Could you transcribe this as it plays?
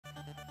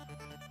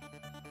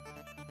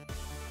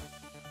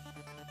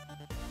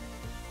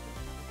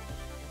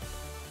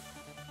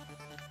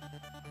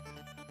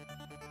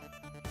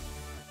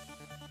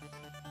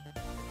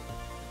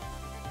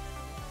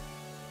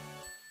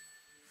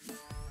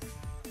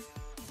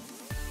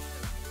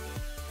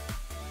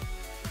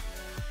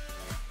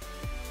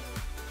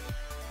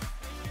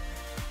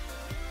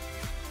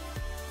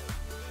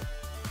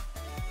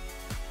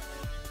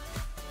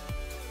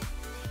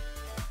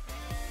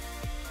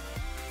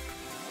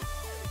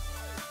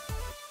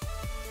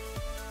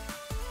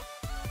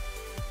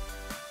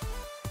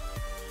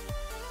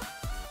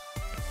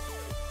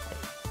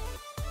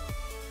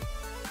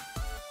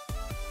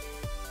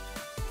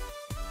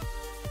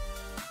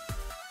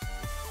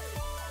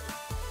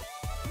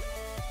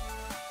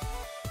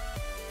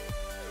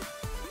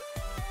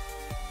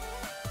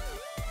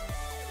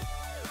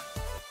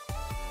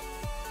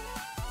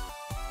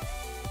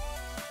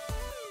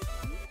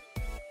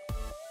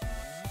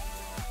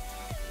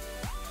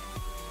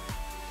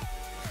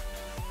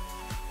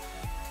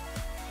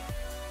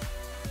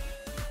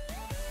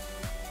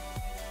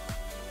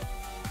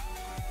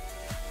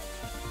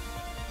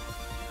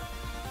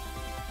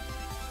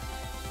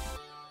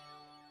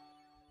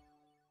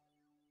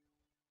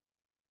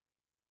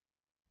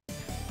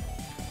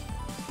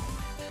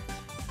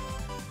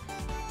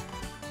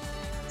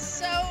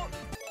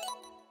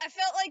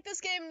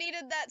game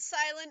needed that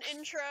silent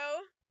intro,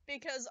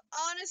 because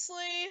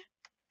honestly,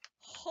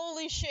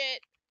 holy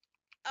shit.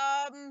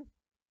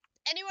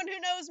 Anyone who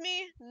knows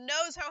me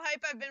knows how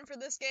hype I've been for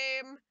this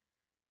game,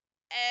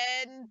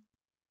 and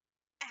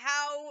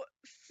how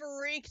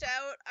freaked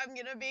out I'm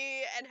gonna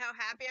be, and how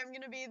happy I'm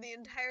gonna be the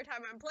entire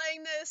time I'm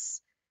playing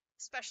this,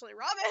 especially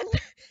Robin,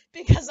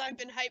 because I've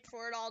been hyped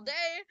for it all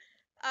day.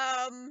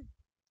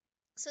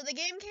 So the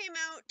game came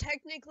out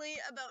technically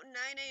about 9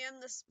 a.m.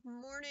 this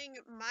morning,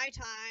 my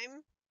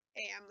time,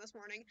 a.m. this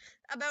morning,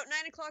 about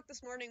 9 o'clock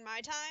this morning,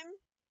 my time,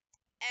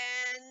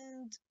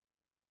 and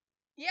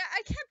yeah,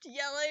 I kept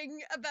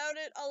yelling about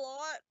it a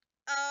lot,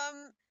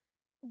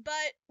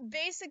 but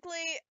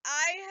basically,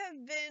 I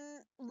have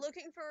been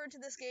looking forward to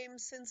this game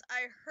since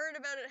I heard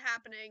about it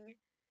happening.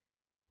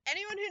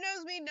 Anyone who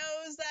knows me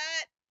knows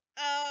that,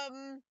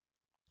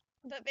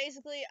 but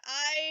basically,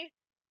 I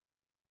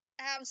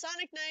have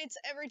Sonic Nights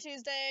every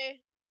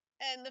Tuesday,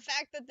 and the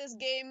fact that this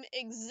game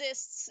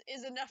exists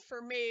is enough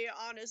for me,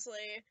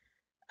 honestly.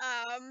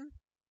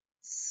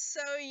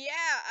 So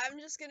yeah, I'm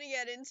just gonna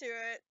get into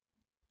it.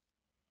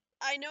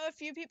 I know a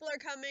few people are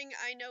coming.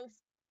 I know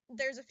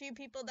there's a few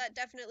people that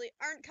definitely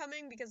aren't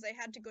coming because they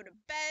had to go to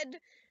bed,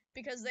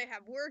 because they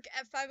have work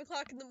at 5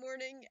 o'clock in the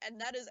morning, and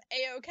that is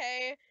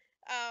a-okay.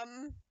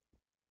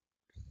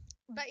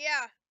 But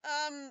yeah,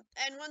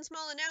 and one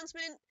small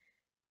announcement,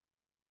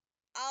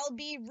 I'll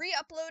be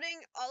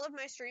re-uploading all of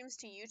my streams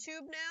to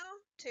YouTube now,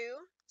 too.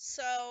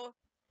 So,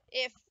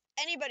 if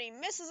anybody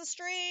misses a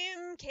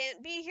stream,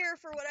 can't be here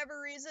for whatever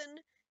reason,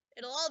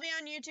 it'll all be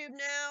on YouTube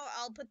now.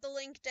 I'll put the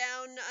link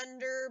down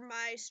under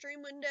my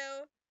stream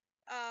window.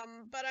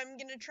 But I'm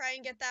gonna try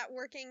and get that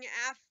working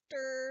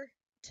after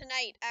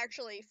tonight,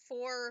 actually,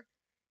 for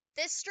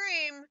this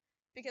stream,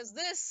 because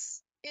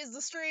this is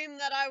the stream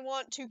that I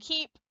want to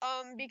keep,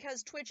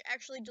 because Twitch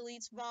actually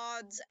deletes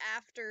VODs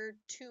after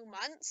 2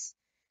 months,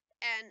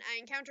 and I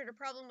encountered a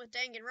problem with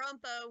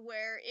Danganronpa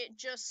where it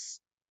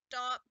just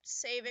stopped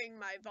saving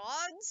my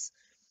VODs.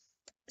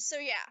 So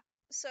yeah,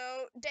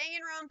 so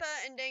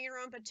Danganronpa and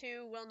Danganronpa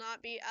 2 will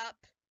not be up.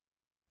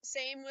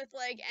 Same with,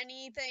 like,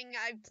 anything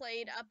I've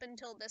played up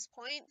until this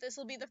point. This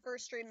will be the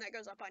first stream that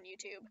goes up on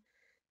YouTube.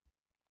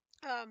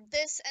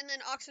 This, and then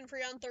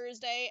Oxenfree on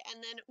Thursday,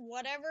 and then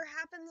whatever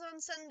happens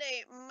on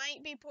Sunday,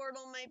 might be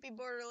Portal, might be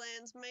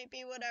Borderlands, might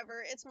be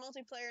whatever. It's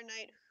multiplayer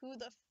night. Who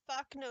the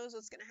fuck knows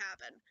what's gonna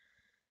happen?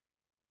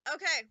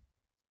 Okay,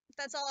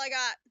 that's all I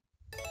got.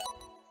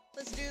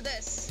 Let's do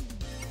this.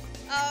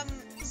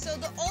 So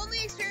the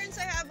only experience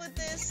I have with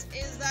this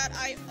is that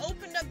I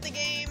opened up the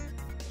game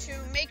to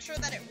make sure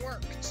that it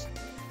worked.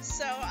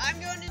 So I'm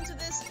going into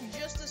this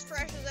just as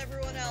fresh as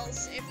everyone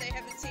else if they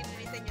haven't seen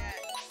anything yet.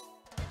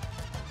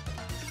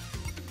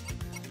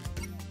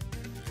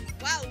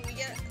 Wow, we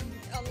get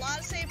a lot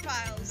of save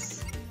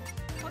files.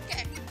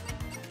 Okay.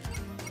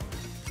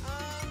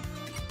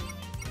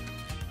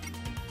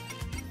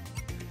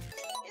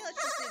 Yeah,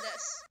 let's just do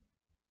this.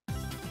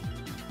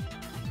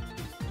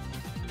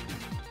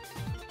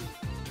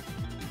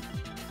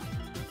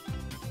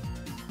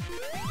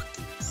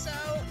 So,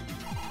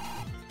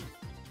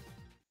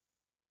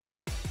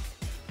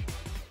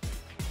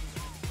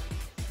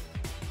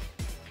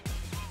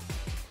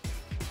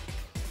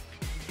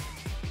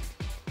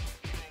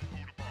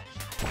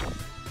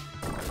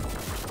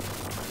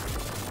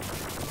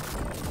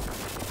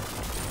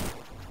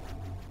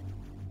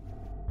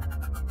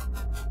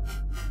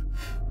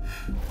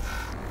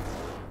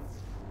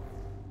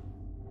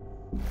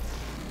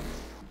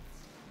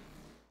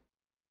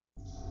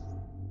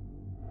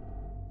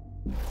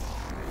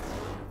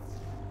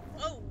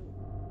 whoa.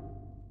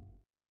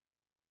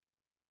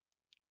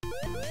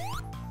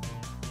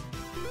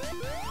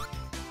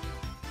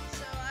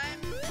 So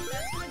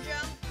that's my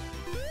jump.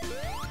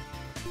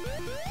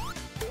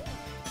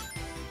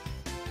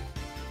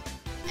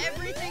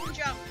 Everything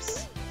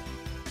jumps.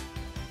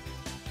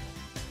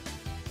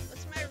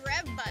 What's my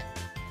rev button?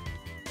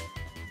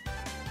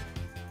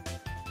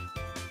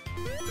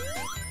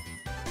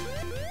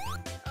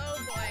 Oh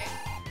boy.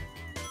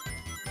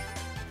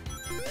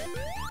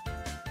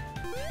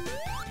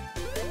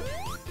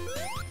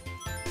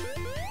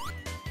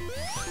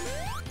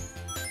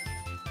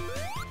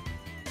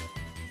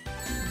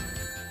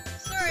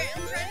 Sorry,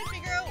 I'm trying to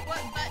figure out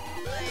what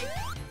button, like...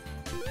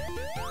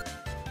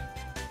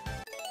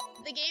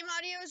 The game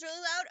audio is really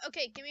loud?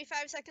 Okay, give me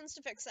 5 seconds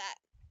to fix that.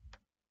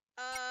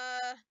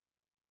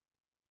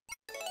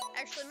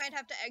 Actually might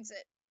have to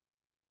exit.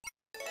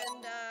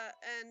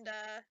 And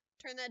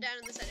turn that down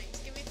in the settings.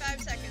 Give me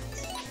 5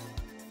 seconds.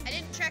 I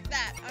didn't check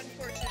that,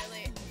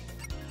 unfortunately.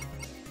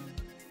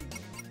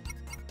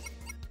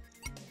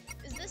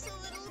 Is this a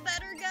little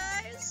better,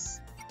 guys?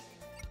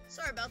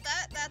 Sorry about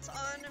that. That's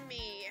on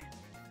me.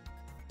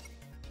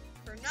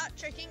 For not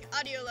checking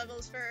audio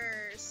levels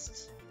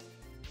first.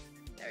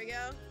 There we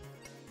go.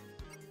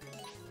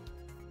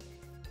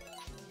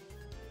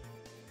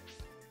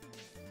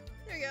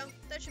 There we go.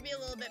 That should be a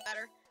little bit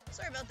better.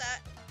 Sorry about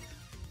that.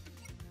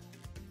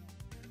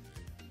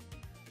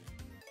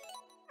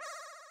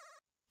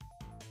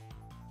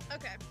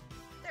 Okay.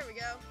 There we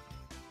go.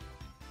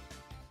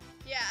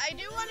 Yeah, I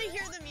do want to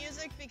hear the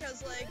music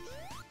because, like...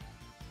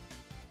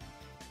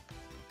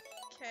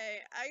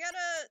 Okay, I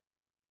gotta...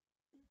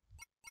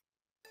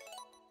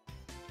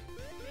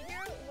 figure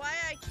out why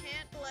I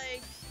can't,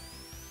 like...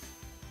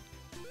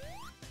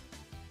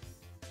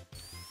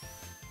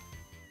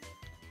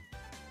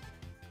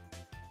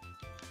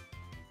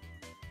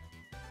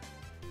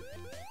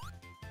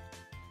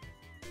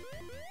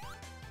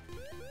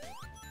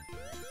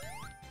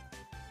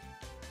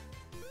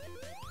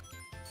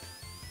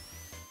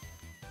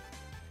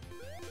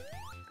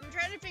 I'm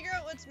trying to figure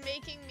out what's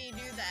making me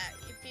do that.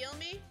 You feel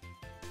me?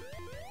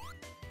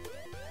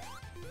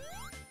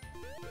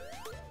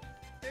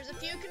 There's a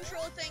few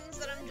control things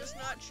that I'm just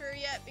not sure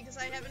yet because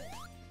I haven't...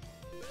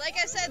 Like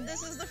I said,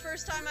 this is the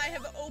first time I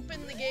have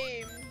opened the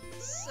game,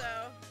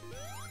 so...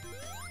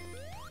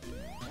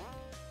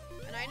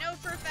 And I know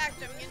for a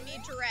fact I'm gonna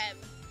need to rev.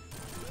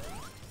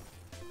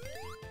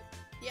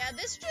 Yeah,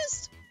 this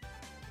just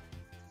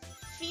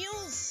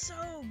feels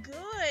so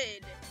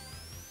good.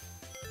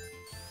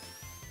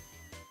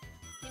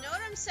 You know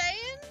what I'm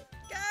saying,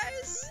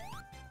 guys?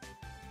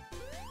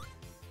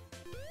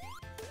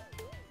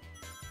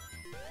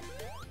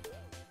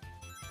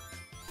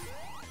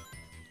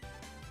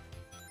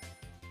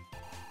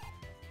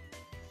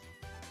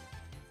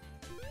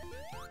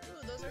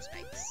 Ooh, those are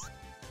spikes.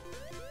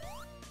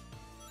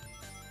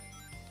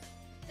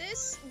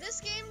 This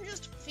game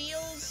just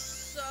feels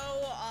so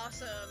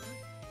awesome.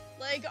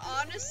 Like,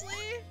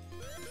 honestly...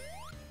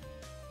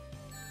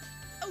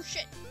 Oh,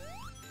 shit.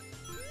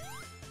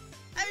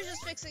 I was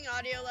just fixing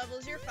audio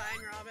levels. You're fine,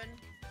 Robin.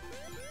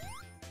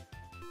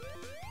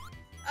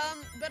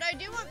 But I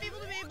do want people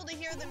to be able to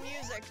hear the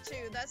music,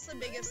 too. That's the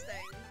biggest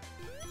thing.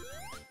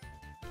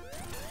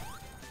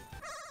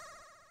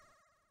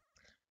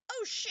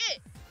 Oh,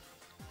 shit!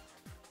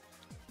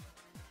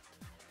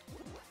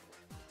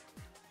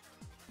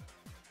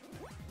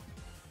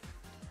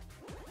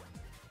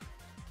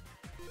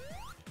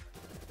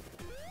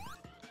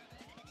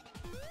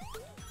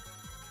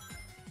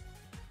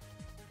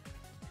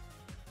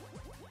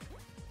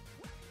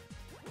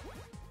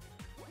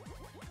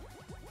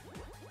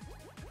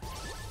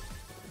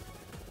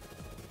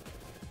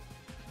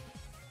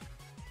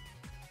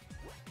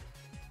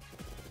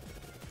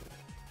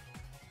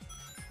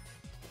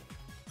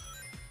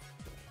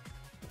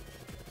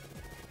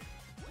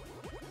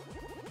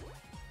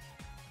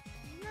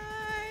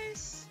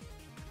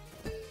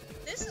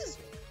 This is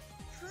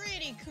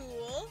pretty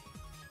cool.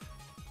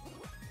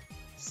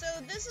 So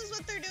this is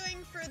what they're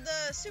doing for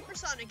the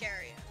supersonic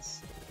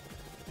areas.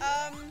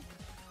 I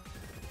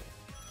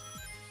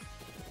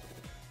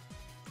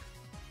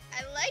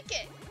like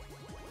it.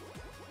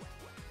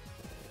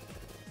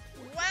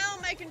 Wow,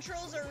 my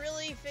controls are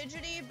really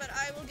fidgety, but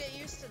I will get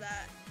used to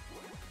that.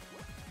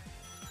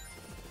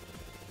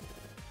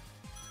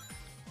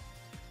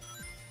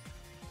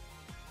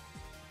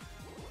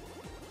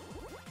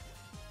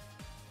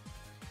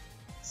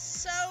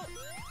 So,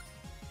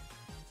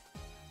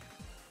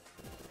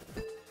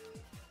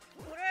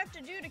 what do I have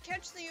to do to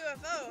catch the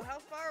UFO? How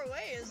far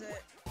away is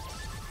it?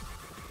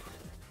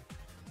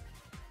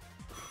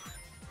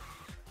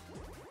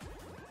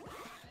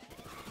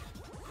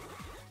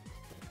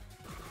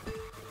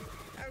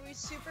 Are we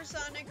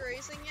supersonic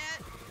racing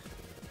yet?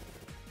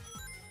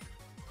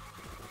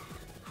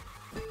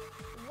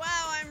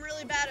 Wow, I'm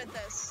really bad at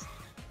this.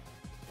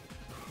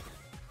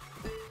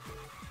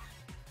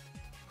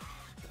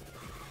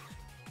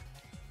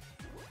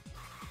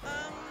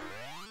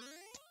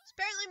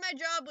 Apparently my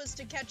job was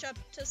to catch up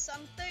to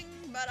something,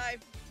 but I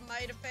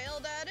might have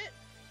failed at it.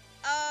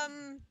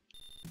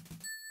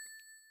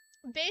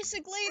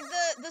 Basically,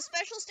 the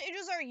special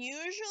stages are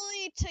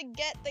usually to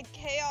get the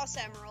Chaos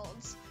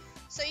Emeralds.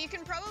 So you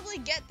can probably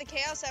get the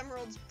Chaos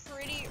Emeralds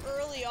pretty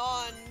early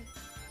on,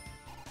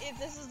 if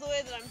this is the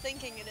way that I'm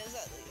thinking it is,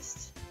 at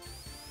least.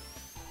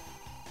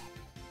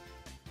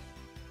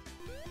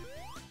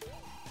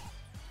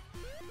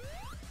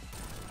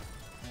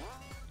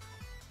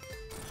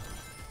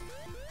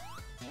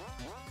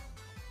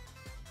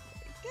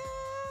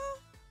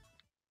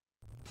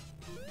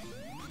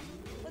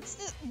 What's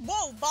this?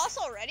 Whoa, boss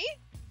already?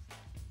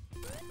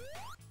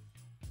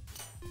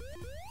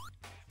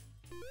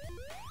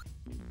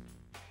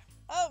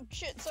 Oh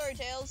shit, sorry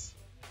Tails.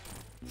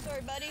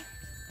 Sorry buddy.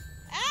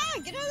 Ah,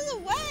 get out of the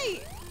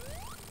way!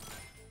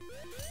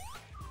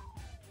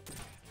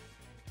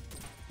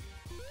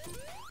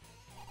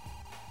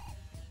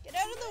 Get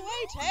out of the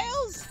way,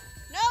 Tails!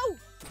 No!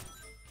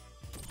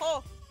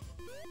 Oh.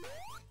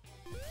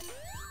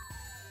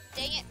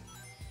 Dang it.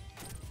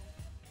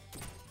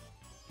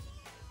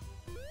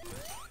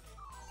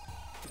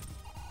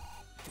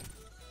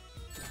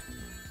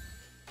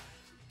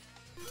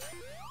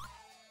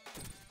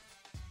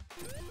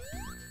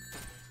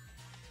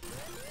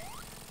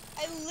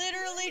 I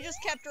literally just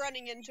kept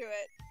running into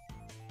it.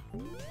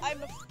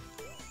 I'm a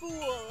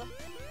fool.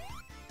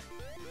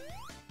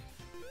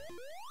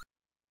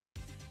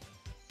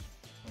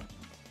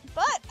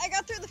 But I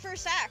got through the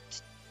first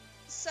act.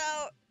 So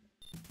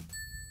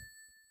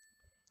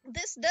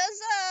This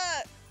does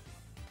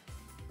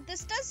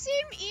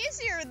seem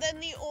easier than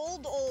the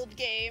old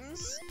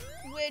games,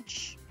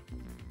 which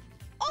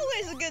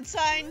always a good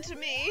sign to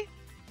me.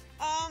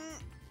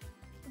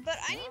 But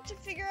I need to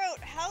figure out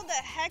how the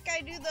heck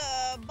I do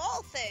the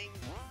ball thing.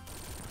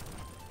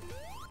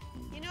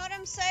 You know what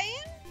I'm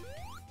saying?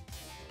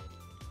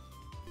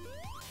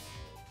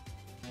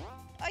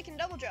 I can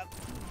double jump.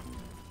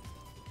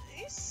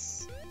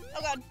 Nice.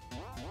 Oh god.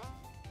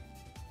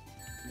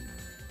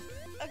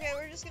 Okay,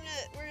 we're just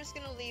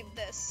gonna leave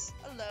this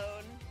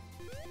alone.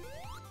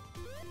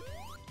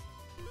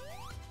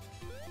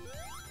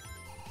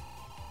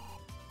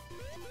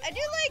 I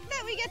do like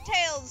that we get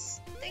tails.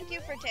 Thank you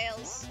for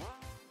tails.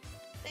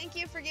 Thank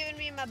you for giving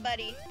me my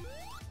buddy.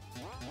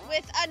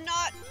 With a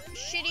not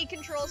shitty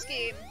control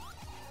scheme.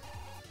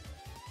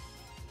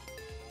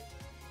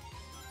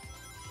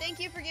 Thank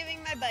you for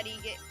giving my buddy.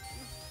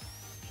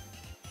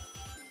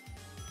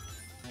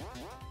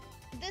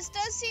 This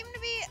does seem to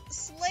be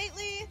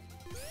slightly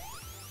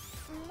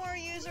more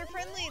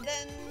user-friendly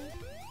than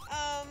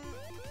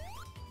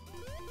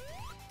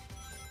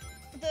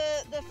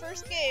the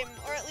first game,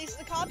 or at least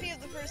the copy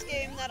of the first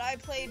game that I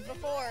played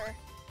before.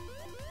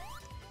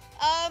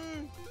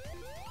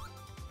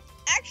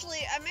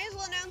 Actually, I may as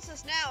well announce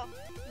this now.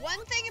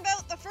 One thing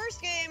about the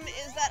first game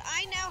is that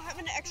I now have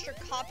an extra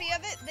copy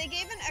of it. They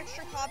gave an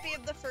extra copy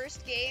of the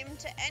first game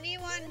to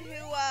anyone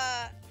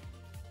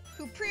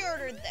who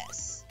pre-ordered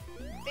this.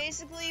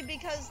 Basically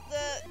because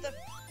the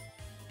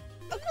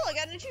oh cool, I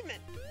got an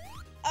achievement.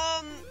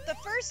 The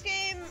first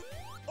game,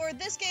 or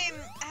this game,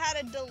 had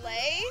a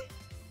delay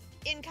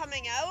in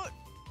coming out.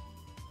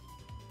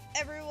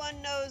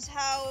 Everyone knows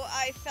how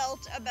I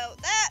felt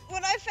about that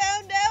when I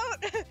found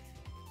out.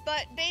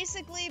 But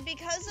basically,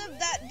 because of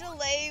that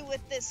delay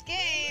with this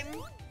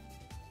game...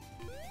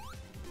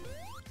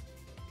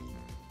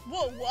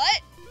 Whoa,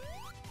 what?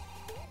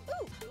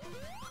 Ooh.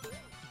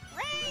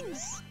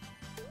 Rangs!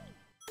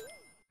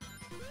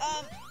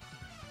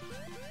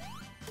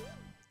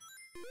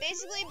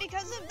 Basically,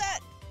 because of that...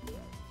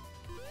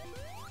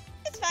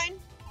 It's fine.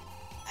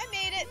 I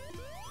made it.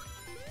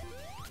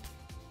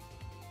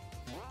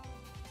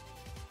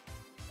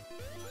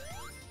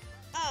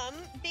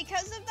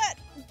 Because of that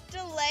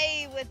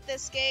delay with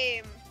this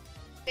game,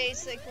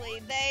 basically,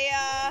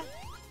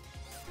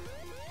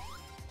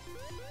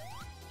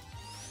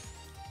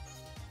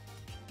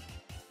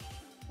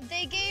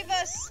 they gave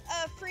us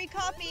a free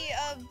copy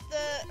of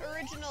the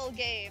original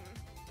game.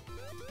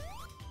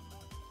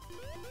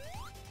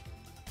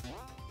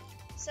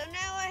 So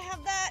now I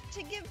have that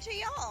to give to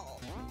y'all.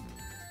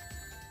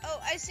 Oh,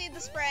 I see the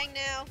sprang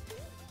now.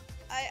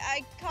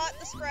 I caught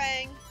the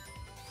sprang.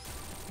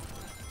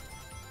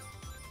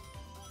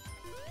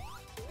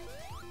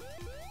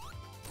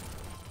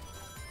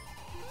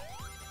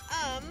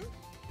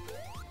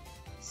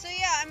 So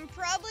yeah, I'm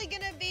probably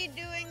gonna be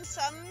doing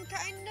some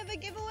kind of a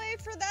giveaway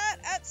for that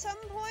at some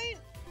point.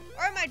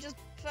 Or I might just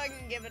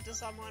fucking give it to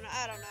someone,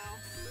 I don't know.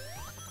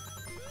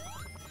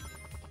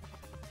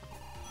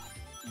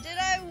 Did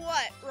I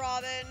what,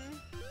 Robin?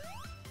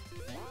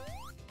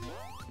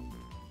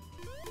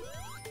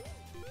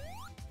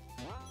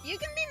 You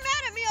can be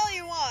mad at me all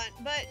you want,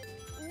 but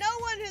no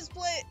one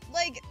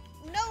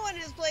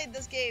has played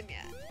this game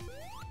yet.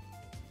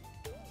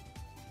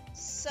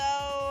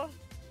 So...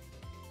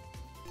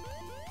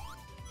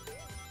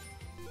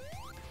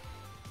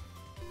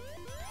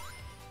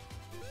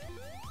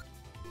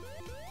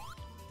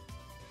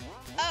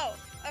 Oh,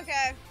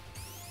 okay.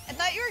 I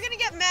thought you were gonna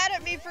get mad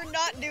at me for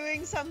not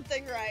doing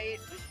something right.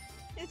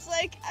 It's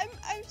like,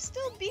 I'm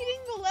still beating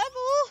the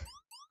level.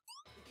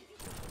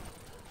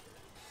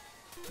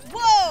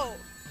 Whoa!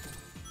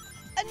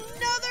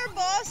 Another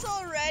boss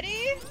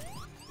already?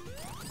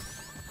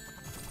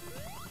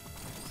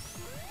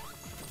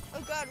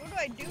 Oh god, what do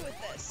I do with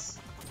this?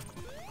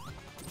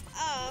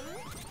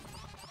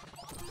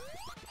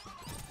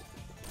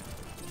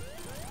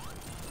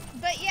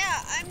 But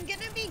yeah, I'm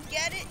gonna be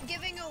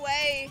giving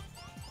away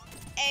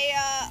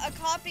a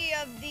copy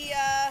of the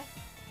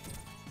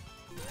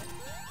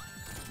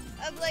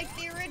like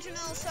the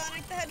original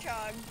Sonic the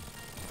Hedgehog,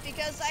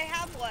 because I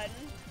have one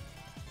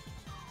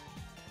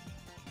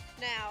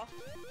now.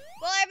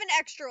 Well, I have an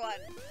extra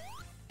one.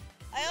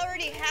 I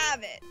already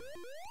have it.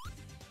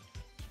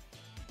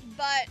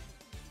 But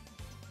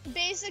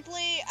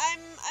basically,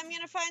 I'm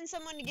gonna find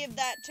someone to give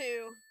that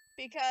to,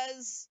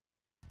 because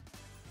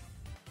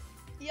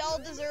y'all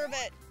deserve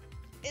it.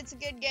 It's a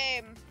good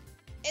game.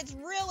 It's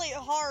really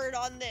hard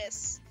on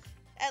this.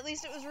 At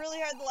least it was really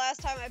hard the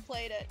last time I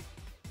played it.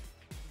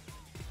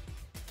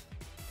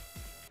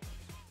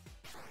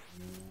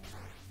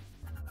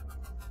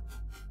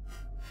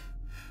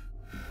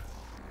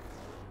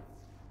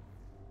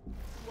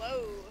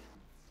 Whoa.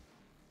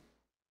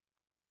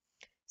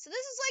 So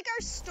this is like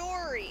our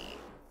story.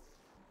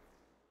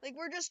 Like,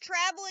 we're just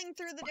traveling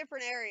through the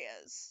different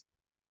areas.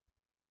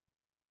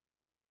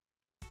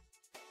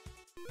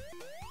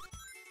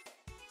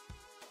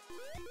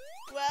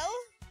 Well,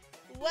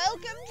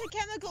 welcome to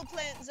Chemical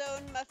Plant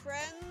Zone, my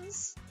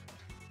friends.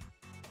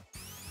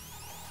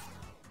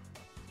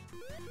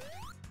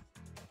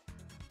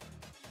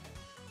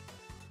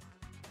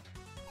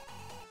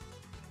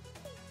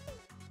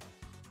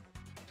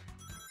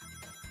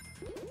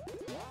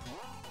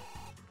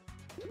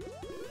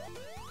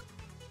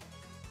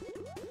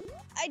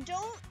 I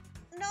don't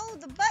know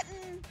the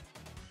button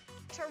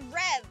to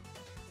rev.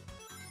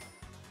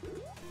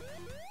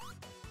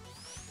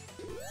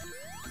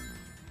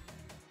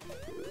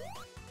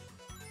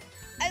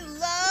 I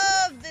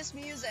love this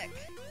music.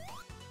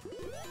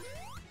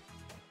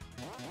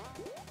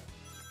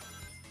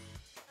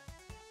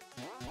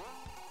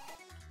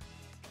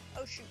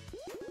 Oh shoot.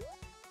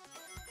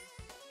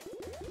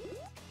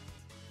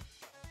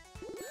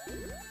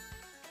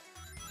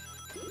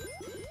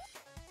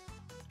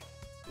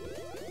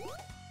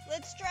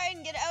 Let's try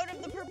and get out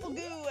of the purple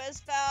goo,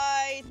 as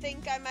I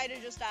think I might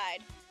have just died.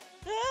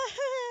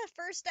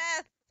 First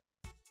death.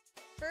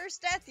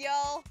 First death,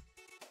 y'all.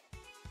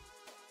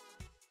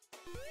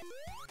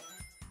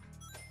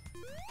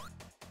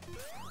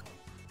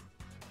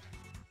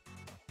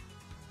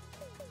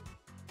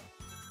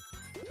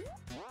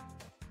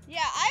 Yeah,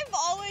 I've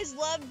always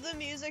loved the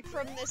music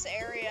from this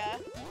area,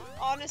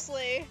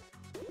 honestly.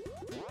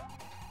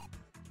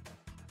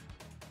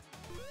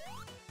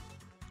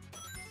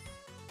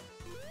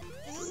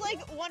 This is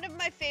like one of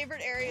my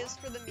favorite areas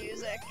for the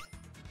music.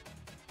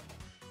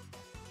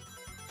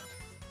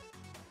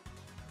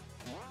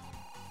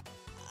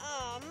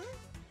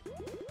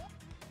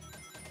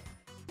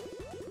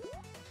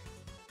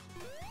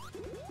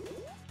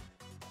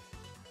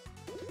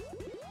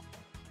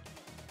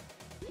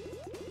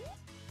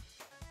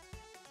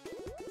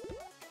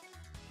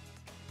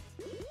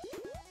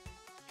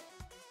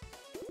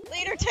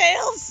 Later,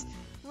 Tails!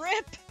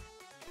 Rip!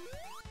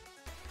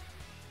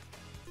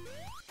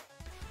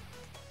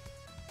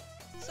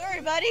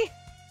 Sorry, buddy.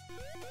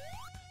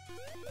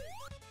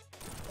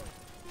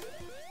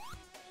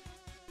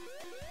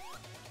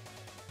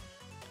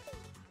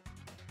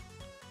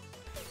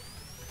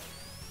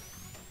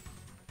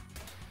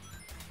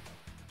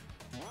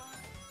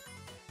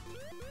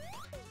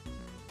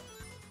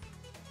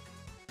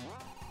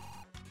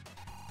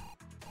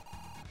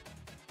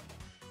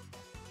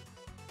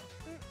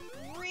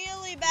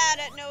 Really bad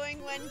at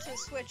knowing when to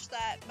switch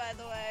that, by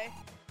the way.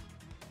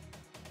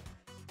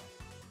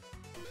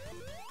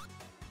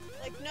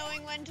 Like,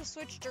 knowing when to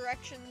switch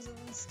directions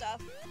and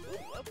stuff.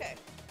 Ooh, okay.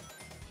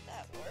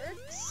 That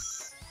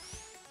works.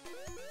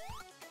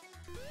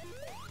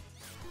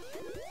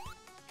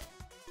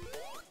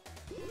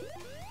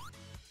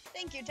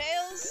 Thank you,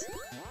 Tails.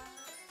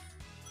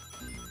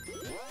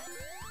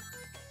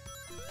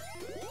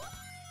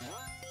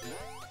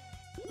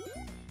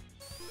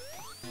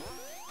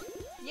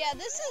 Yeah,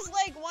 this is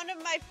like one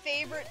of my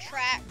favorite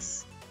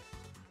tracks.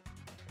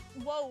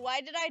 Whoa,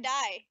 why did I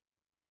die?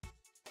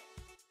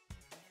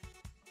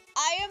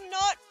 I am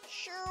not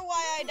sure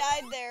why I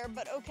died there,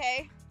 but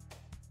okay.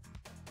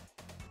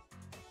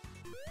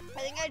 I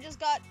think I just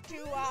got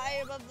too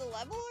high above the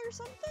level or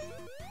something?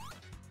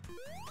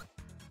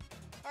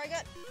 Or I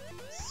got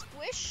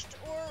squished,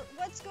 or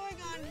what's going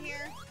on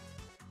here?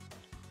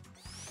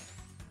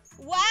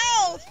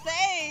 Wow,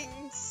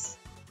 thanks!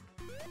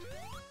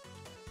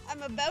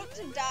 I'm about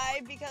to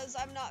die because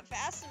I'm not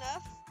fast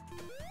enough.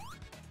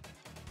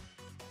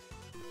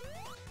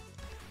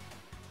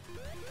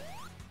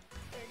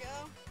 There you go.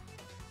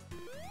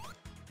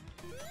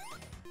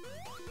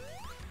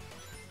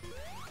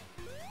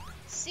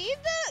 See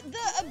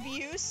the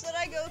abuse that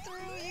I go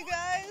through, you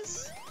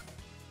guys?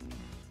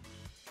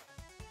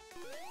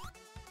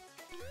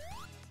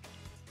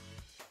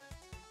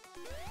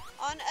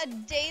 On a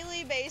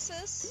daily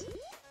basis.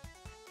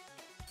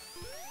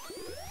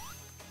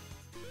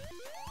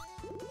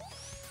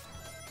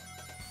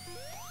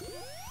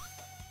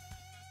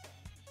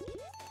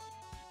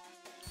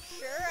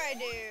 Sure I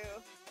do.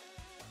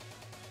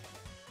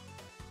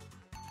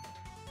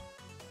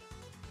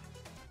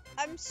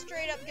 I'm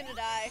straight up gonna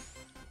die.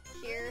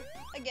 Here.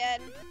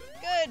 Again.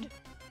 Good.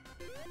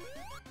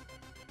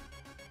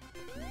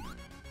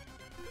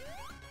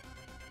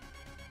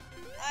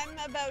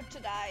 I'm about to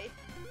die.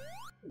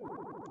 No!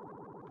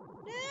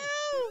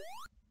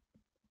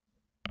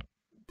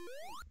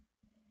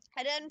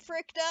 I done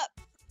fricked up.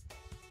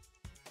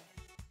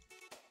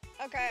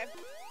 Okay.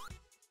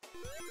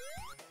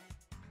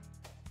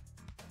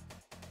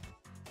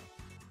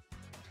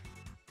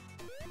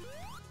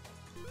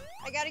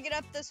 I gotta get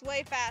up this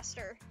way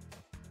faster.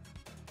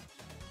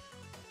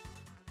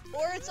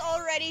 Or it's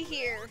already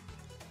here.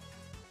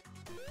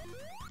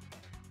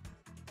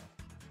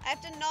 I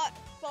have to not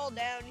fall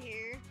down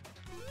here.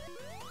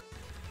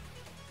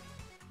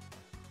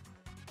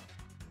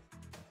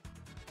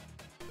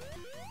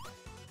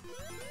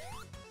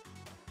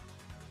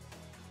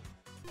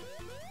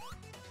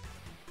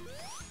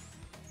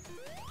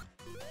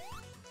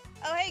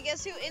 Oh hey,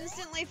 guess who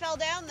instantly fell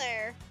down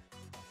there?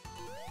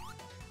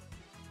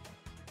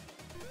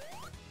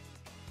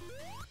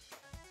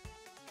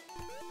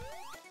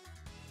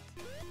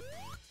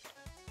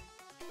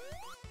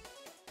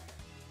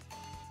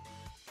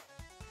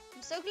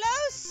 I'm so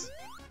close!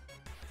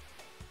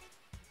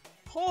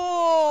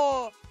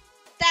 Oh,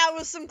 that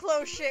was some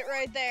close shit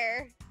right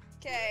there.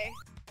 Okay.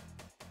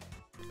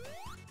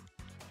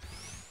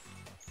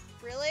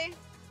 Really?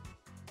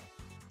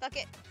 Fuck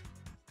it.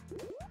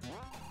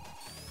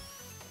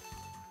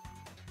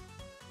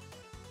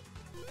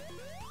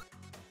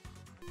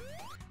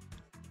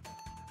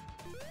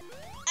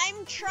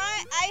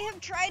 I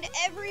have tried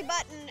every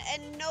button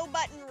and no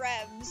button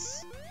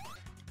revs.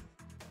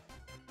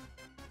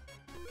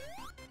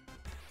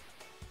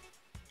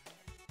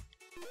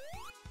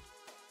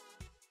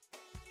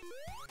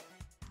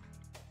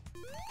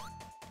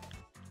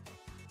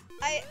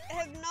 I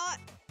have not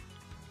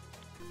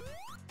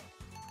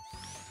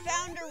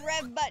found a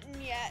rev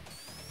button yet.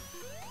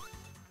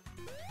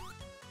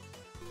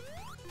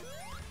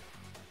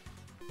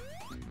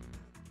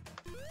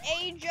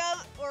 A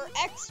jump or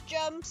X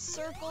jumps,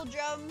 circle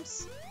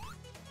jumps,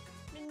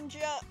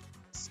 ninja,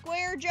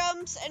 square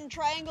jumps, and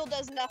triangle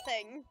does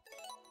nothing.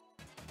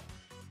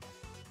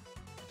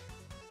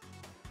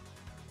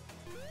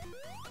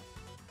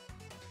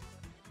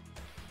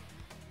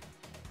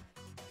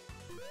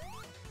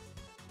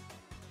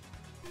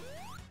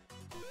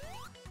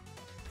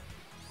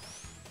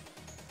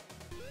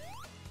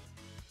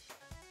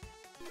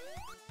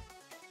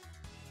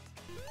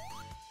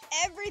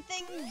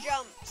 Everything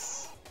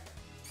jumps.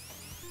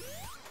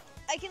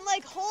 I can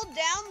like hold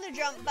down the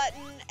jump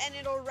button and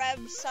it'll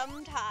rev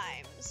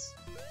sometimes.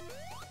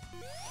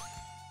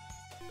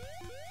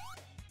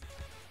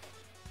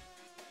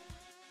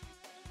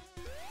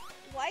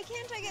 Why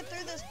can't I get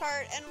through this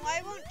part and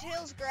why won't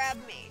Tails grab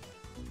me?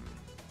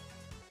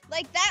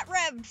 Like that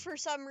revved for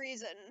some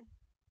reason.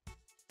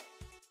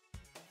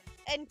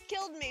 And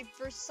killed me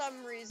for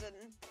some reason.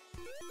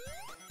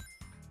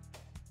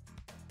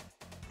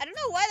 I don't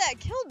know why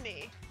that killed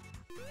me.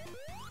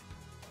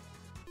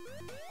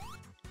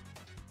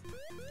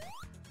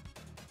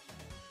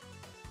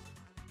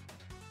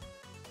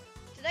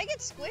 Did I get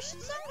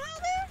squished somehow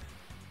there?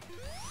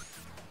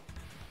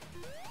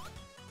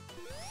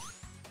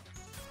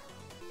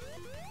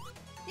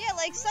 Yeah,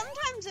 like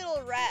sometimes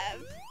it'll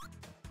rev.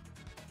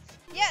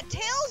 Yeah,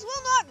 Tails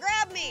will not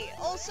grab me,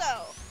 also.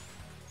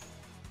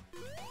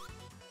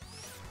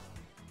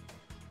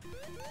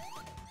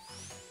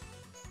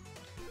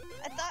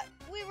 I thought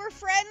we were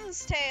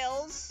friends,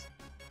 Tails.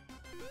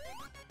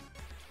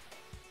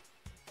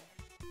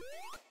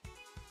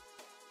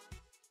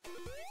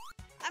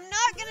 I'm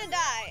not gonna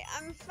die.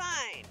 I'm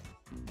fine.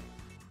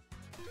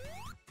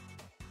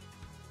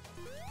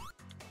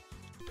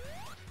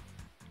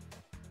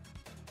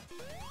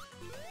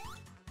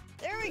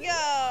 There we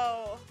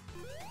go.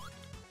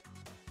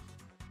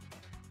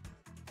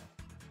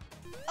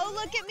 Oh,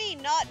 look at me,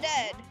 not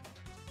dead.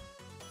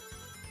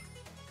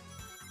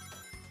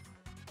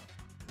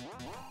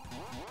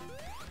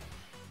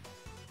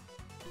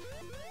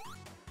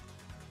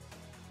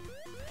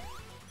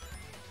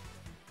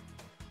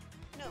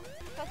 No,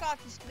 fuck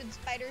off, you stupid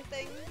spider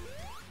thing.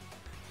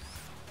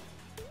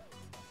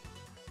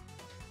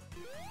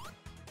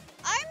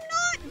 I'm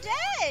not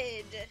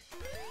dead!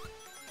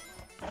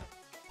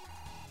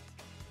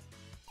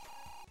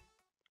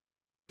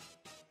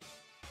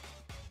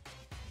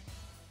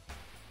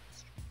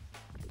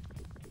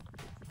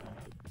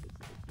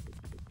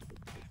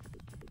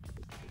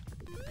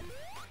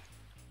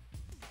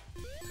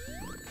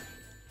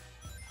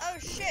 Oh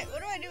shit,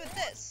 what do I do with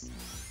this?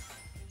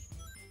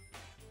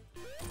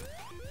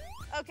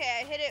 Okay,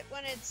 I hit it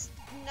when it's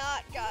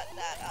not got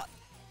that up.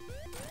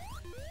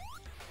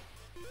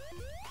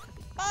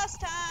 Boss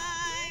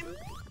time!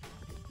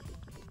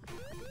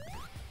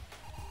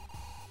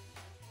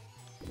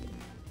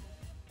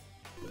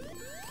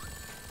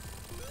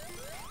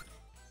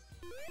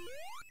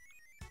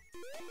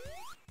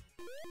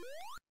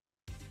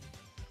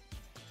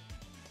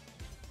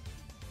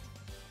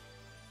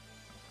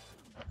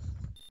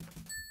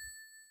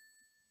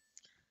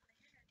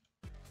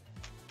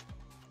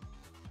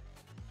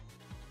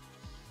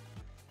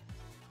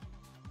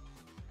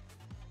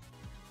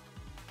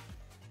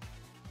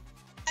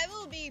 I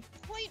will be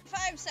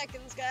 0.5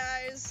 seconds,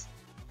 guys.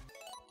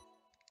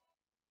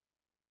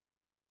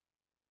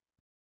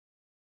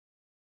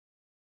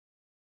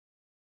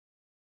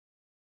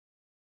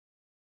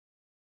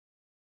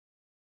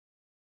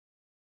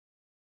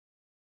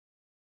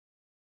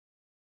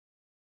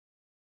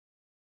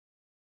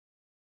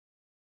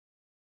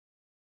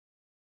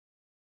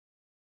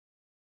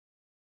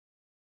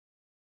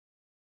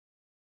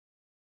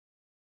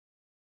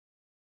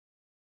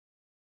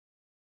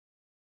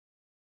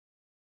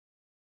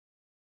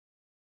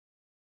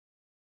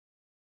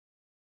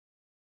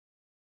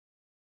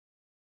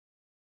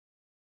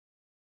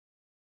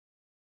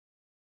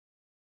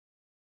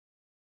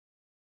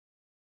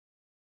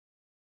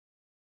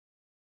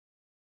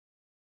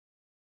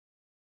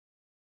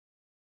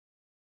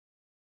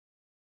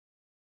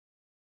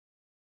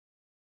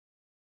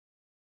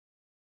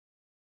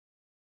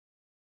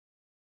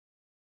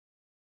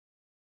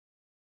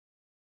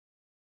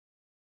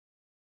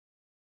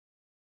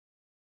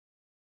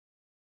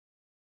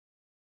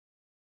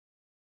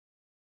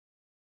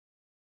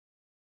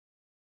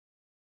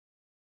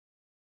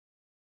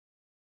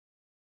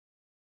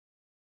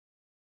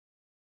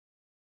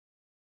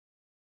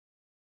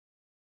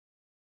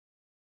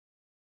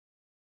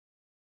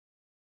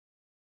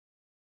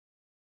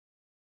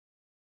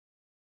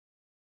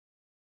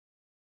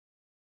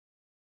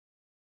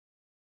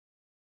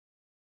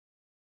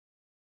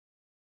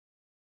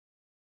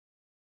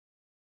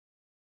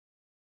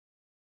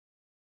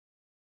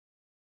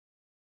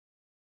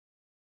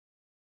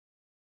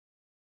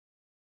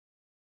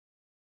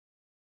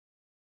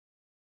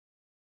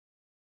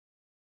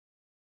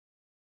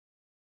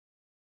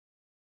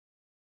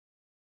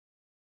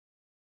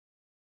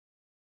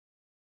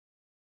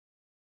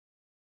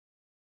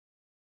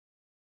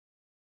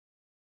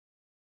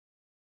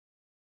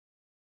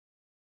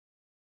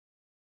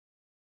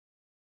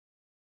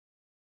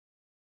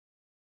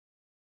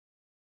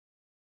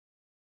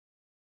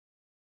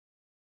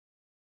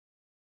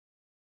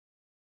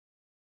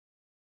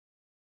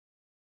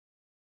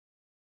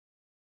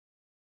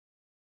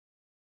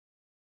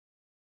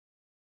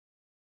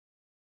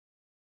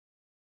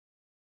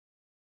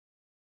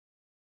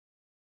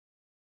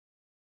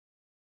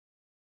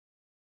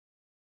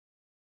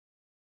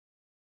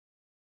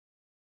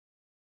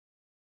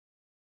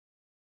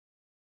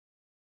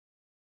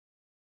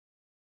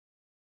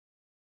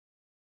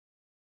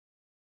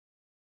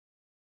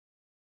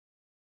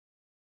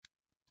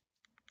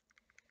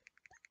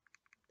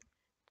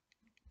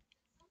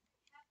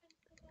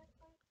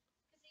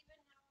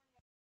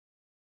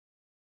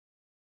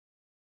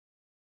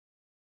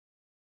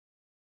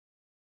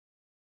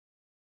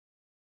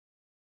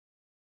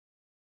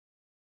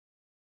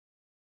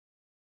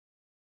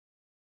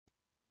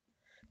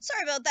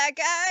 Sorry about that,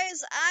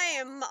 guys. I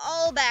am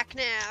all back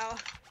now.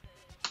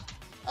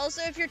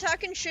 Also, if you're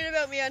talking shit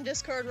about me on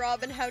Discord,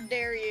 Robin, how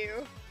dare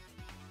you?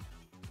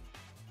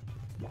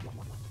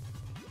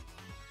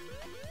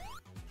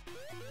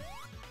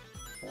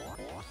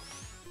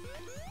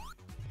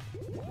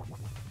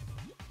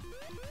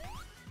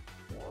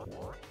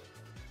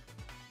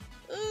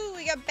 Ooh,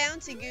 we got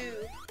bouncy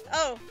goo.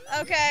 Oh,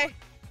 okay.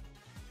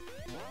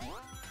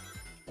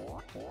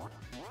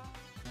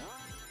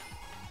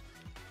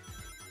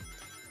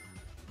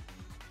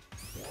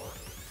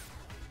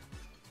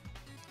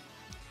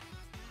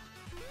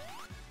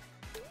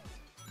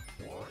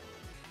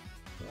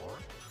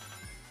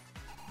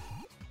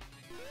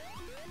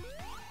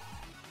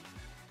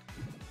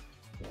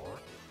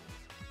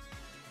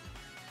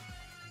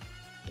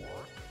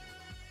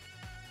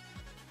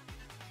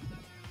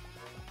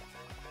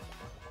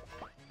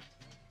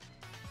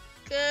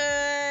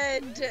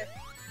 Good.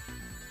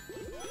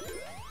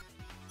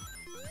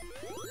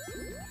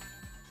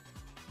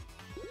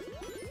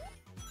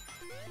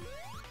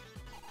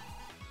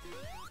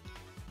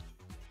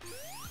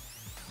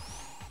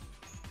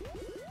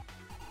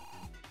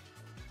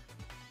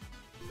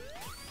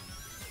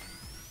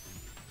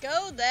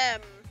 Go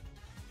them.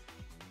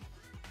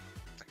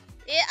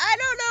 I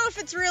don't know if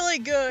it's really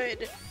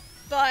good,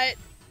 but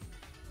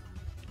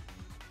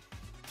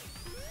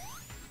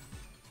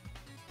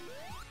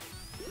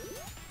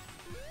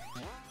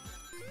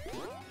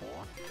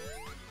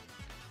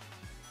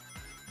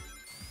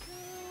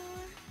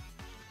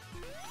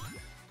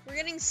we're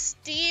getting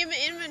Steam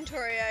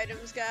inventory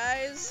items,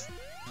 guys.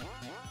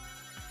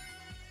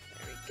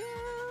 There we go.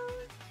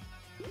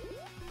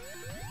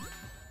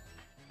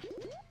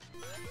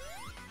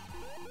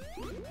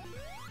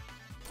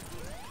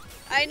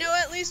 I know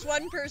at least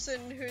one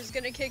person who's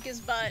gonna kick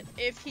his butt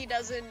if he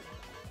doesn't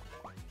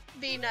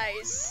be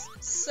nice,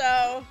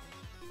 so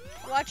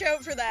watch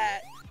out for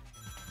that.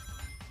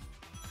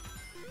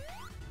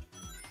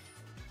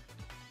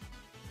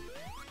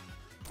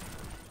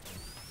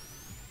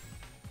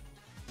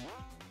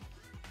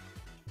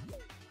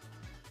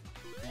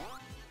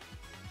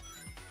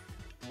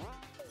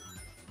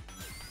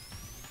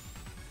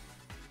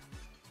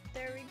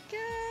 There we go.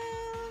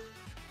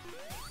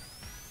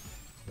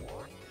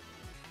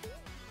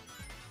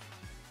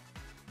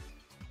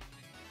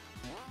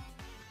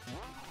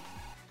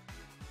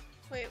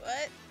 Wait,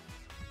 what?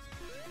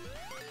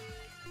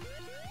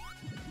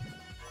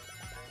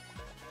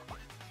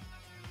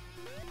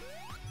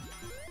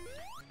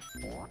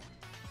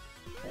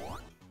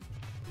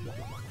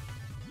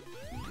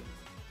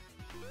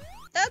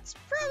 That's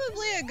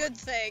probably a good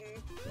thing.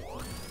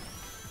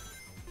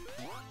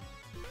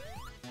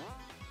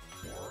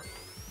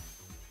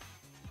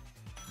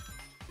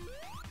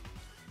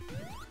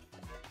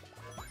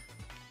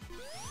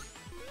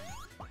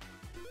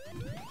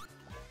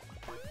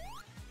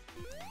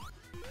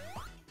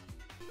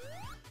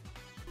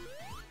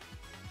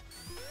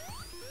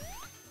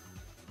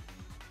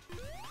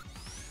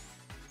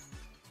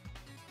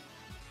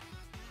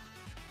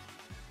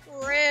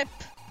 Rip.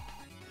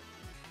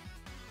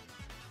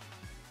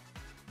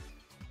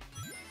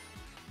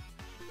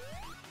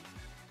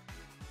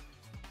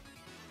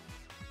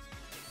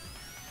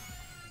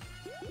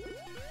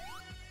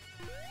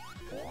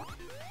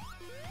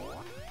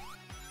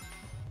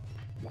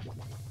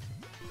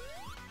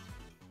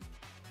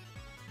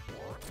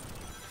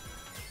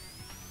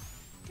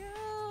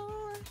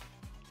 Go.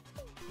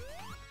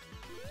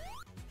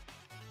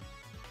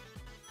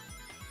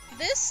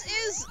 This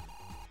is...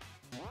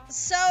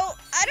 So,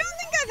 I don't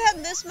think I've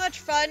had this much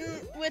fun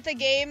with a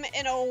game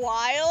in a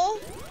while.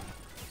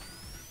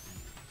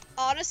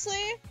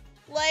 Honestly.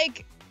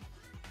 Like,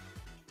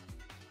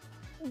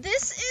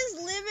 this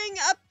is living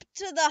up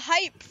to the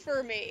hype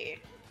for me.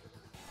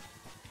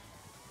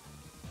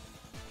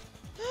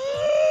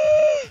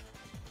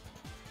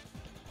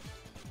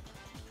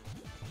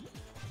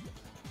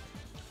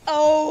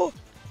 Oh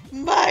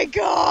my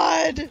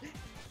god!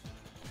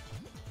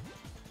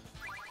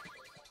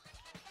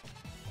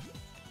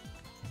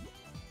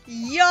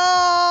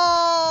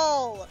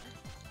 Y'all!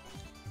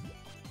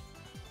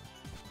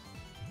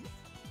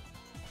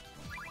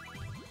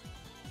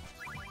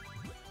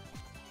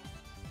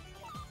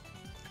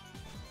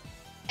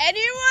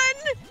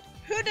 Anyone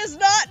who does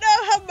not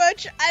know how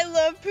much I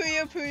love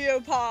Puyo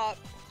Puyo Pop,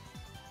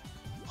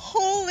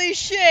 holy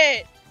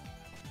shit!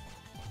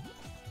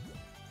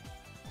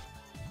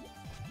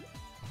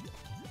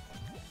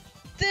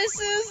 This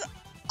is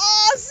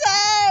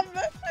awesome!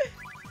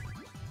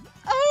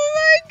 Oh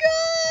my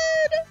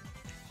god!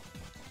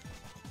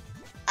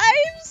 I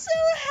am so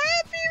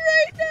happy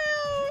right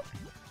now!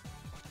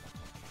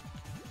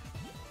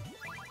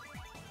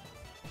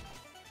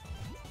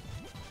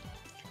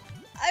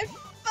 I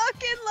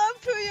fucking love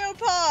Puyo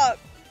Pop!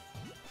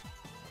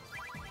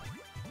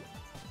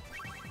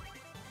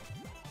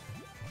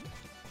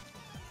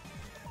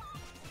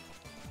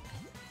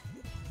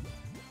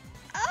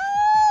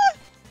 Ah!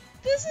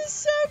 This is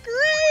so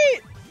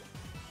great!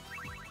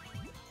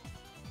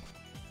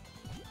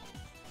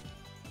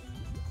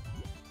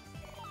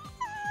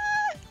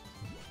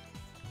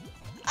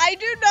 I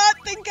do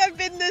not think I've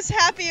been this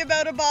happy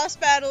about a boss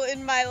battle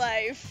in my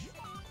life.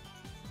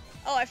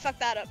 Oh, I fucked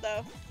that up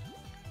though.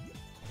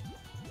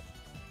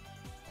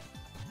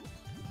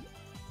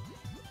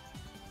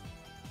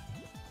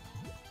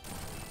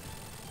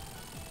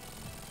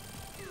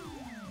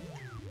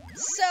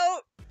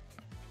 So,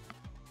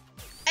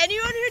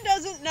 anyone who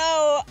doesn't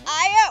know,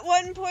 I at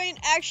one point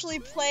actually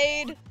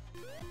played,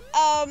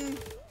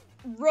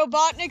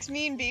 Robotnik's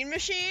Mean Bean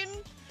Machine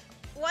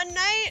one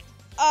night,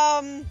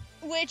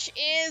 which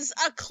is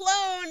a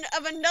clone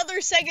of another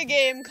Sega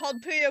game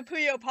called Puyo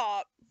Puyo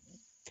Pop.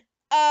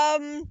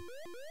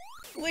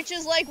 Which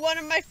is like one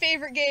of my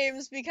favorite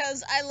games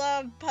because I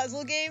love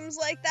puzzle games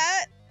like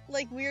that.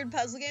 Like weird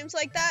puzzle games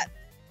like that.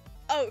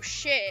 Oh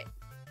shit.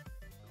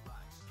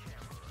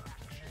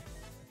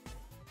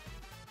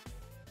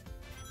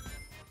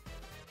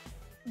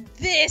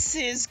 This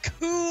is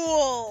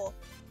cool!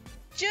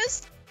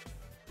 Just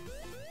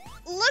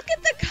look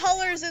at the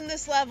colors in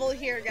this level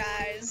here,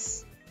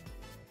 guys.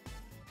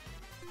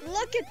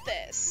 Look at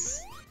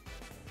this.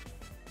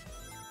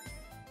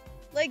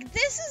 Like,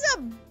 this is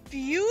a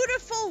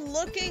beautiful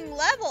looking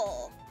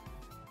level.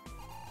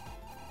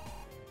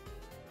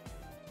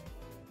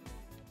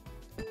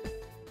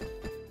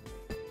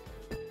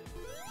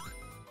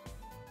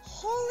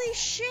 Holy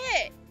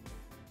shit.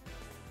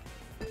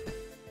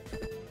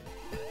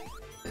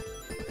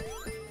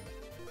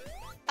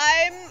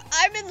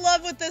 I'm in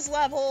love with this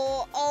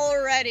level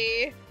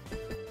already.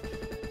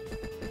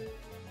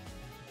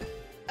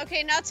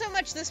 Okay, not so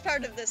much this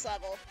part of this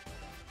level.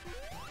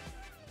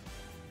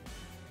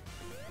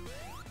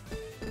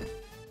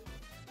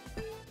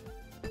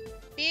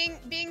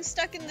 Being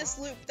stuck in this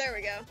loop, there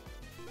we go.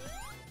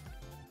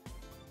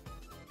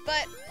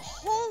 But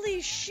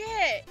holy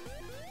shit.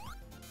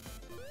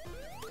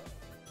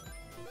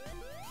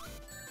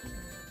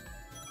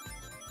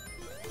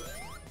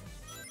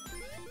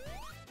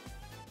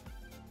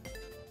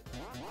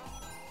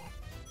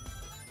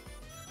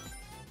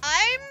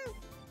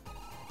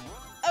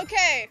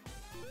 Okay.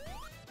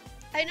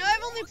 I know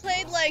I've only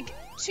played like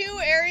 2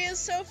 areas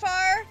so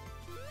far,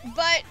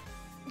 but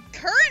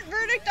current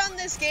verdict on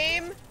this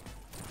game,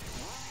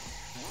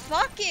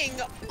 fucking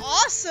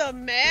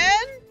awesome, man!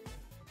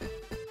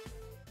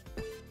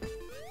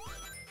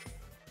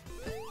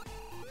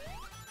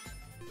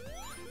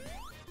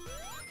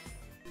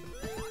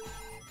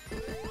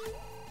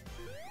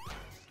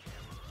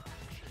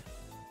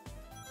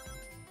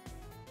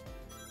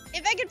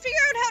 If I could figure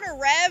out how to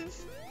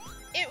rev,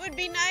 it would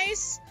be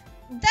nice.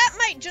 That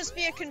might just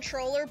be a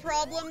controller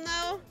problem,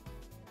 though.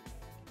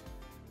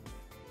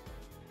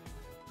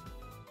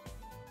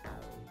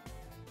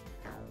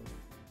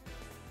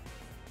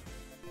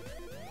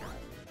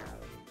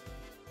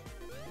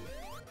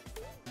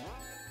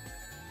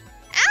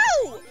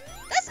 Ow!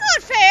 That's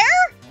not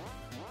fair!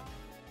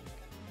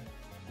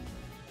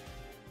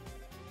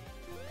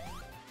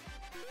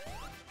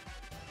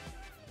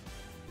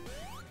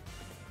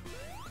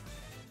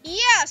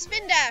 Yeah,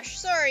 spin dash.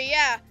 Sorry,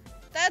 yeah.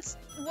 That's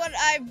what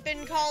I've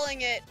been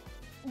calling it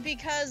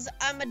because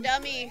I'm a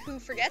dummy who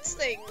forgets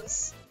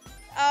things.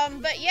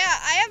 But yeah,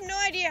 I have no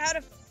idea how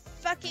to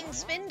fucking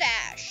spin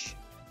dash.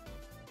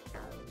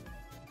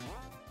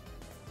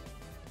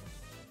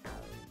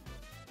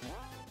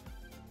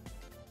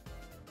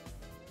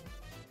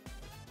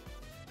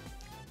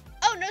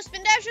 Oh, no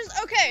spin dashes?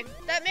 Okay,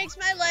 that makes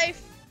my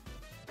life...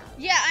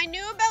 Yeah, I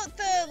knew about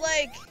the,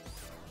 like...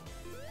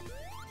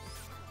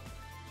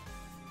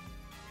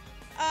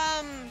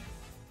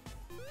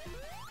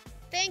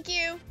 Thank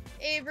you,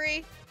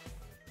 Avery.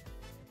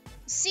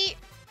 See,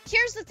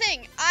 here's the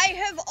thing. I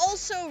have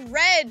also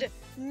read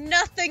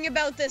nothing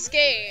about this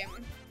game.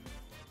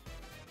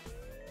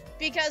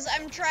 Because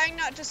I'm trying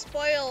not to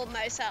spoil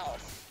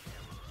myself.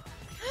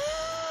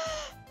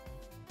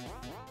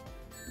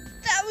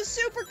 That was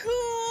super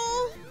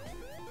cool!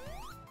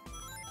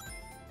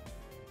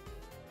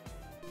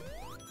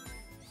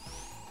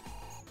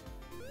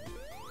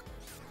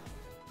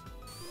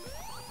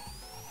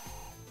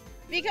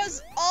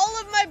 Because all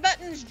of my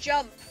buttons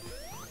jump.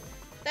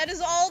 That is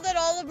all that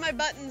all of my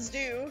buttons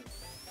do.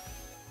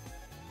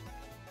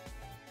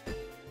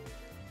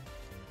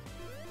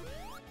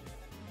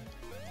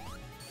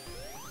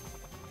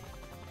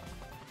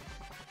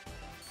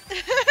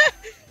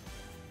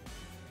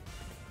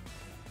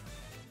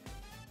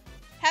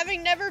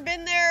 Having never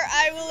been there,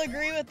 I will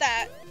agree with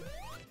that.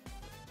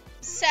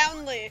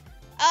 Soundly.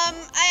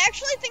 I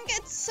actually think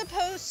it's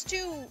supposed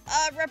to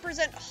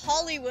represent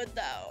Hollywood,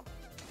 though.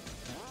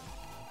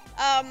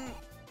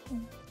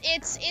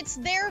 It's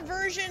their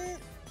version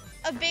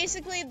of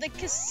basically the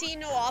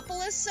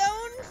Casinopolis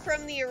zone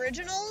from the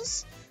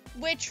originals,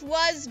 which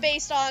was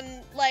based on,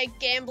 like,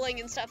 gambling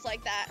and stuff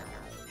like that.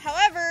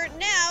 However,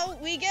 now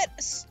we get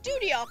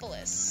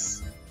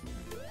Studiopolis.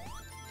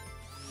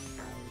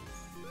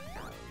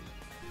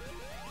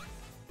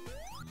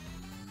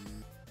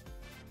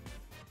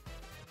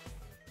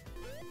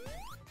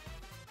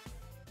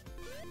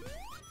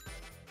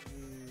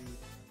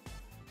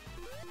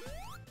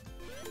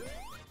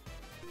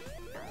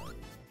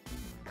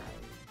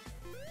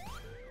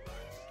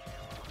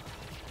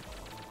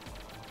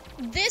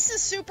 This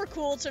is super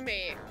cool to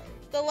me.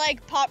 The,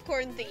 like,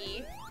 popcorn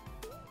thingy.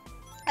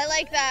 I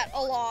like that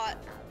a lot.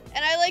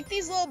 And I like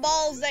these little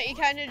balls that you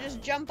kind of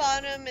just jump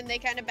on them and they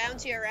kind of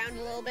bounce you around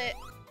a little bit.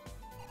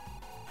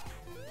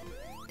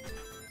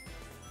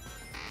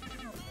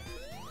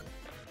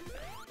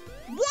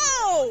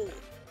 Whoa!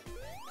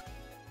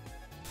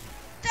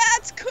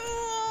 That's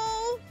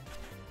cool!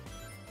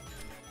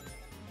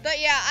 But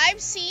yeah, I've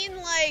seen,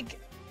 like,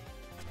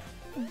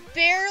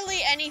 barely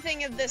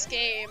anything of this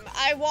game.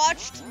 I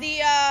watched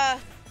the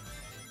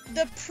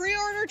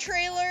pre-order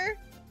trailer.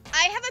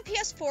 I have a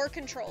PS4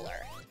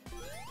 controller.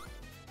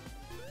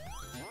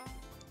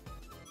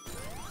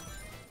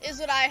 Is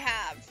what I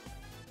have.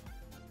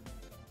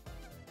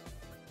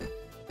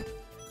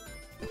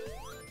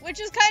 Which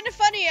is kind of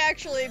funny,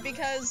 actually,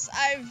 because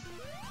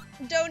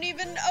don't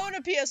even own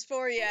a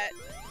PS4 yet.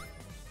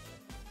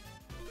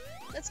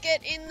 Let's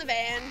get in the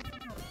van.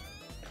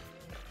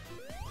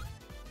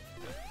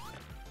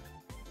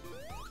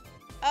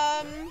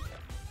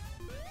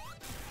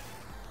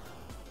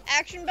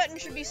 Action button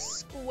should be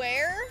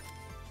square.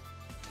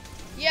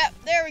 Yep,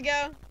 there we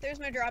go. There's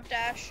my drop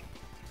dash.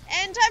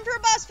 And time for a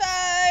boss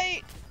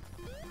fight!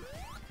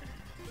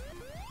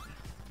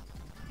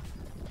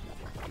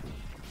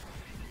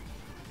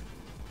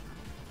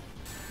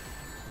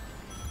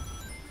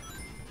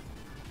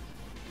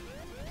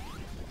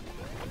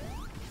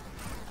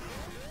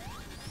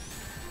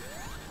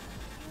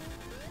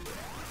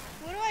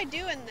 What do I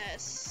do in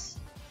this?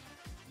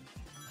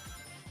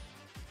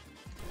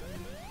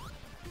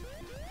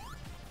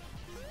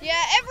 Yeah,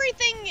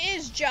 everything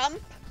is jump.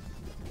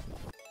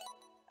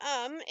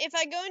 If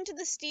I go into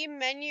the Steam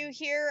menu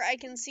here, I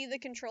can see the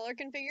controller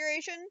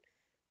configuration.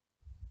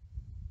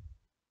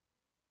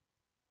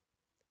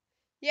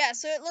 Yeah,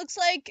 so it looks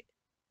like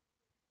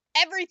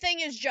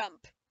everything is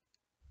jump.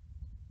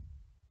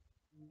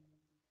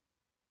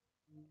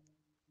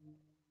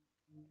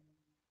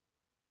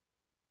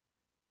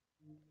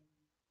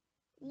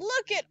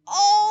 Look at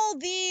all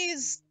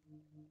these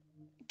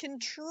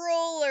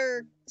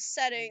controller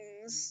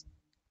settings.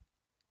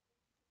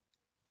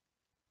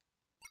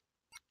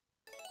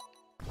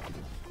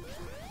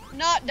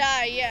 Not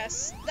die,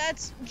 yes.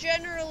 That's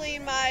generally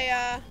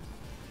my,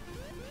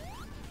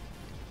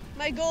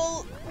 my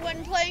goal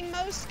when playing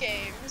most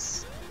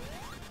games.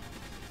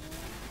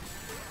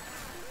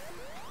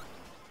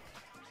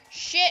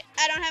 Shit,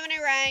 I don't have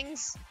any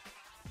rangs.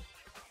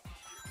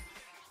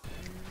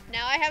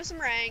 Now I have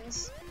some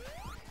rangs.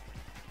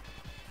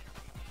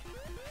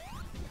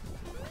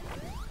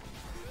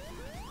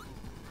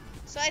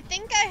 So I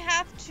think I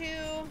have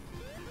to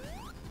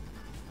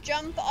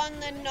jump on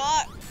the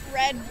not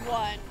red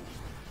one.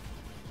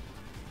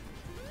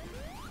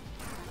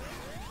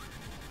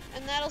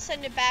 And that'll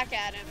send it back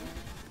at him.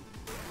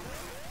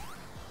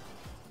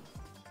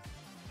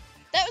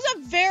 That was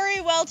a very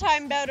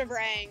well-timed bout of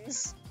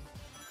rangs.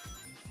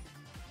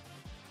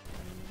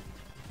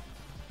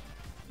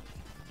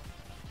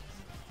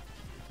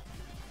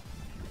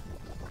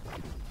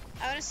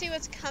 I want to see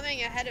what's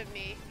coming ahead of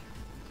me.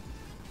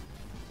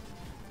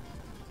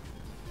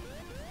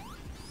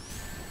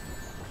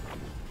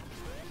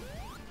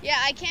 Yeah,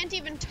 I can't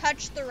even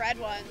touch the red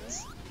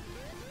ones.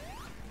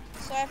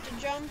 So I have to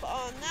jump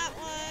on that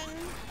one,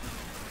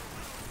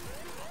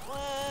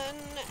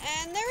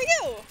 and there we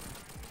go!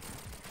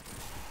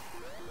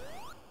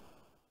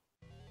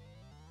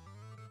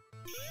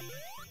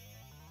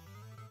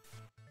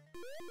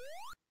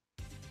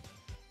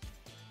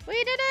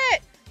 We did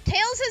it!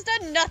 Tails has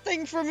done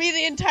nothing for me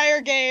the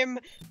entire game,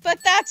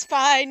 but that's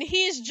fine,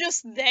 he's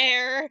just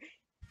there.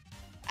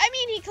 I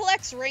mean, he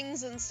collects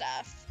rings and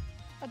stuff.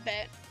 A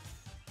bit.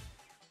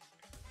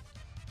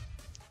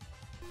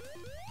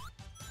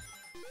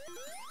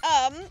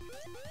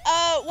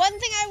 One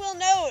thing I will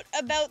note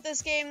about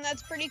this game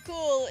that's pretty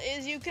cool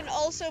is you can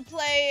also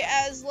play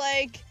as,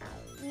 like,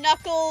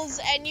 Knuckles,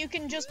 and you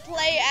can just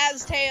play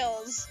as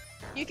Tails.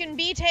 You can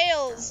be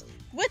Tails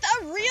with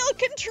a real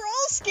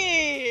control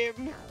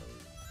scheme!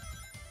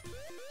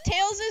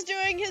 Tails is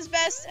doing his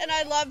best, and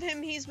I love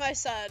him, he's my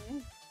son.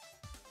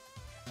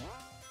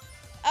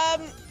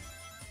 I'm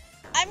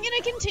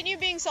gonna continue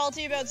being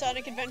salty about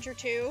Sonic Adventure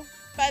 2,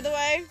 by the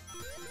way.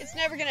 It's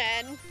never gonna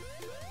end.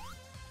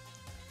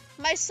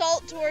 My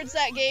salt towards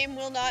that game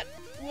will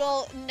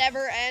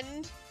never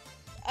end.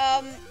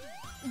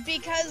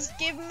 Because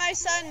give my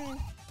son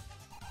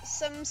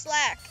some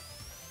slack.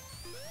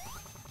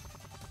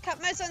 Cut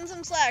my son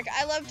some slack.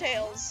 I love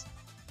Tails.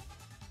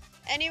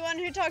 Anyone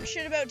who talks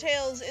shit about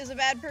Tails is a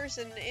bad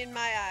person in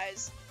my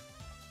eyes.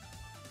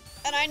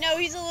 And I know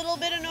he's a little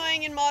bit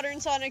annoying in modern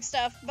Sonic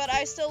stuff, but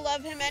I still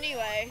love him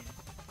anyway.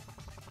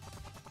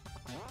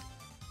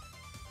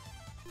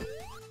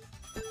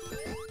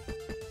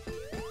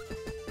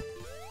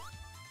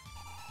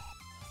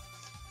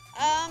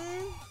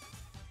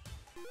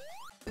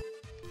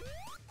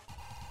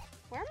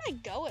 Where am I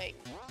going?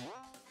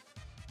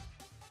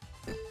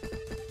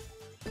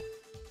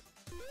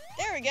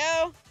 There we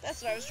go.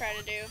 That's what I was trying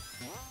to do.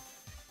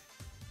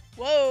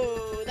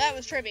 Whoa, that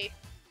was trippy.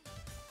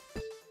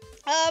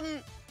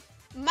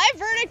 My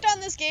verdict on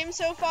this game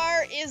so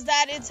far is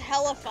that it's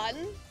hella fun,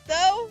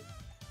 though.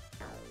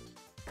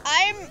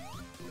 I'm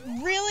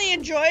really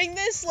enjoying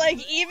this, like,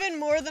 even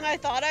more than I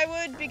thought I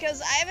would,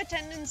 because I have a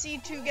tendency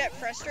to get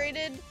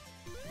frustrated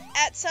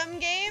at some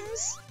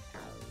games.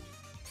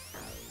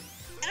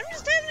 And I'm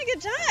just having a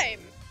good time.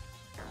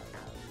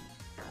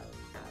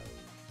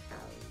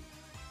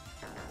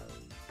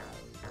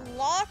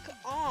 Lock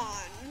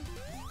on.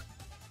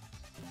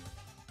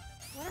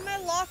 What am I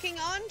locking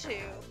on to?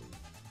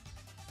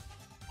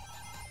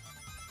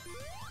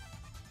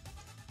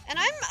 And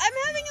I'm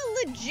having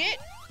a legit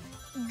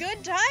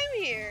good time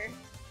here.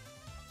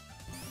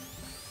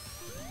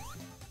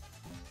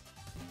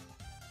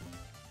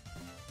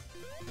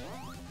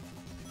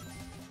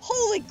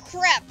 Holy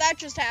crap, that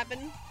just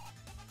happened.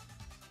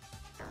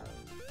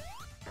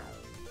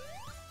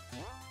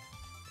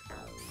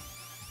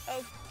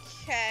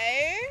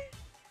 Okay.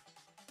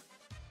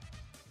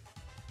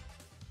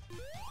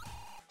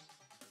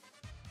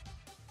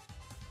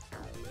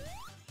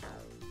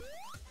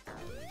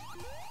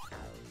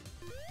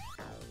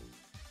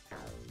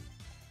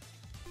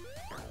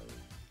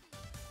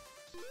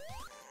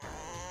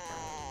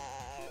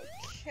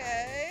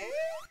 Okay.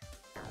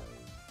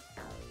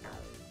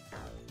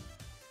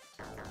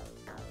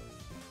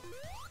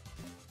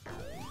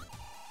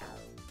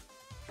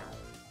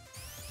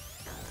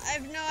 I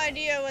have no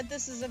idea what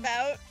this is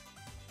about.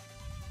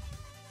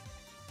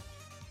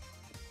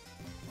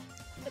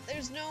 But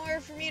there's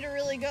nowhere for me to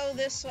really go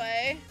this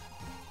way.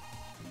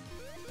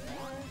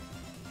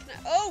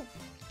 Oh!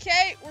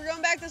 Okay, we're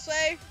going back this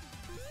way.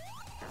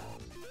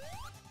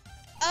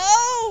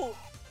 Oh!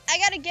 I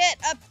gotta get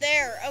up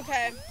there.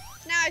 Okay.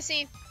 Now I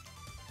see.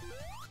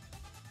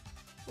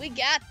 We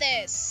got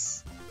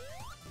this.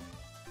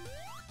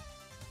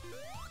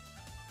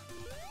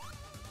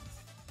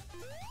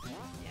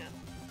 Yeah.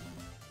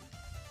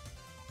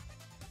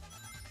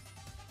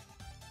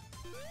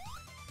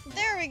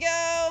 There we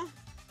go.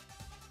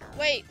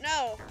 Wait,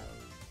 no.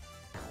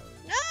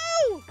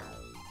 No!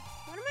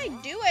 What am I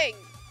doing?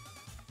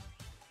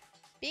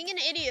 Being an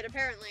idiot,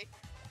 apparently.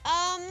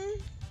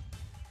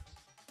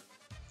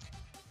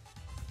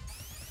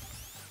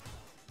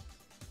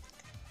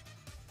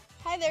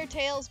 Hi there,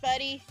 Tails,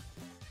 buddy.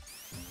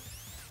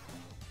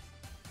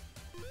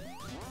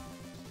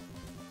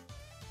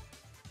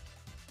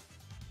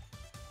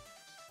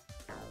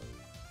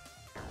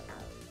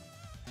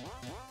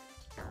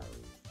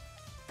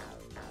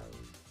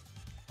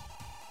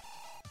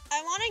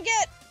 I want to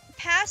get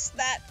past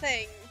that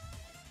thing.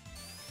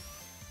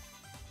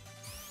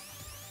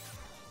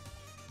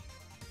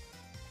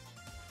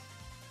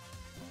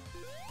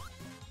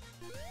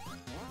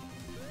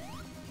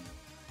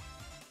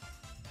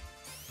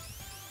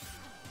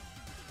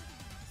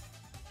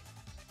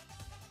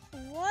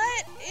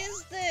 What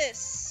is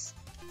this?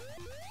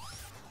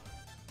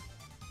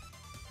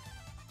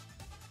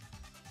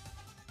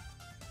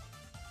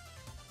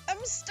 I'm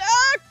stuck!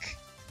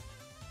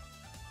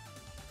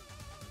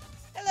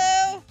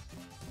 Hello!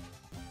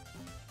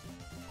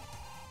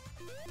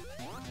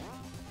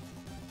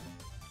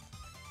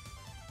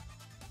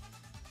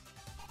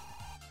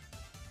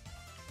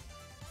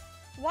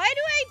 Why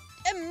do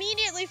I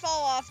immediately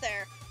fall off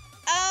there?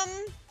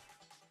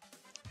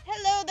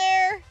 Hello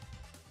there.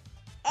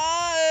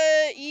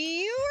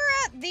 You were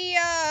at the,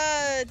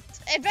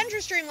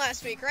 adventure stream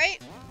last week, right?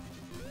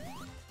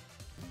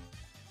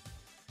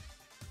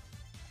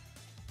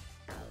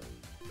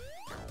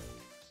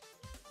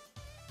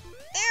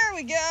 There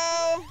we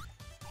go.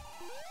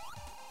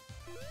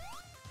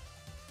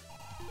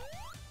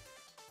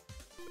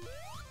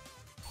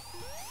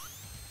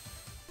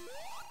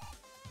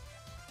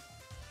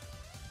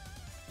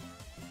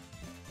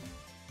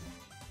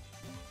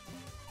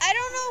 I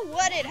don't know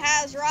what it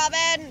has,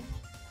 Robin.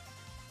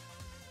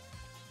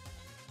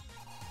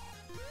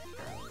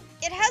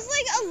 It has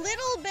like a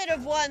little bit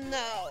of one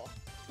though.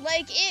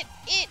 Like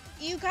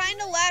you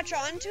kind of latch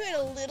onto it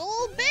a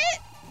little bit.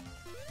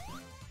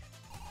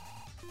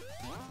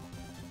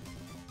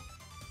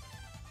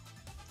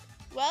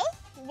 Well,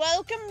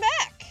 welcome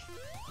back.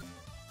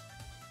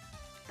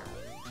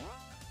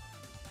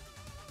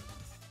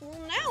 Well,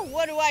 now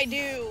what do I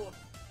do?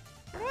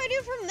 What do I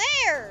do from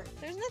there?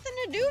 There's nothing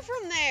to do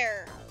from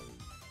there.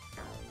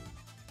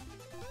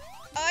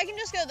 Oh, I can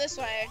just go this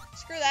way.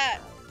 Screw that.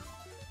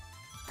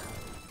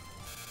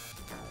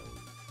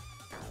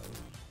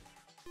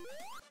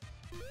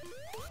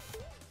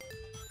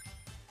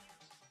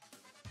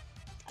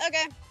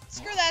 Okay,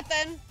 screw that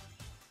then.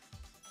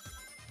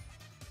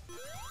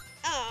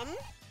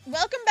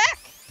 Welcome back,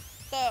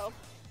 though.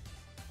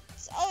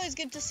 It's always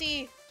good to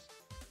see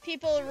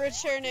people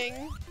returning.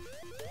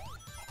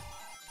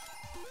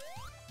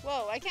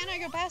 Whoa, why can't I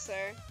go past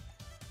there?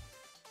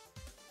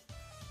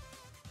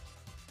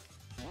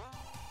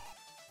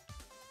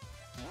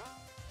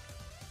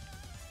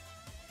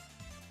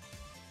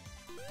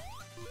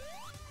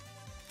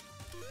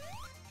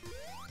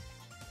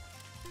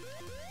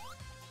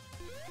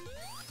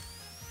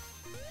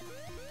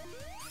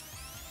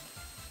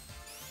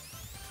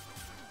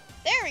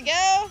 There we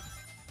go.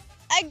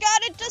 I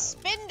got it to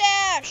spin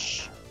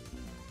dash!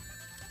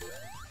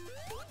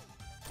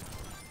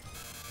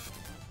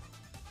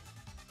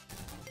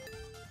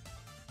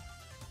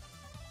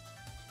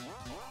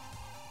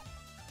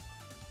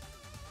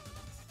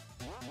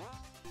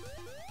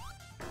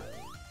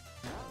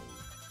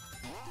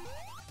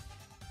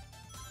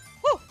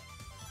 Whew.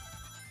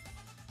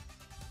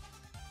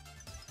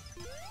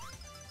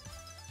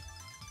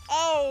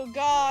 Oh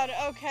god,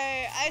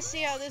 okay, I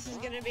see how this is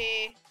gonna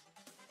be.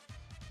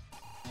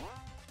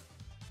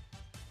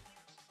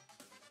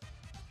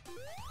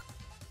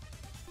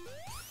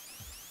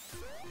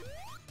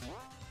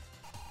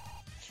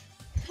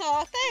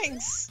 Aw,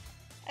 thanks,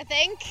 I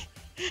think.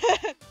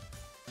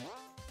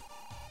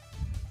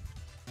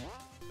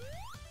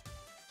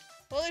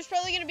 Well, there's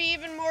probably gonna be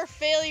even more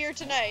failure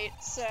tonight,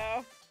 so.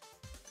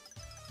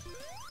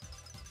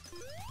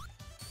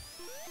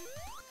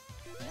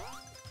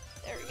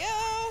 There we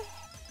go.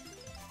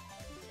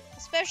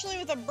 Especially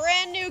with a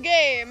brand new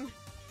game.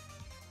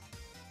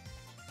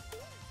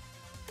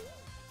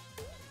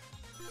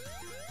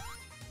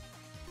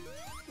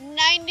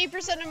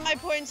 %of my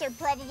points are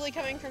probably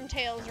coming from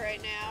Tails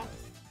right now.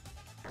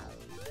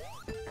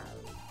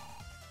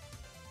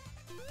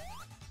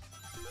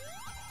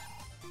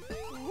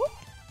 Whoop.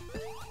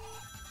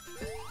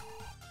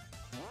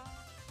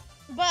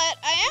 But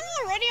I am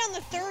already on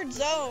the 3rd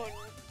zone,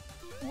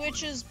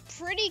 which is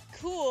pretty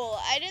cool.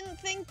 I didn't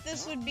think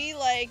this would be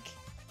like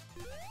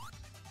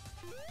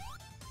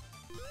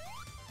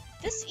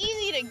this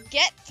easy to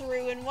get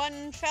through in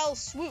one fell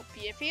swoop,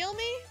 you feel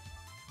me?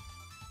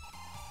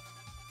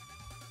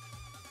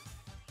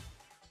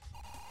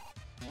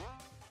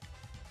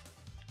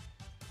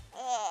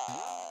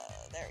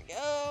 There we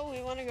go.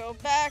 We want to go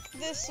back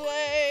this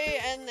way,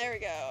 and there we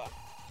go.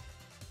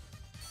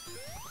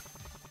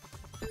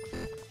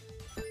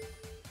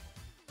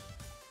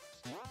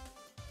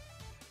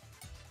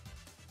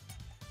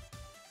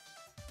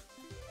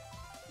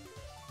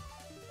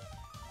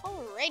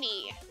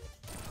 Alrighty.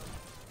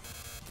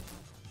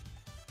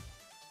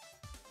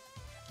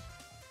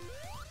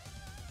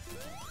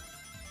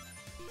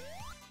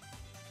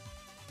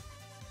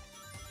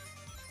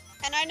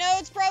 And I know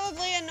it's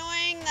probably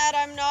annoying that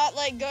I'm not,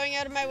 like, going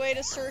out of my way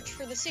to search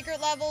for the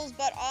secret levels,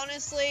 but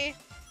honestly,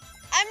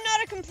 I'm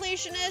not a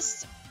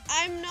completionist.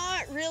 I'm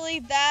not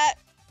really that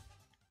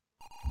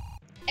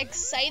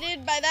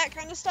excited by that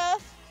kind of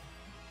stuff.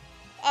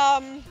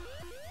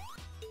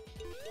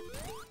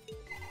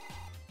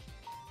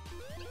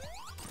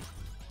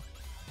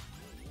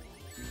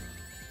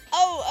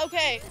 Oh,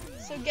 okay.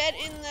 So get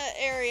in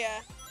the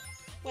area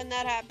when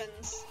that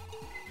happens.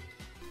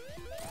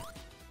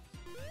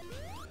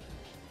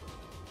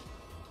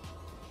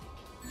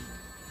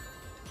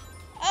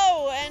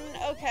 Oh, and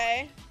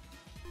okay.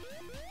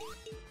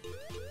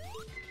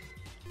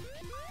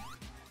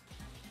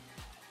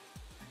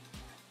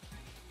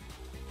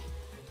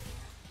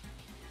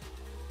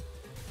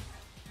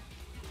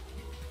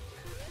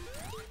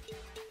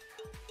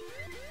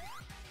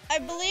 I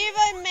believe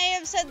I may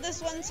have said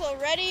this once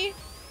already,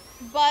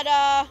 but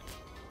yeah,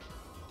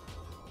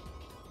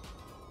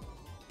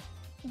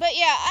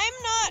 I'm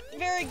not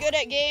very good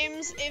at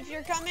games. If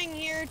you're coming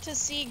here to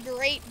see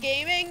great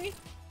gaming,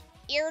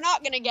 you're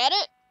not gonna get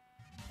it.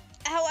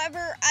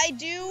 However, I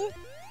do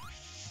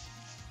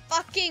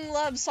fucking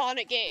love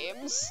Sonic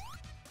games.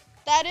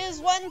 That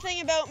is one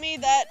thing about me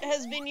that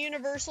has been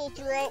universal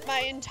throughout my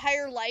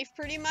entire life,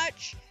 pretty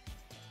much.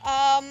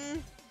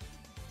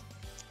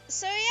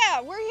 So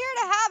yeah, we're here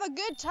to have a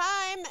good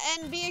time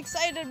and be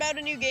excited about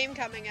a new game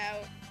coming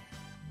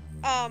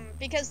out.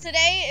 Because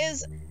today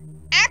is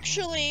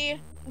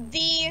actually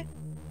the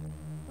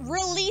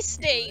release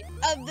date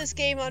of this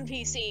game on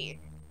PC.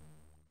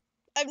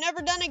 I've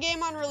never done a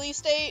game on release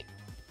date.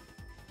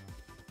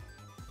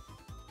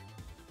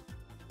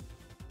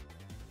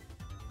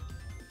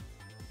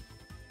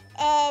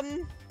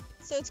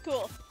 So it's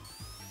cool.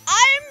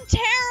 I'm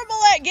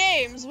terrible at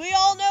games. We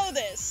all know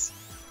this.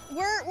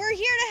 We're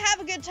here to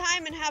have a good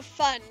time and have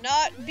fun,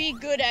 not be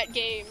good at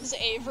games,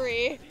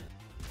 Avery.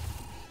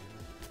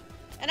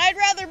 And I'd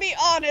rather be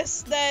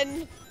honest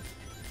than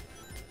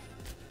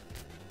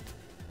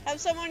have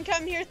someone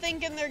come here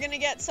thinking they're gonna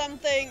get some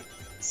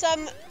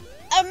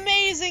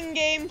amazing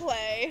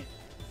gameplay.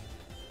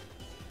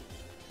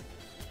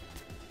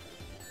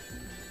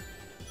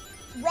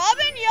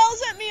 Robin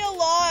yells at me a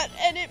lot,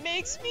 and it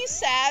makes me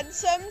sad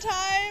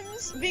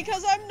sometimes,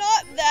 because I'm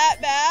not that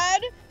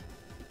bad.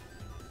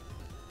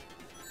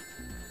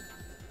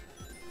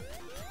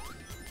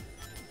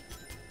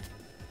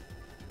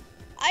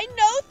 I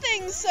know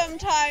things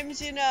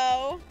sometimes, you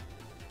know.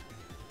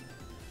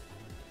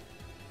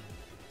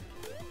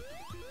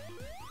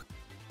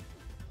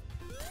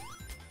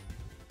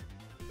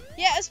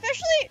 Yeah,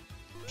 especially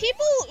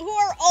people who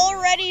are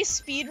already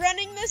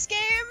speedrunning this game.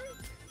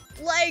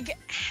 Like,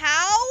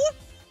 how?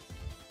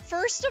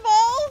 First of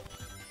all,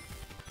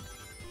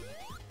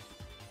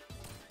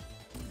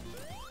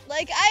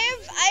 like, I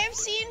have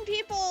seen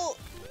people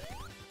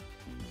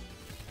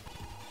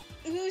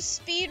who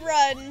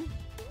speedrun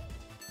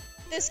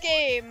this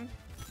game,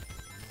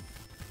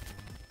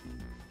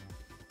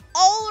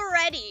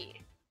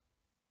 already.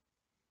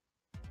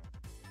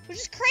 Which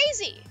is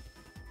crazy.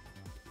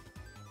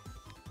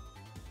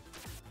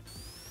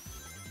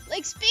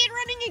 Like,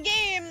 speedrunning a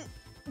game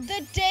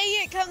the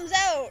day it comes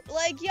out.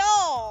 Like,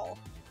 y'all.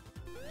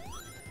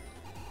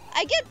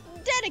 I get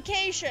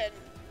dedication,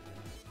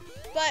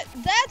 but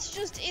that's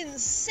just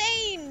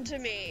insane to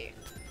me.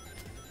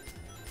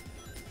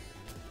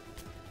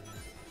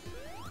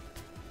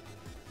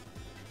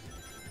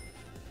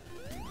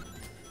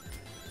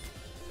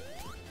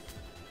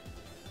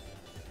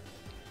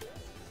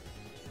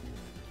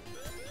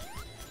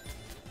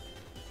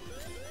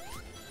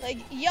 Like,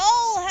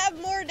 y'all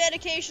have more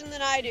dedication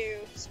than I do,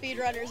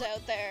 speedrunners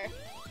out there.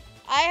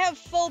 I have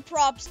full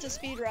props to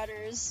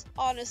speedrunners,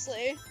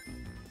 honestly.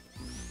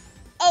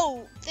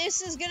 Oh,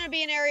 this is gonna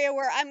be an area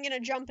where I'm gonna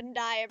jump and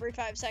die every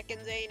 5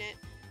 seconds, ain't it?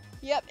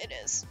 Yep, it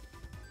is.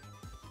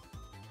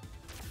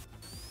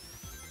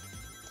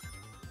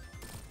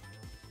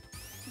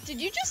 Did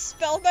you just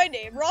spell my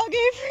name wrong,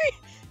 Avery?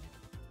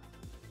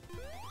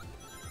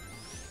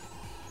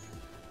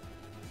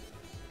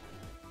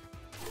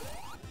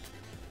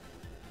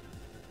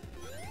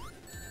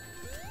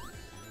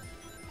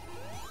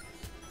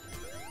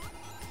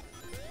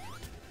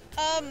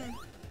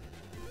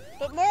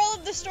 But moral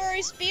of the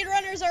story,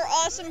 speedrunners are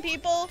awesome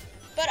people,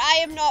 but I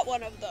am not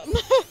one of them.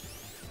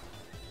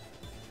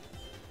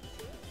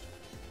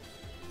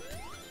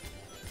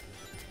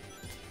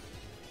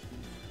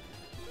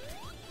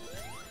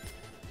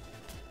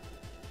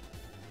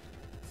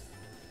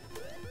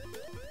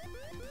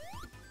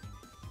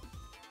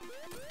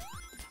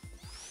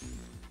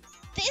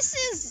 This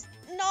is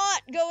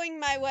not going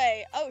my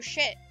way. Oh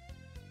shit.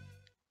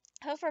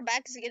 How far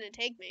back is it gonna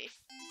take me?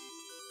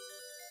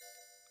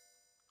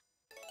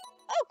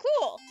 Oh,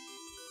 cool.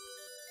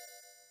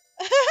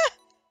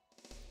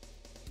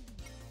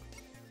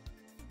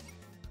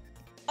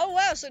 Oh,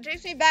 wow, so it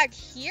takes me back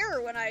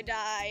here when I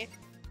die.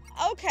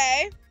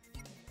 Okay.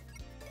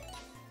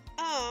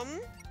 So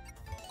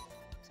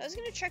I was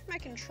gonna check my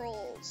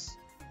controls.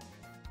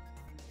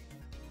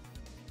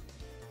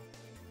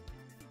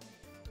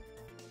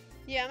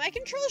 Yeah, my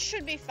controls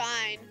should be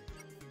fine.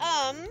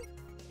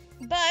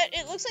 But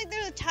it looks like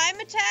there's a time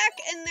attack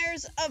and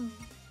there's a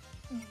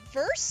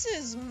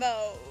versus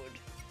mode.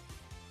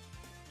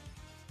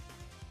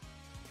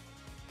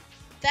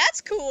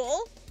 That's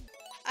cool.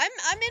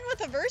 I'm in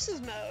with a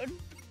versus mode.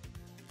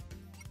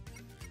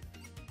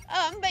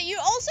 But you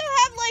also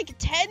have like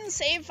 10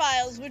 save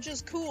files, which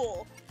is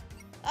cool.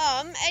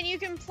 And you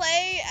can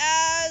play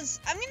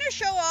as, I'm gonna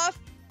show off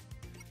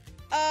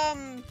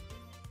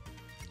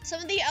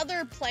some of the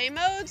other play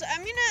modes.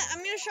 I'm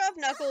gonna show off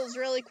Knuckles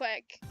really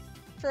quick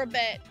for a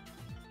bit.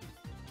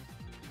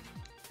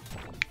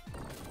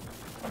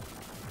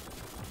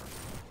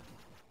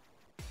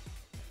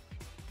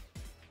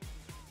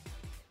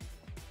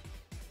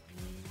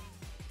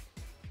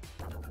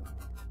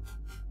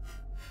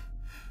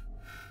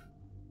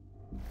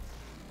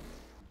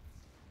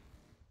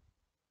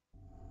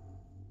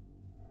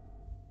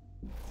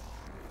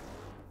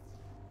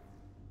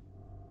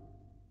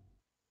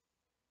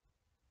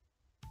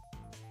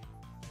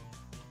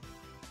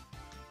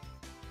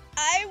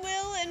 I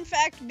will, in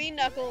fact, be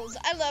Knuckles.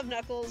 I love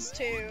Knuckles,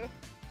 too.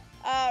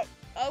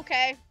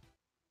 Okay.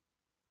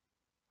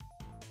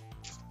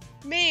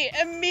 Me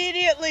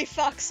immediately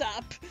fucks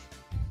up.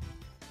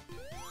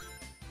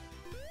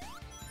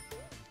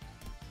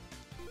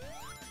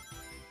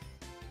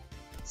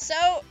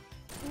 So,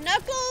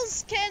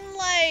 Knuckles can,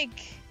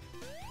 like,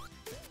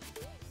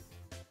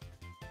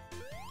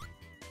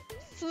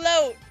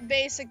 float,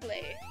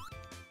 basically.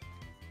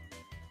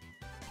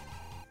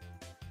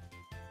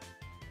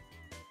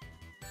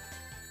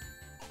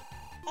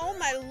 Oh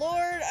my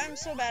lord, I'm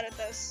so bad at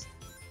this.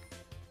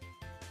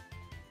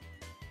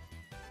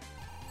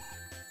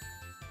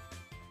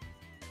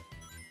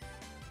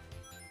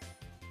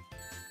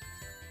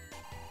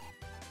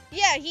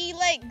 Yeah, he,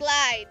 like,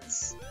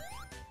 glides.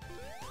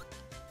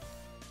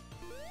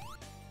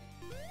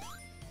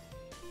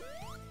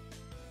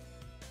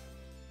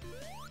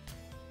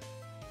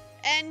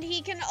 And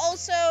he can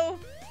also,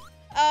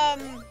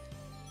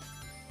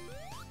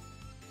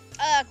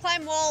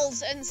 climb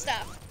walls and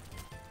stuff.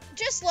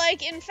 Just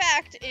like, in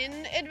fact,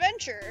 in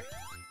Adventure.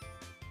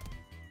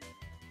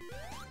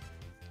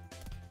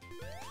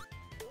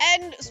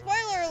 And,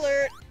 spoiler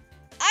alert,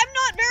 I'm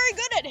not very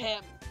good at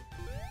him.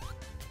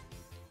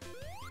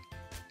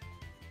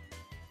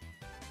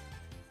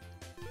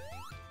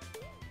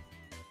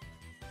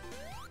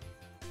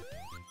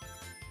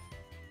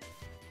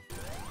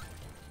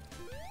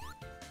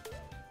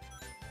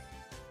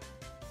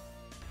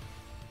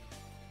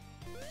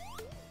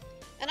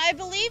 And I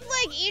believe,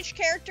 like, each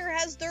character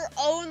has their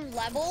own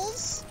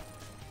levels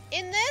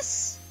in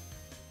this.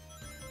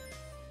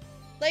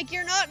 Like,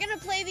 you're not gonna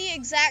play the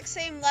exact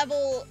same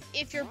level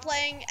if you're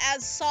playing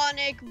as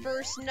Sonic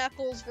versus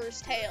Knuckles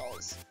versus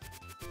Tails,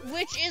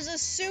 which is a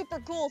super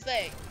cool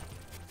thing.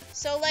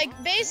 So, like,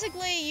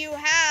 basically you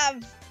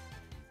have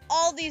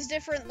all these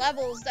different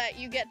levels that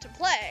you get to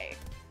play.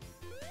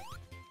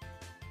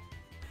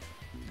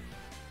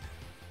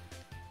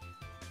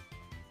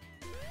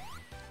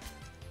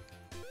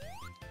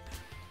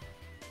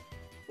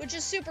 which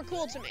is super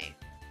cool to me.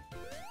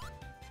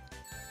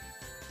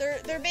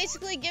 They're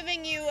basically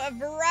giving you a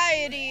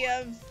variety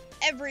of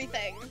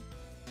everything.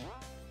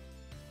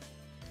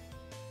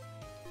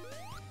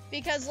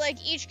 Because, like,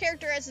 each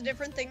character has a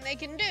different thing they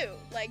can do.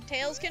 Like,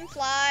 Tails can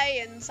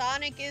fly, and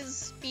Sonic is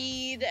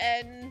speed,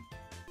 and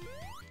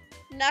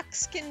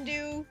Knucks can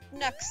do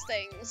Knucks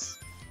things.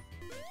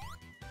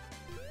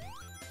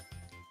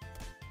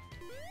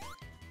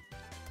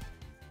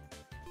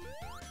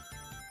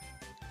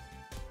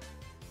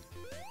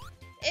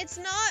 It's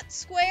not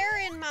square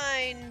in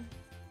mine.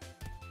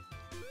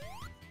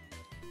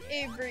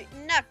 Avery.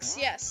 Knucks,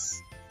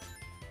 yes.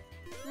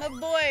 My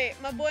boy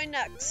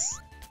Knucks.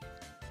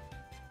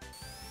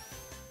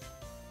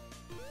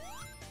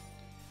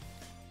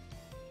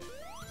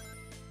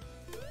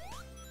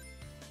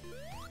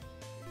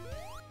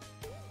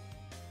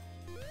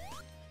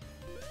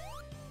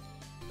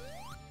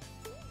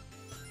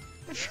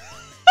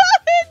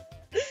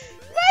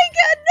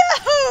 Micah,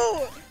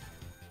 no!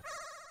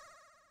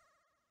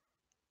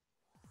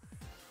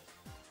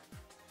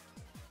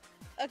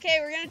 Okay,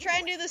 we're gonna try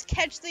and do this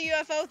catch the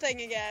UFO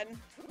thing again.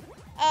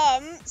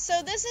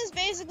 So this is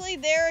basically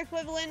their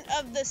equivalent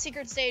of the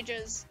secret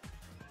stages.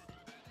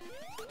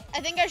 I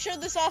think I showed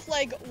this off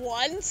like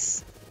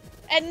once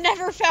and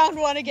never found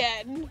one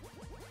again.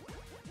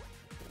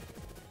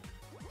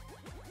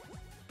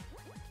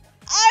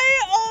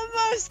 I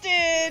almost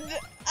did.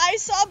 I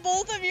saw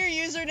both of your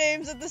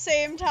usernames at the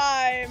same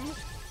time.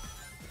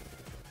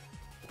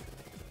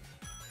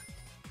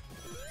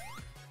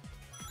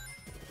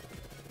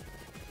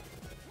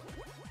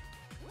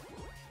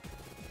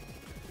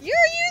 Your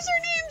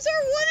usernames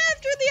are one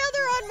after the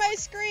other on my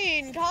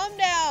screen. Calm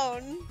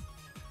down.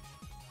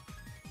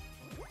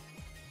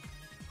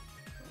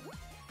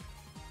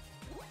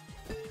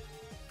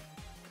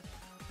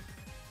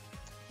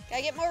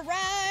 Gotta get more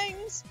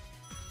rangs.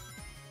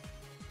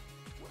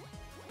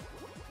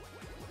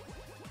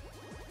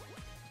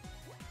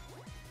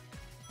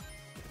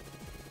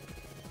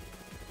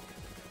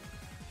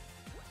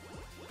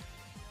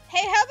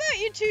 Hey, how about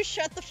you two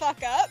shut the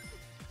fuck up?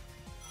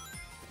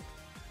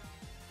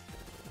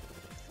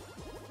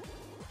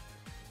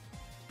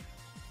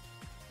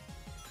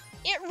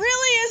 It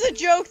really is a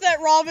joke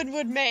that Robin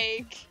would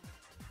make.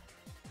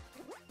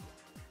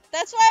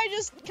 That's why I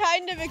just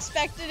kind of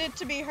expected it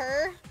to be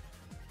her.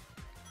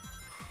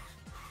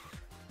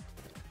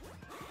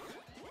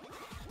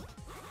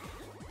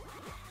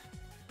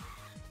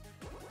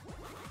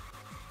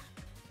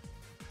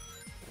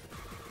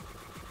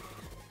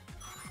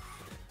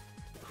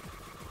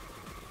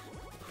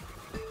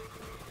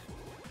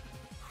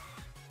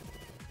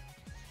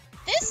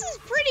 This is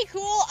pretty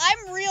cool.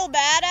 I'm real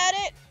bad at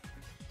it.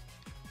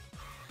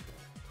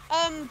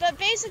 But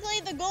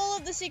basically the goal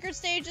of the secret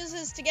stages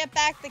is to get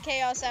back the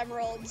Chaos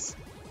Emeralds.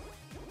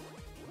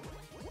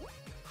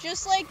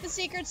 Just like the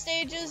secret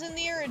stages in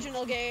the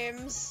original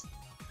games.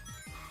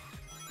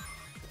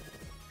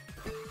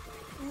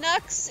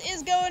 Knucks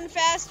is going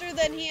faster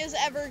than he has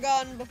ever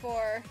gone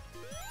before.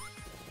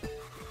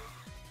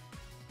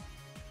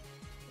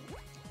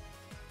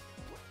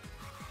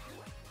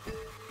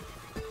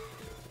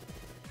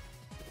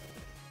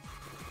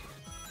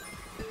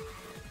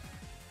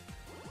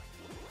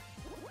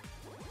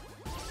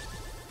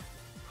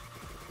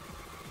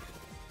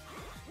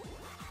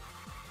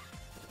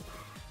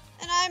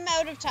 I'm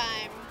out of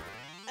time,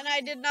 and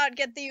I did not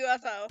get the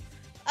UFO.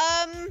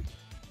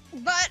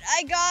 But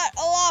I got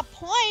a lot of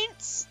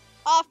points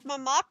off my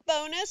mock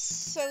bonus,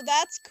 so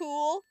that's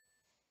cool.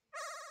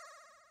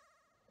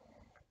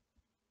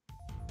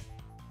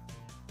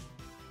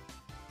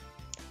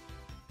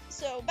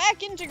 So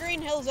back into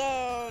Green Hill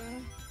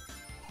Zone.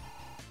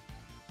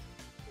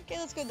 Okay,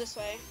 let's go this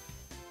way.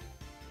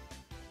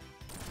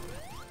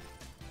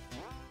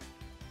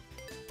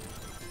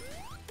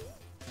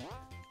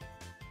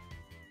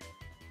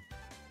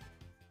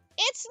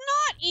 It's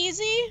not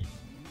easy.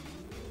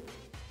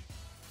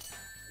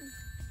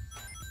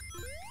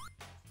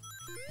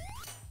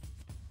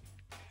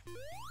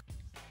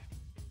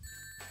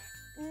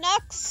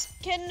 Knucks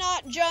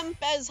cannot jump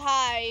as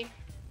high.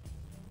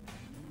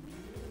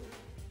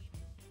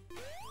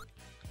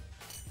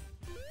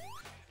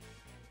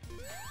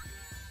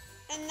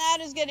 And that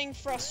is getting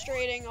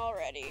frustrating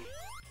already.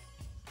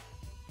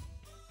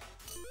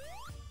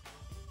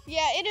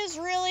 Yeah, it is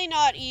really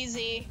not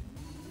easy.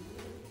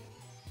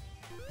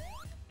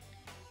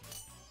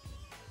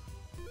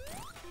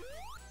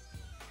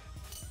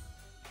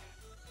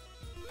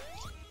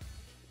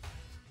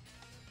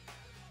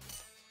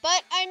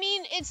 But, I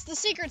mean, it's the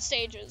secret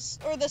stages,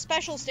 or the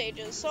special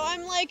stages, so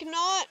I'm, like,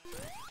 not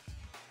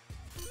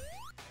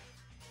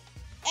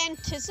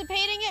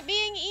anticipating it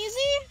being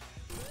easy.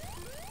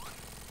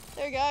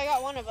 There we go, I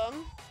got one of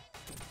them.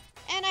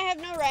 And I have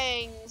no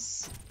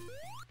rangs.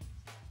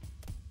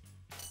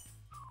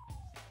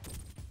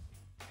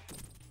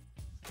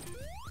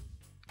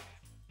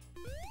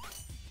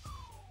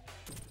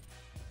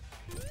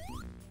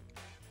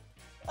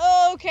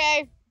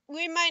 Okay,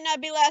 we might not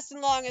be lasting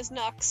long as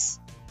Knucks.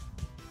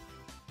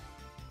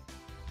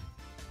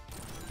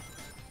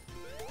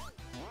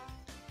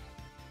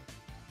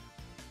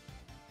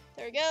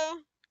 There we go.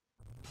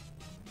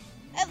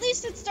 At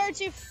least it starts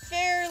you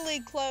fairly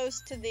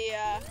close to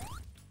the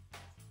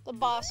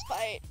boss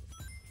fight.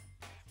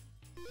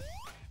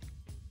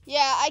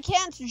 Yeah, I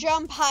can't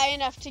jump high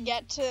enough to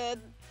get to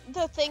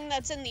the thing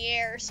that's in the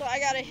air, so I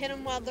gotta hit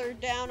them while they're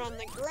down on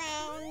the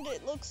ground,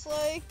 it looks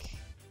like.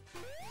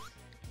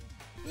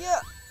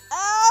 Yeah.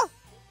 Ah!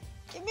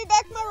 Give me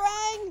back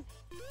my ring!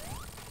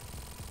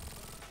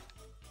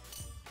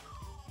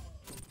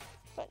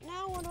 But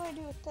now what do I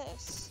do with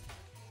this?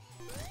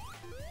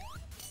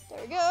 There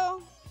we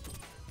go.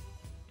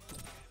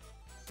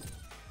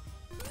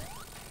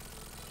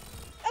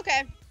 Okay,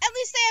 at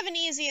least they have an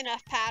easy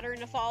enough pattern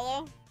to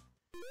follow.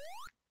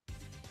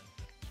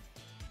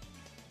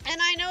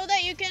 And I know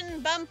that you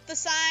can bump the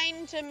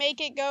sign to make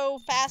it go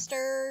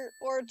faster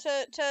or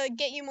to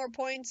get you more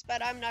points,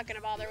 but I'm not gonna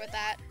bother with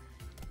that.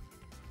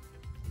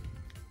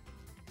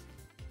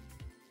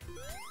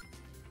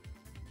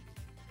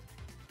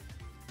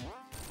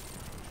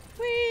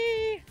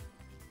 Whee!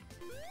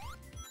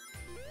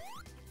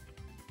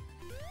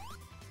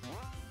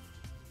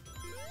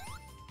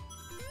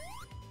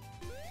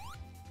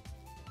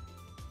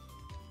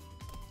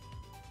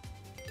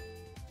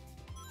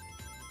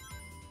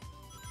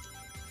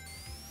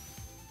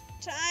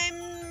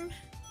 Time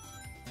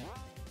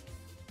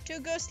to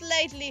go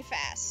slightly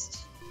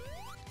fast.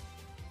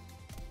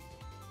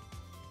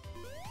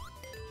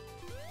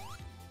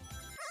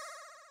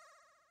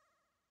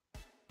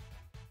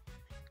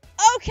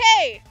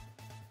 Okay!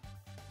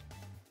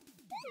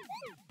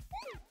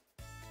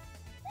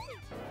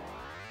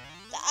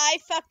 I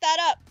fucked that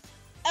up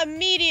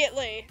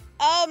immediately.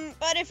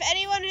 But if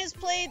anyone has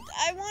played,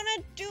 I want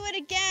to do it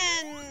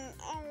again.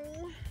 Oh.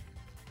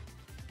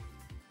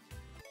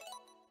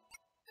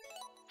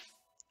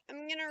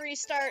 I'm gonna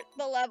restart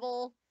the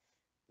level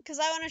because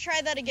I want to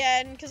try that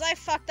again because I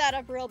fucked that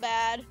up real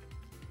bad.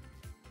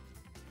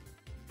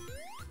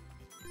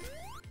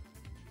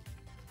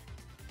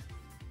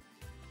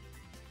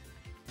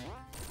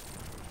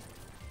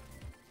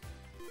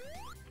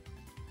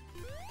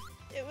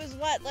 It was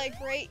what, like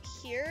right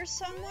here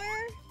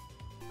somewhere?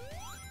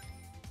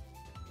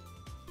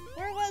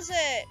 Where was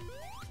it?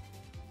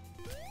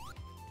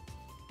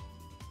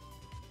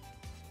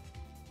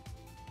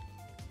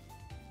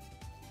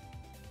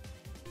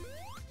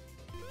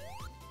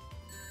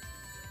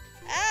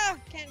 Ah,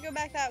 can't go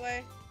back that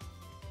way.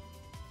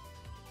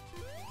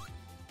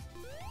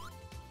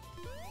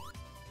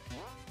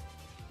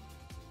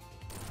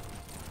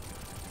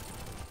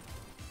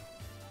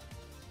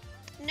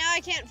 Now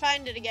I can't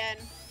find it again.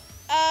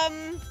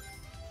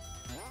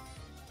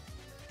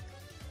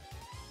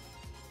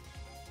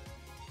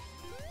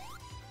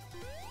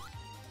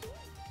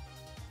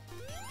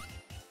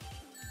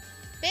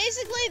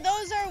 Basically,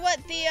 those are what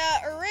the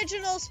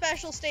original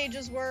special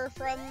stages were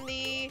from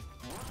the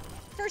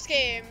first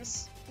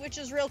games, which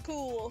is real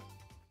cool.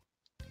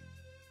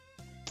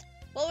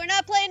 Well, we're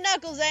not playing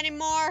Knuckles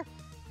anymore.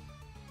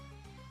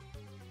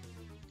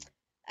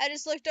 I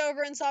just looked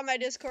over and saw my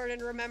Discord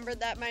and remembered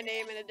that my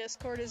name in a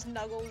Discord is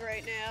Nuggles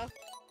right now.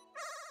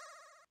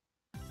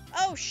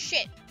 Oh,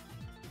 shit.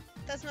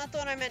 That's not the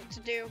one I meant to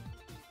do.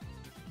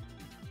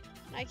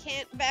 I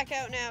can't back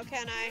out now,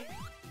 can I?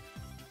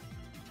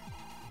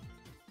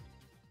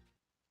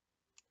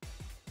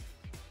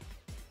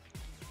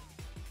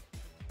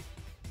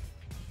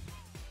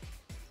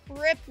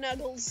 Rip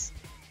Nuggles.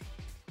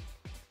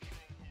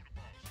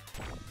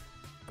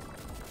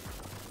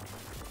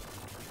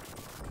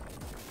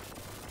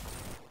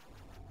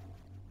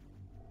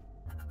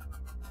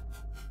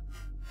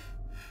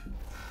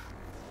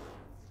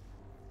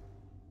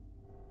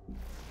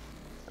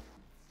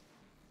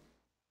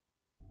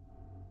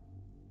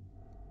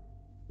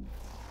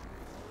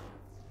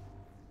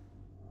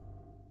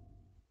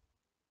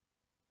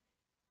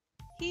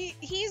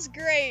 He's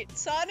great.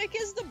 Sonic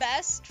is the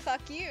best.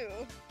 Fuck you.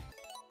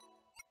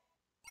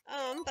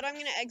 But I'm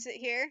gonna exit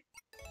here.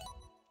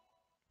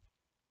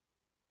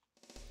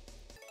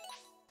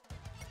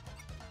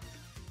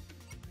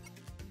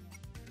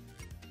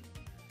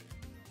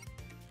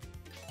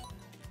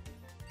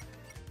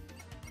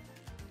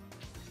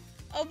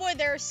 Oh boy,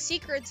 there are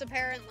secrets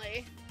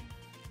apparently.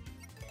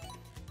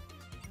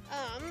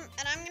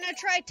 And I'm gonna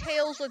try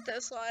Tails with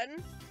this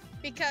one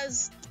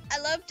because I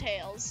love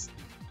Tails.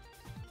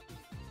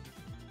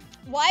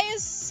 Why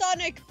is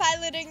Sonic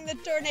piloting the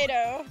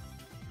tornado?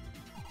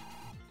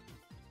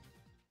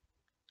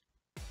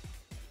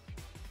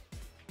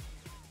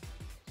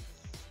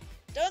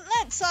 Don't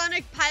let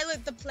Sonic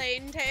pilot the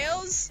plane,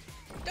 Tails.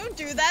 Don't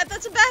do that,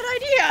 that's a bad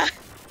idea.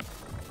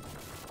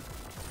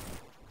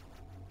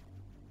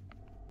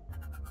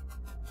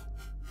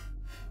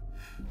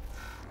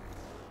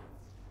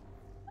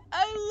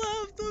 I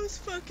love those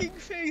fucking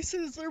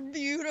faces, they're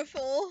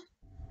beautiful.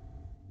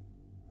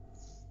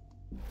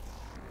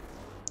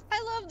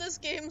 I love this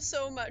game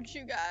so much,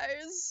 you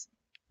guys.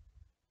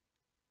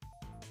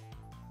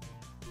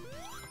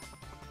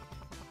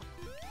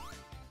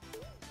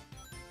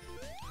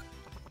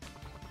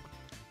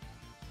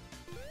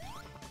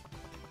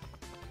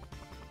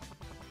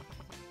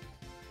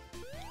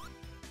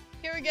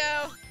 we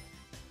go.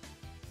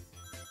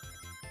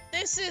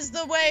 This is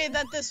the way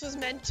that this was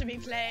meant to be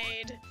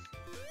played.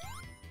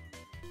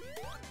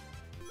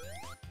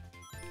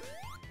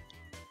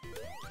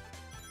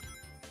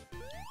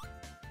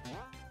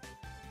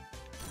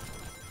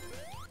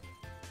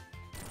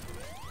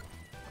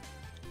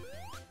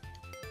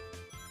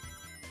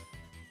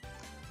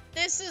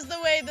 This is the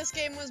way this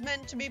game was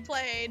meant to be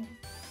played.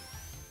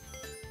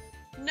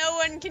 No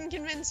one can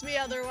convince me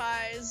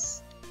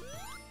otherwise.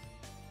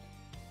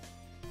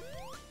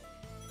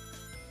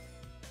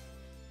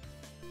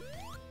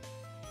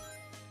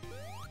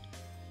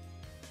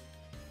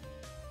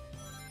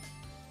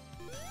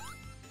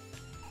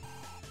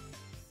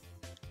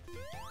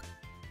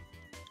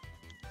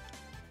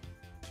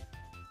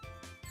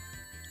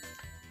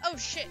 Oh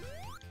shit.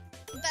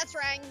 That's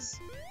rangs.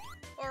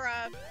 Or,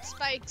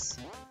 spikes.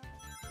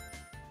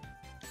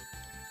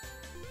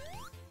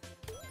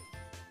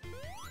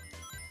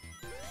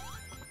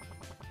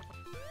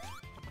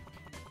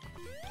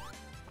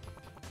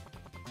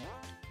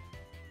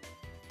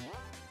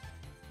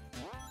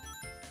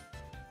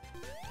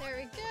 There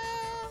we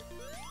go.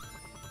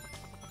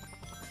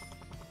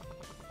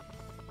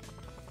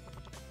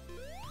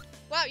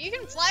 Wow, you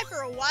can fly for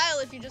a while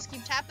if you just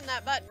keep tapping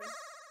that button.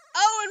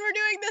 Oh, and we're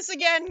doing this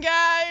again,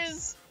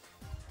 guys!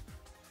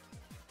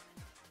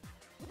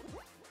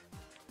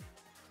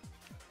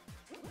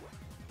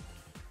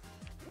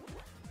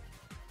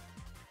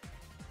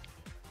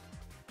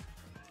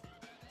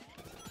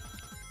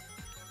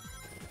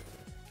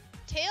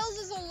 Tails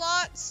is a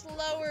lot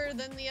slower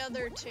than the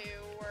other two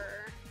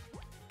were.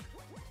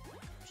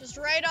 Just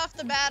right off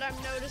the bat,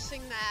 I'm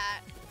noticing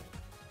that.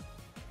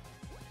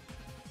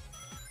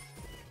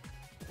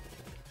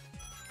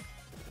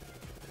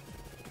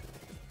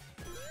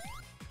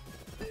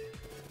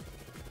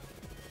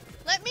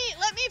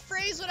 Let me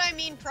phrase what I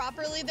mean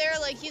properly there.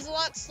 Like, he's a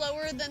lot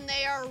slower than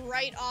they are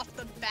right off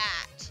the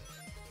bat.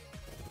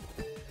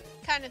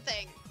 Kind of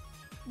thing.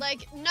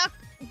 Like,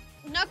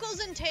 Knuckles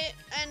and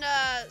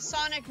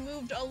Sonic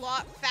moved a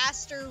lot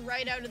faster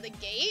right out of the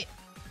gate.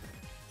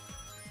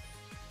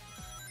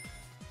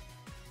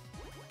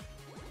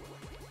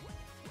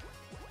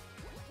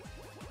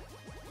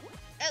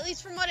 At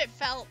least from what it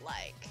felt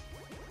like.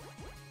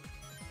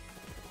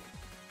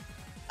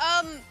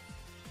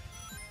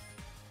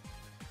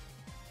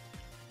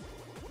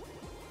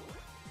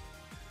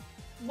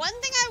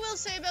 One thing I will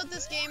say about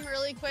this game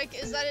really quick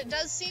is that it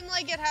does seem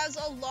like it has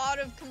a lot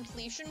of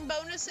completion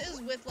bonuses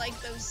with like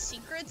those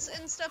secrets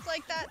and stuff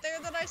like that there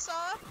that I saw.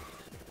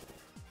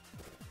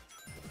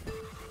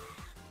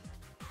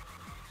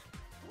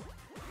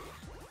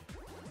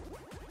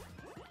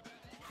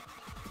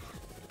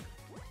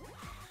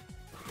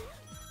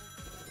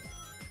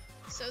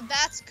 So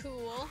that's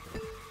cool.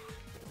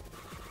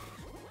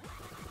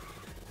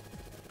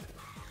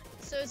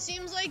 So it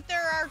seems like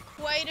there are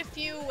quite a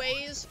few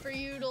ways for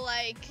you to,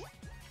 like,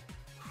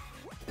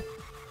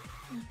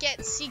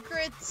 get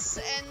secrets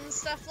and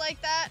stuff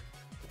like that.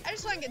 I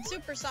just want to get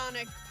Super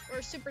Sonic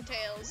or Super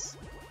Tails.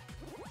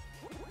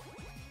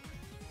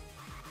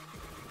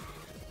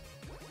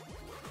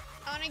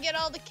 I want to get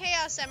all the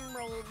Chaos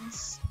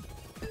Emeralds.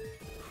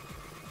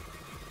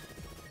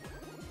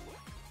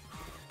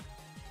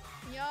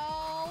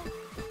 Y'all.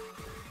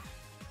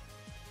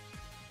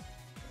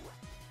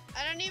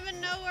 I don't even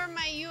know where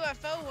my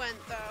UFO went,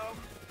 though.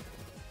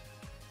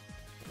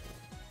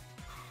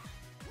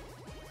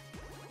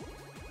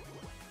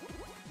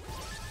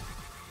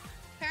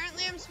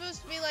 Apparently I'm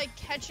supposed to be, like,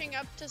 catching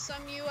up to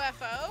some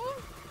UFO?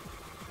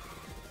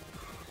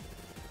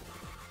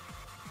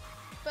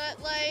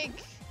 But,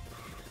 like,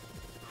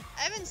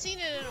 I haven't seen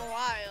it in a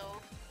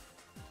while.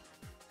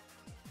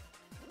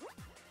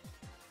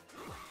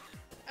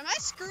 Am I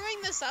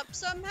screwing this up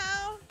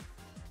somehow?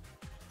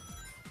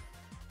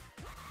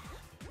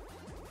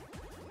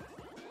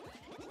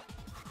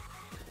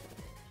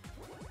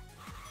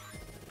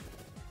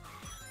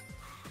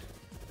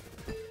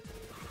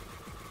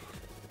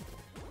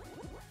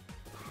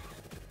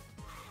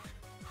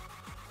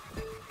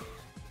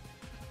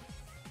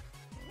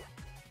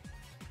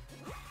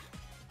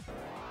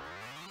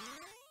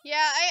 Yeah,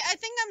 I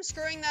think I'm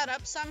screwing that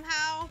up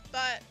somehow,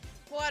 but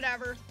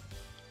whatever.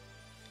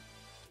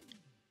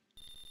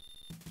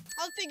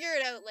 I'll figure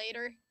it out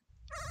later.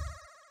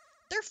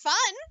 They're fun!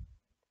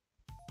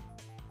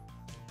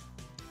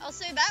 I'll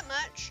say that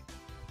much.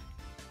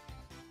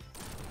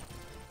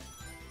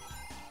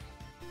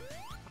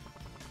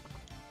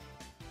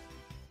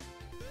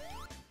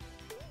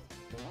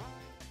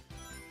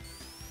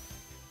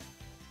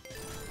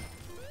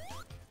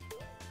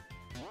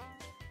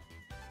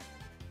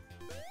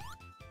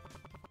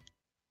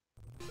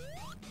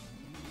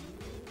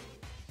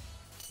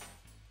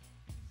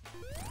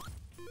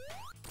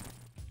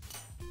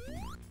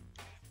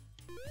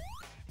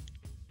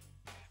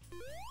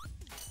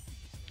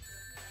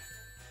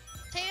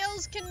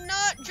 Tails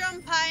cannot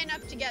jump high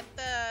enough to get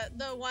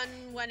the one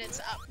when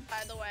it's up,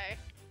 by the way.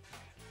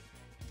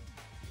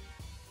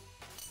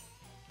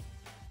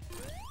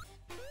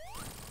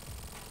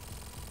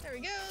 There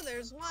we go,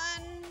 there's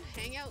one.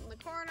 hang out in the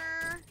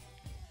corner.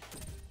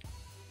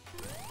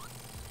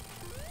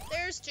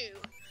 There's 2.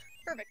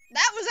 Perfect.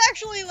 That was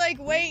actually, like,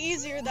 way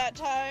easier that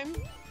time.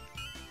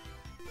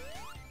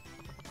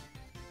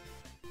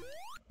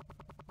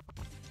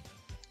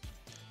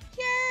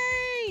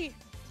 Yay!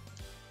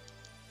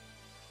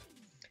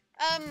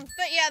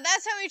 But yeah,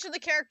 that's how each of the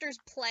characters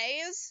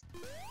plays.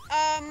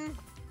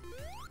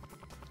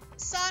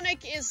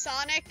 Sonic is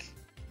Sonic.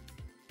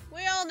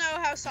 We all know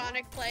how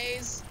Sonic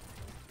plays.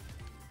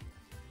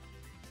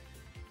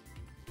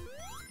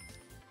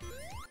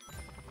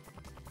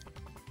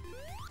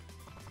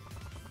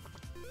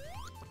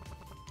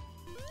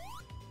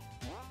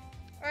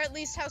 Or at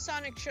least how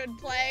Sonic should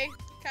play,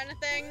 kind of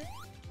thing.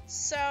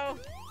 So...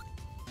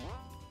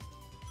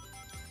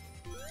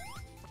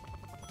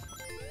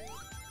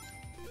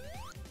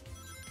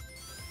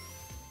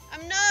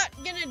 I'm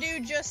not gonna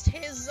do just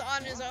his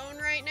on his own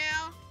right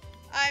now.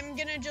 I'm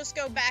gonna just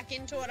go back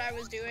into what I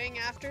was doing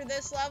after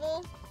this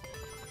level.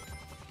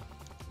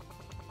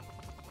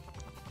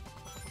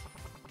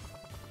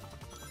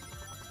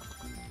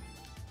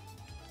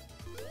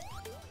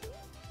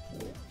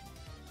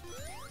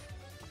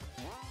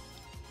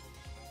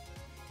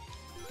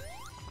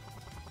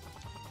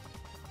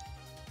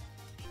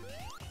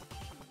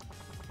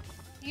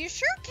 You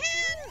sure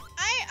can.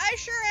 I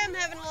sure am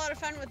having a lot of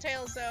fun with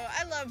Tails, though.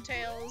 I love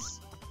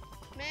Tails.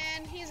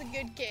 Man, he's a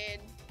good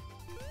kid.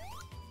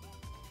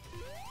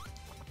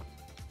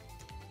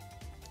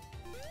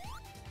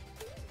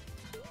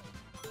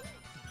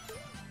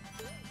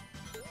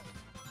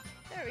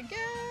 There we go.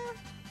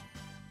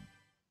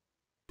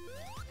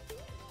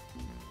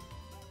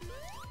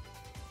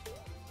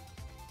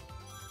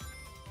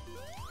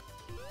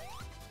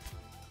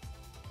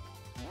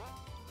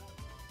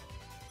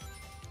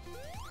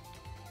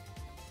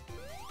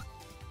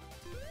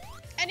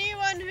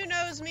 Anyone who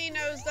knows me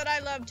knows that I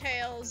love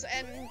Tails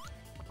and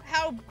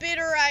how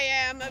bitter I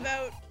am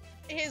about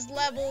his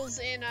levels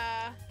in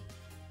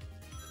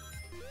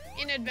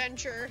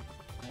Adventure.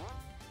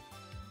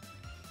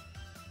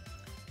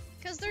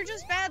 'Cause they're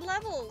just bad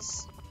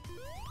levels.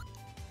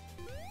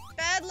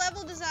 Bad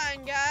level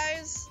design,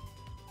 guys.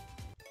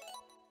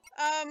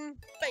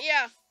 But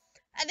yeah,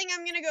 I think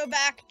I'm gonna go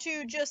back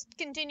to just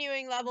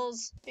continuing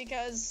levels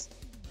because,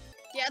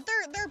 yeah,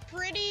 they're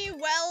pretty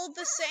well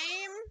the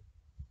same.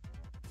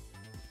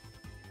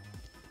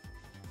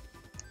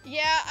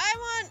 Yeah, I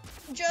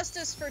want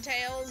justice for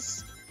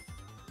Tails.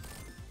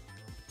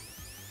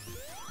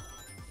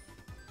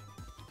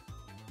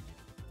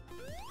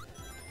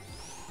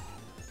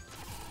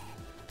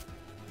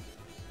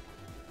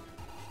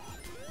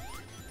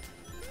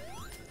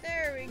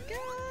 There we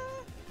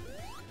go.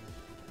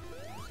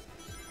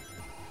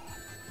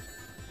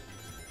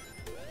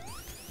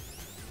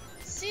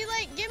 See,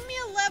 like, give me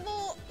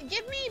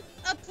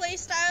a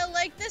playstyle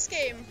like this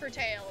game for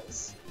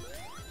Tails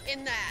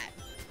in that.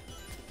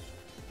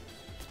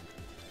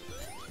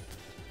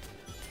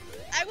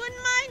 I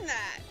wouldn't mind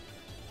that.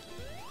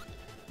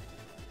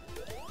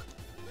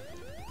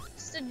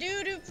 Just a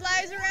dude who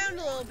flies around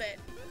a little bit.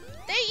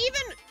 They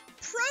even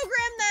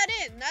program that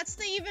in. That's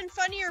the even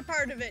funnier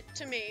part of it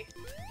to me.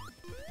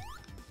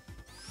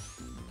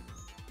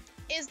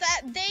 Is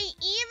that they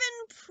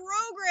even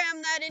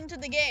program that into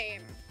the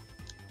game.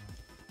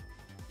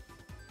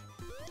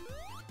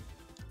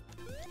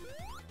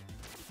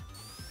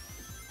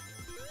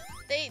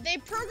 They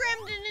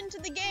programmed it into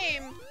the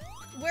game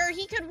where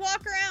he could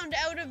walk around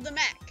out of the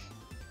mech.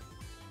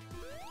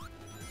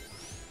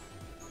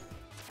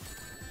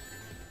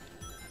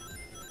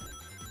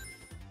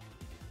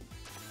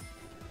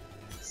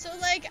 So,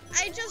 like,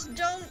 I just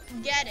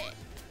don't get it.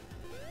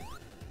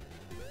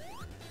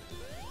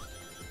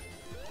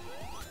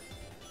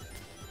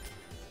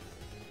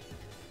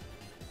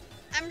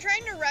 I'm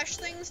trying to rush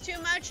things too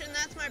much, and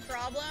that's my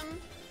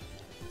problem.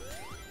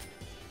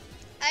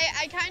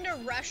 I kind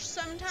of rush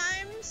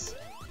sometimes.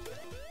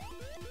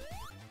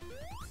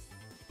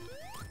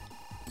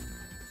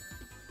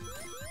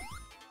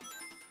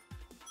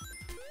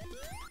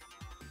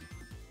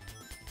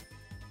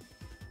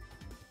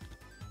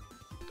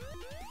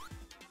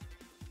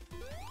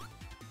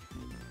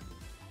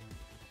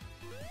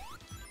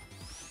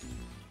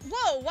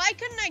 Whoa, why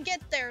couldn't I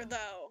get there,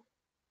 though?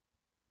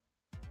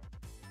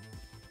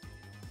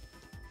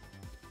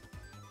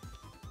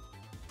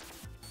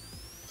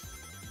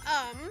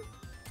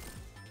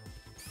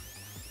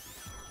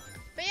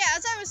 But yeah,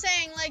 as I was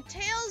saying, like,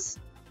 Tails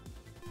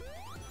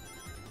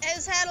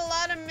has had a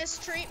lot of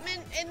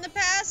mistreatment in the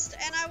past,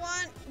 and I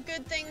want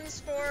good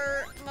things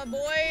for my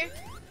boy,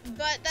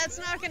 but that's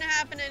not gonna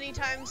happen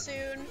anytime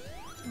soon.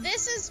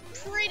 This is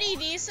pretty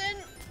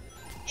decent,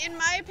 in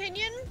my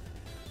opinion.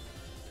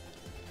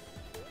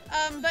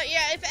 But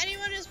yeah, if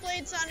anyone has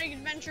played Sonic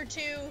Adventure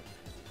 2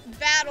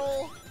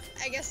 Battle,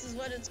 I guess is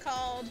what it's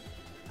called,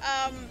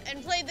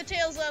 and played the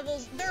Tails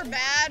levels, they're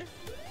bad.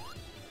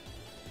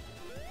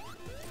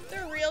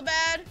 They're real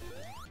bad.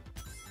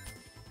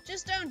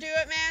 Just don't do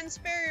it, man.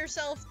 Spare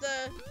yourself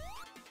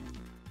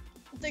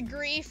the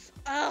grief.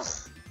 Ugh.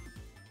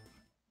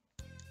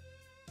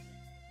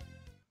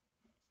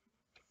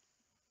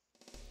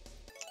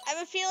 I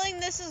have a feeling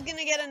this is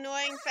gonna get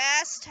annoying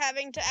fast,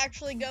 having to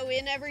actually go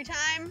in every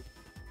time.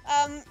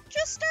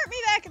 Just start me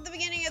back at the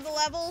beginning of the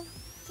level,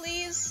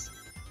 please,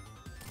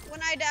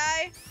 when I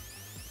die.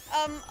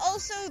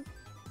 Also,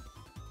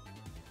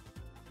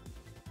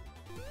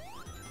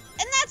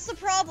 and that's the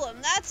problem.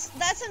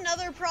 That's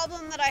another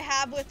problem that I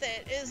have with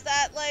it, is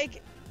that,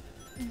 like,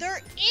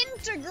 they're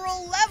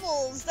integral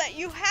levels that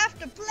you have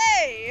to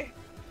play.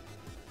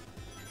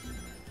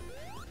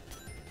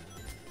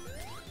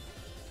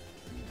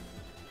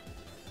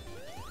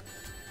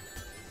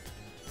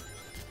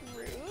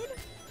 Rude.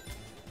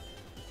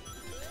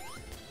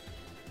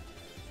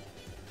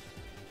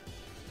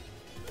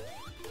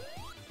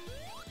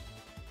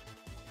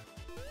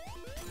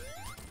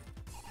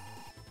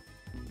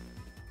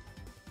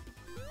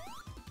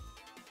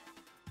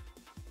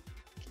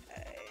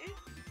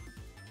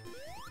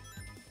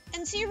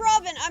 And see,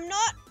 Robin, I'm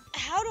not...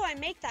 How do I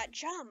make that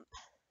jump?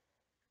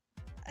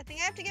 I think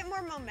I have to get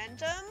more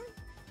momentum.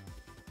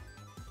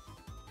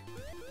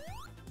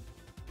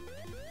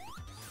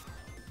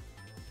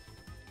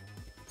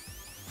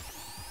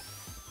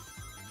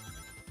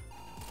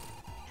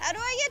 How do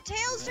I get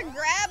Tails to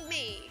grab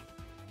me?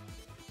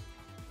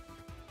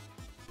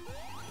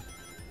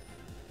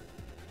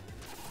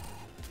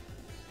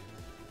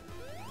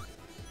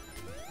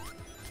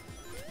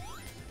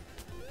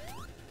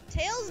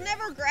 Tails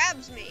never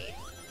grabs me.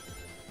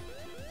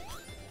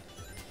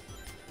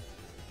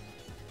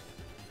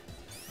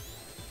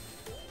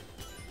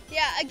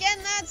 Yeah, again,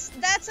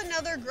 that's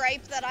another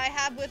gripe that I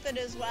have with it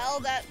as well,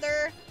 that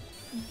they're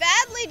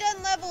badly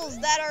done levels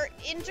that are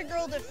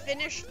integral to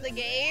finish the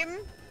game.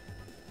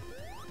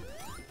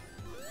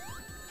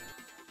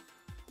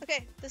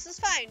 Okay, this is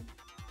fine.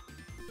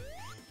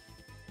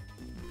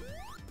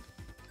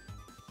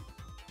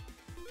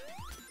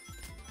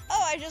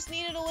 Oh, I just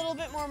needed a little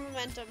bit more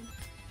momentum.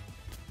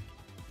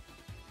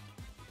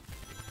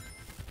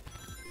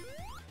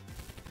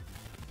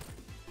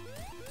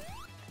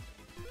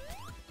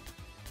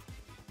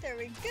 There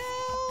we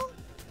go.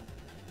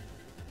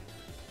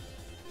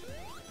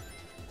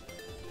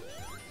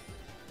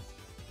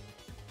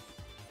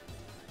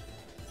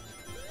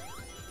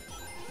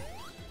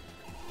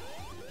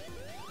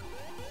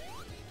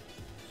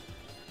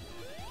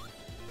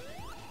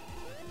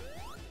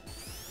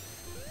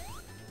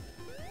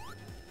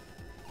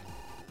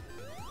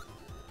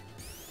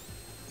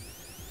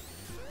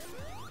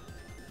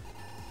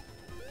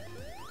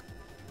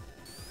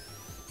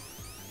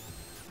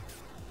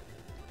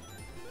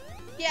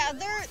 Yeah,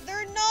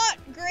 they're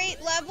not great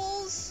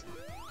levels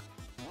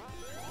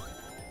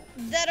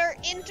that are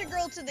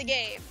integral to the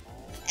game.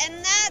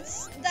 And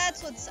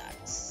that's what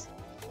sucks.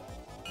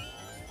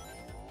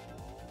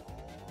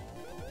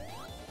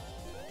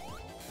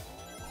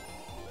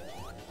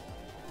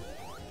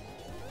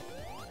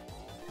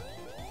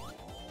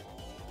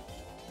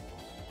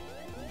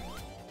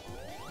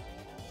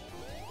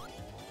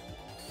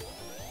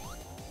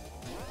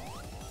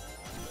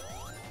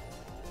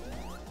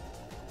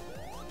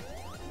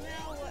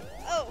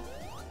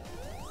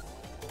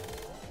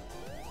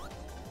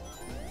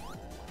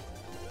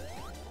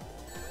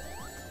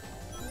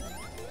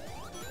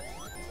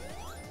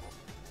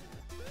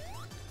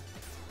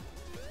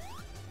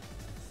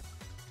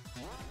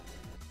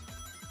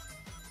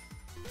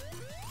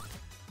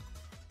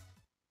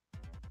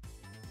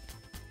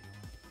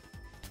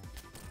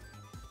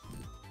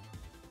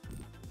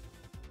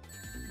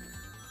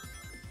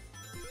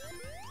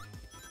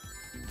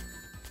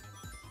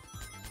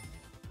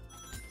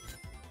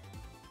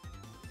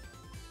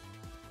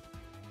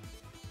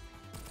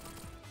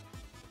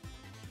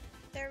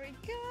 There we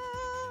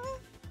go.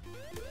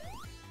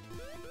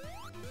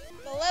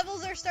 The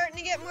levels are starting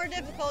to get more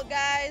difficult,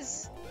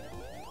 guys.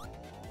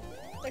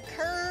 The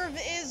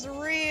curve is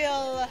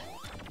real.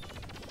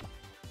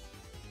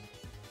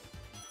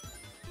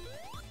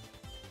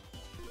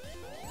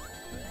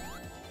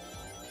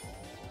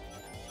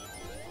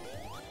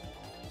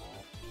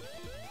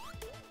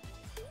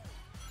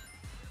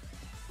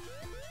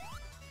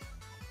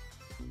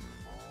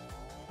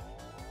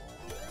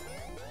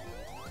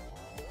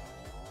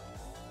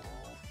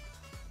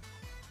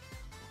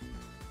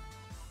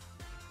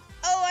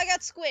 I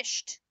got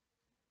squished.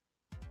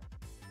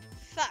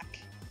 Fuck.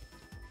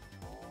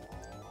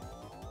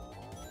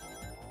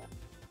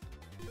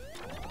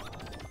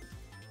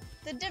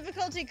 The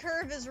difficulty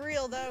curve is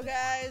real though,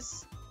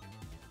 guys.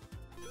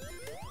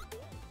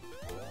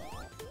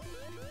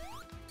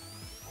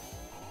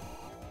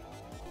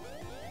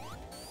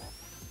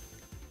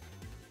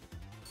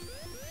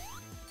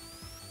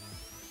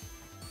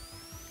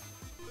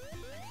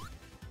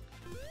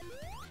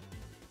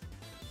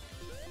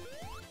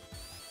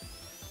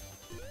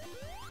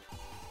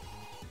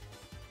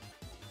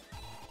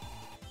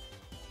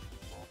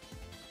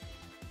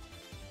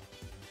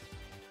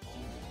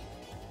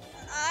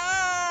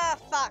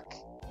 Fuck.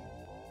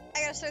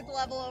 I gotta start the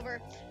level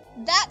over.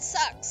 That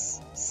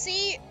sucks.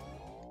 See,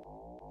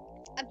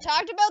 I've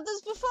talked about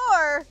this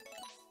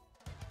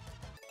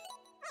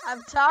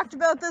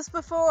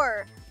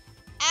before.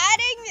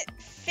 Adding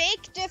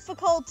fake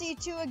difficulty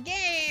to a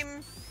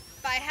game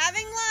by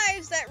having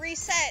lives that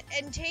reset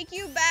and take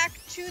you back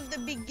to the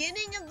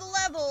beginning of the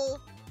level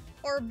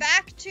or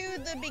back to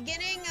the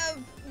beginning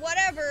of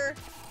whatever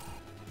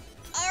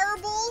are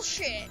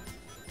bullshit.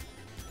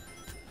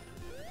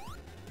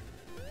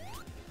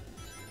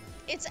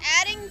 It's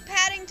adding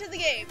padding to the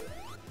game.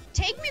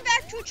 Take me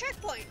back to a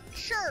checkpoint.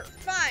 Sure,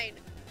 fine.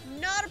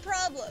 Not a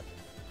problem.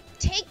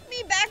 Take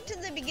me back to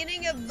the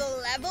beginning of the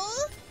level?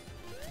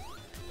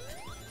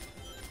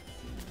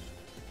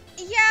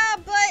 Yeah,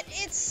 but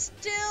it's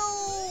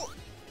still...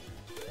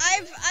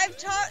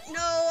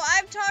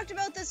 I've talked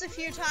about this a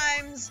few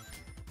times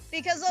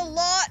because a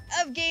lot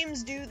of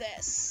games do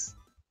this.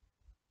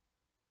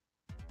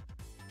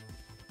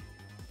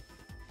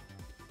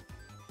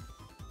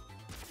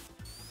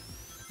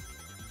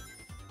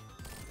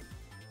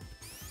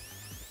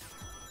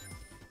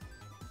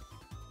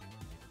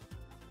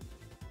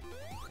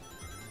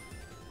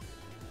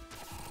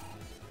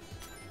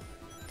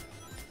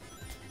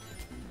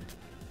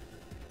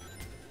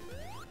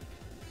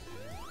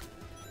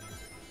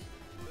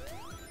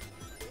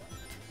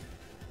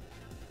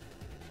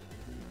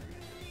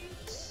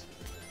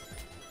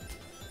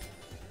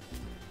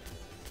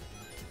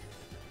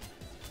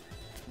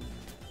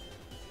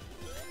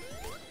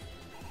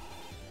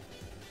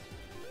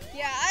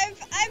 Yeah,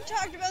 I've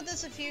talked about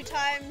this a few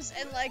times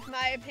and like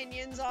my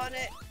opinions on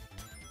it.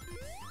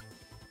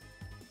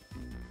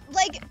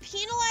 Like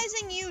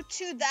penalizing you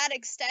to that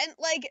extent,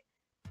 like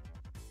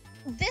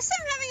this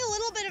I'm having a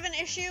little bit of an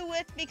issue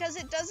with because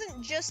it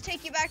doesn't just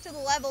take you back to the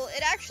level,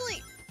 it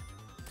actually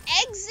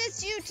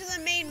exits you to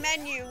the main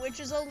menu, which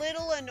is a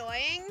little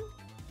annoying.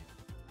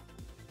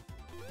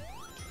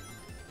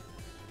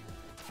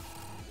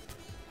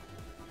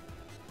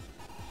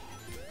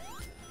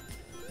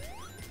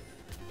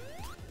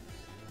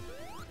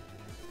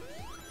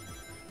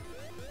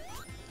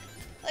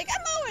 Like,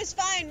 I'm always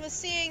fine with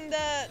seeing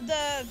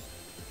the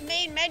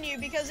main menu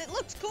because it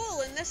looks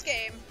cool in this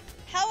game.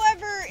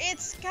 However,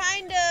 it's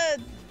kinda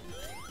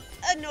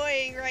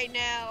annoying right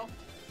now.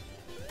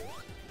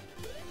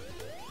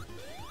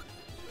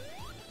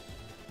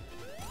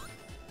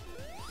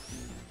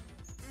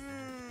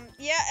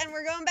 Yeah, and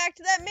we're going back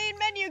to that main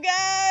menu,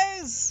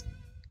 guys!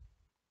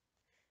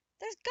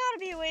 There's gotta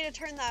be a way to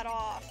turn that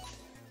off.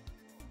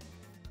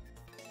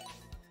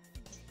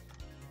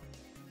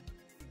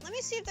 Let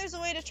me see if there's a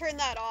way to turn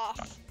that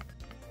off.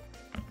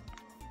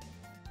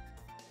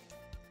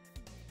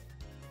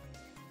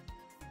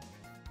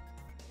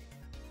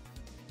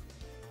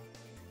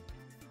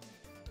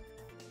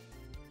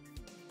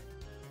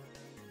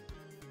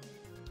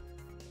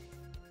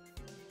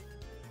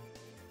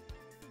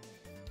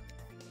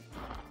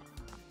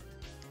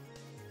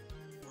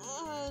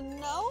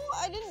 No,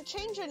 I didn't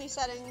change any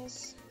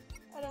settings.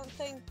 I don't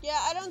think. Yeah,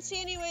 I don't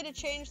see any way to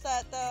change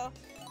that, though.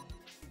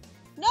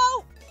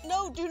 No!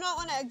 No, do not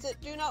want to exit.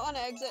 Do not want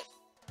to exit.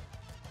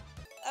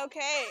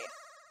 Okay.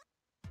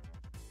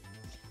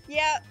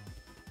 Yeah,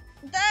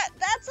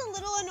 that's a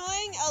little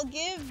annoying. I'll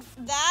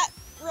give that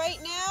right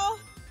now.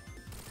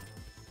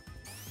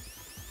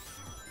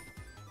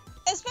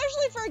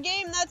 Especially for a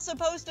game that's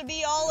supposed to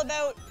be all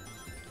about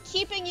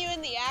keeping you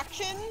in the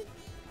action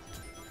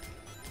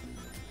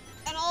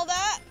and all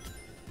that.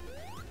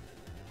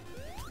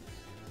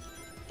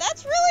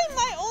 That's really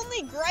my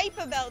only gripe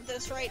about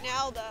this right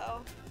now,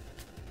 though.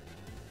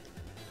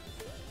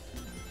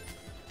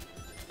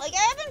 Like,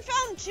 I haven't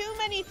found too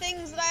many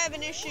things that I have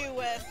an issue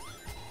with,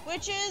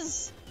 which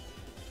is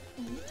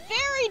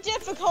very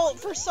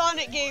difficult for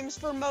Sonic games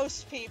for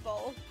most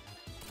people.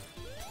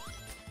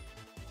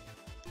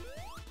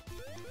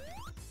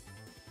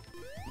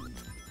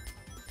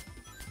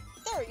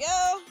 There we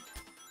go.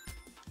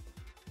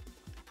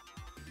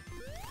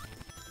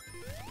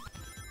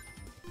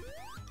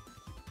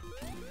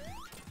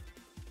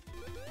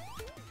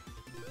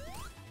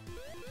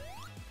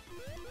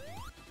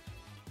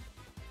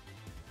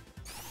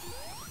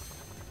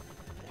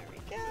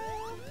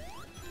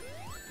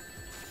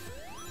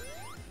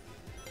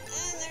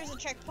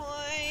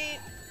 Checkpoint.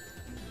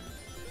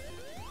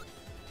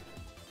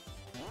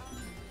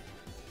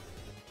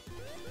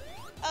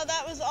 Oh,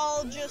 that was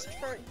all just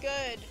for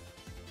good.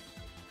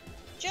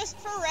 Just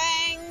for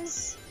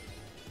rangs.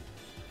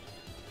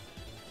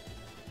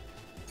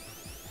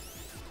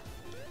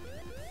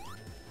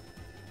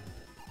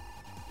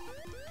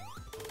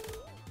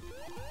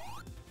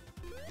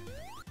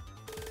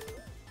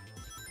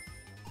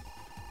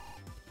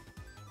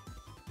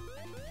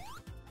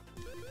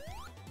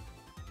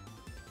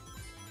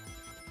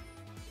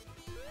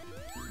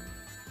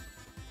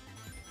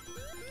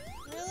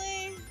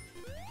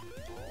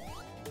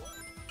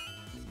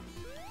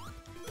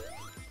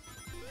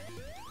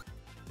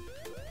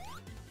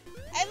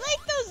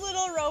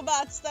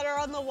 Robots that are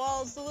on the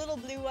walls, the little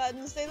blue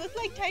ones. They look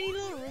like tiny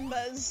little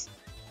Roombas.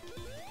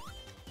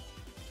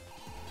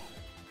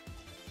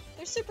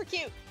 They're super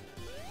cute.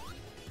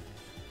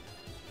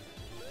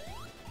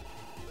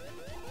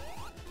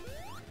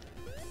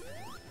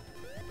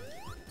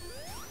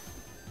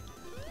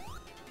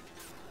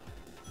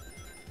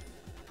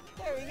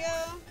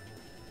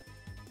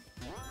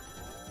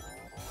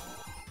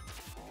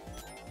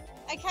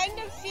 kind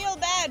of feel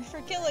bad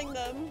for killing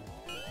them.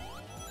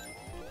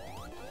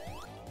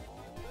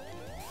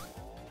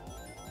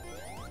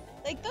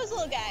 Like those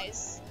little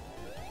guys.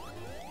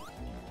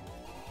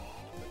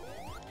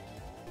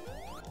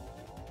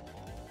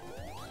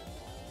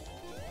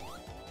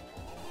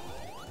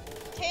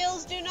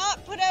 Tails, do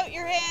not put out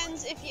your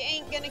hands if you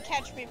ain't gonna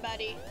catch me,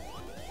 buddy.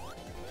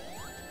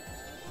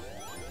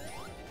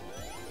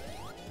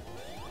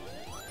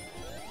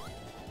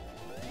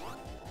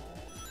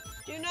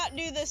 Do not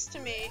do this to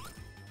me.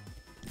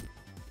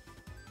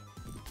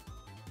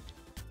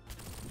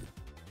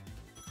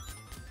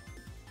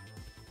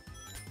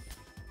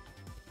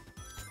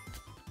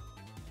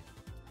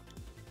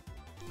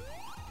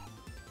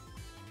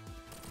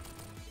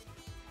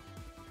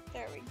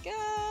 There we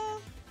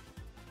go.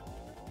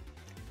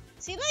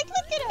 See, like,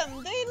 look at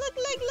them. They look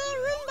like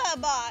little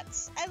Roomba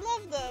bots. I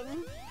love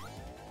them.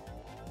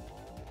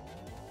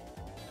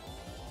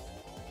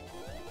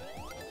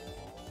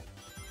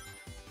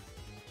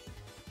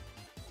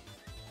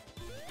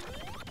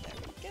 There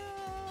we go.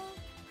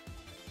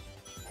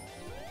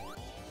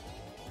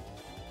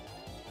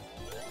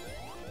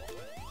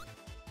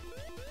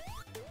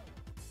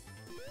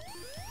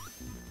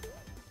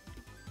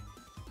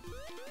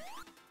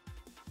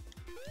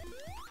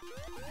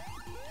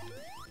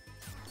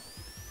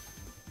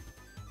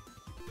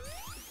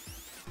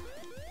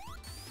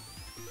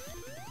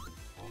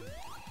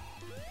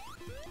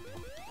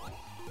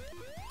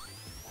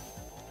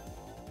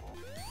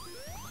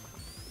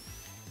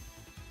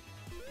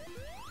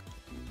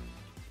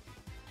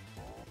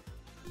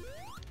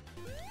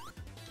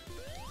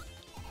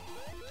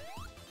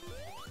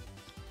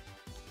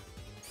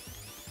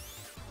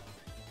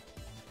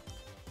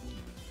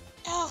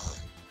 Ugh.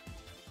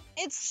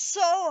 It's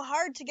so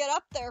hard to get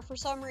up there for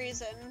some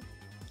reason.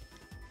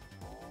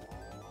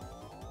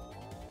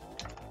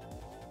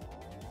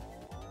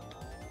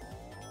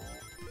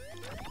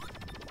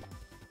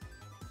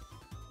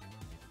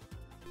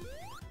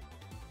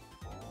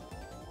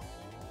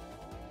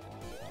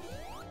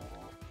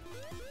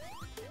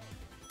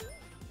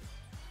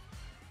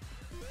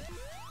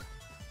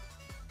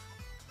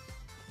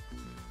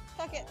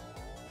 Fuck it.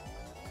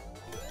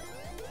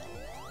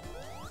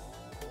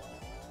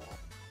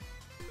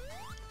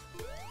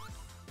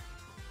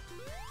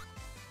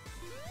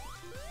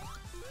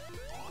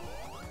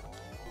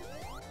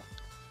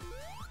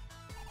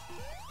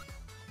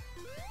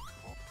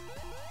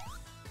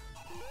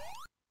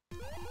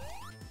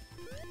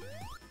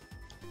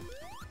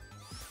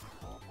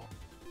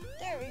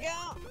 There we go.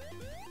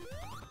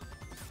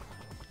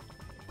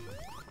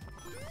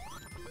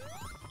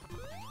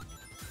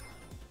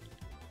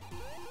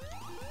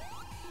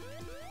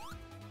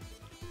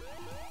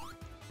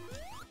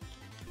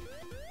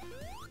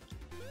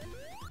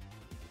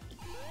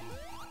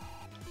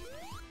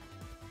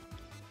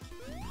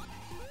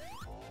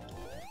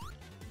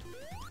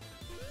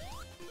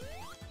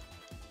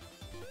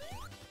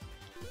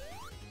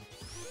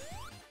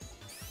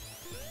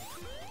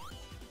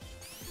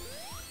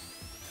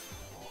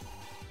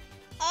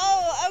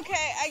 Oh,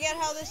 okay, I get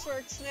how this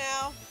works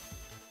now.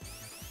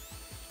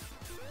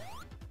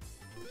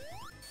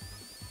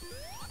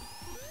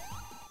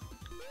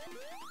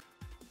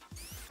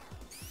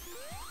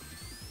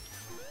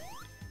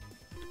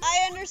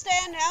 I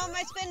understand how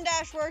my spin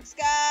dash works,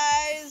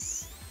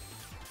 guys.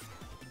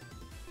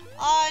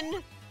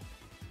 On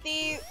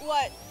the,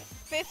 what,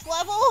 5th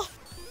level?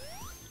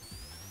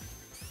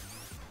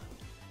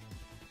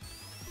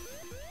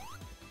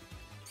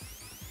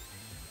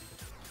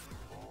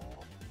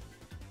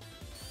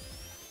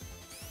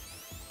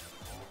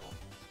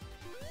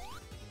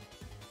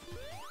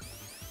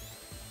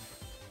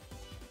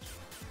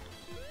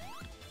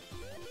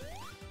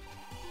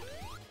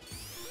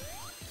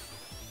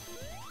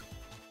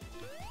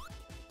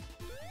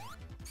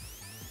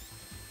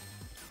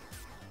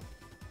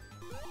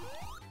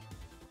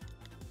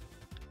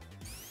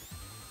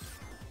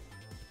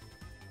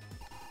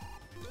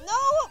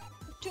 No!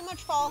 Too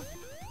much fall.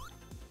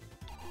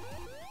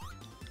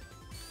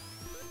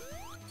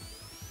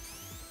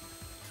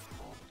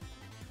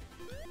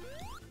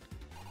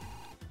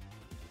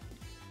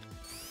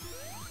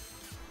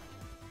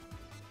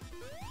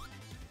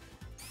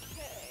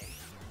 Okay.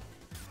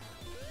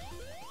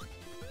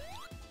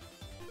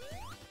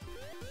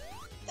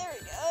 There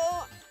we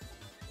go.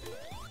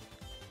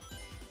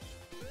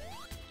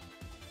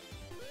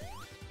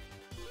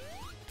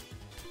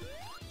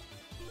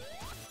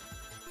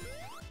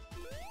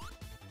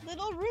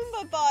 Little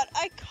Roomba bot,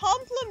 I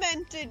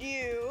complimented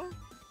you.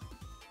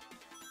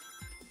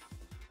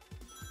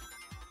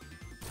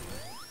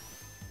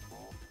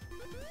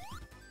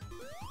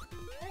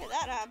 How did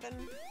that happen?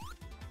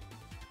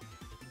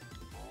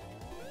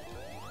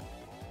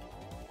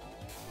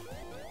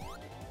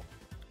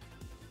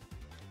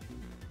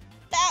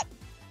 That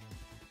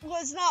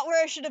was not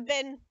where I should have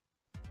been.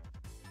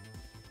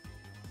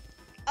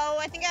 Oh,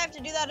 I think I have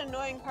to do that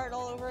annoying part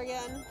all over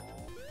again.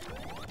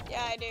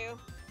 Yeah, I do.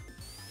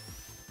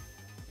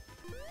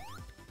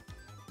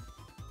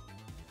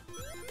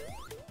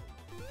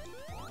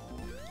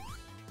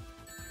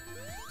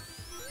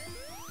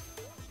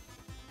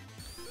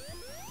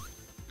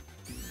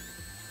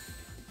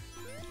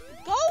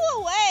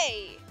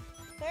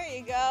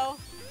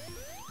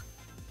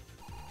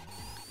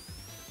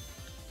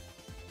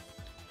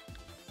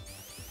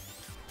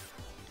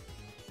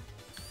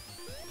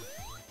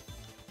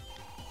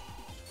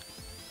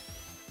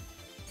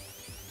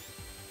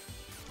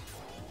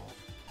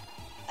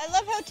 I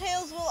love how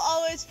Tails will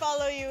always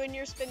follow you in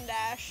your spin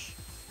dash.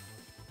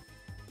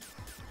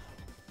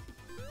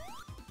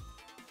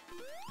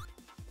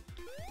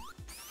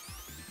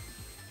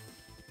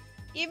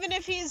 Even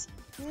if he's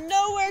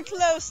nowhere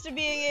close to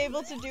being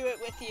able to do it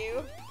with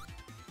you.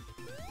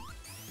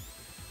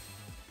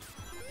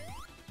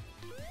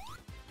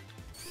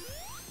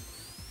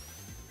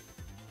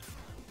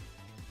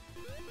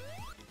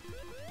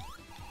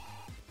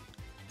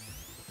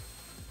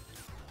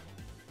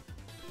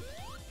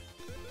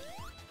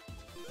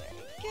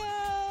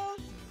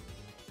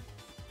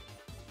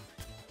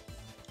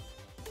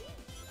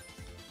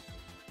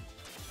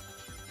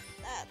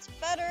 That's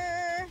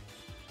better.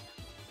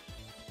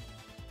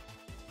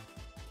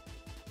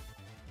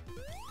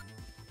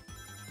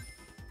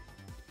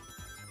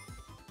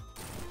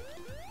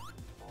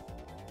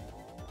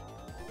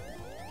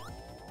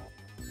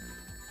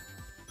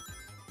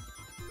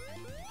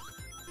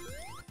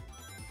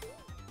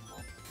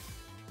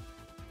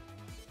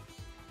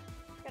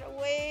 Gotta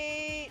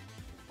wait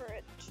for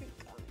it to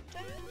come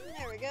down.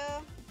 There we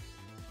go.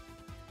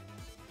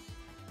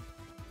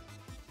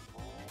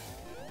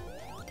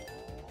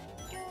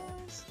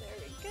 There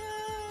we go.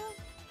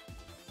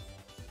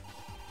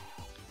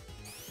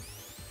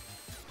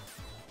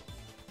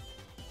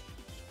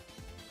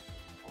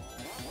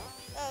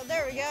 Oh,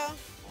 there we go.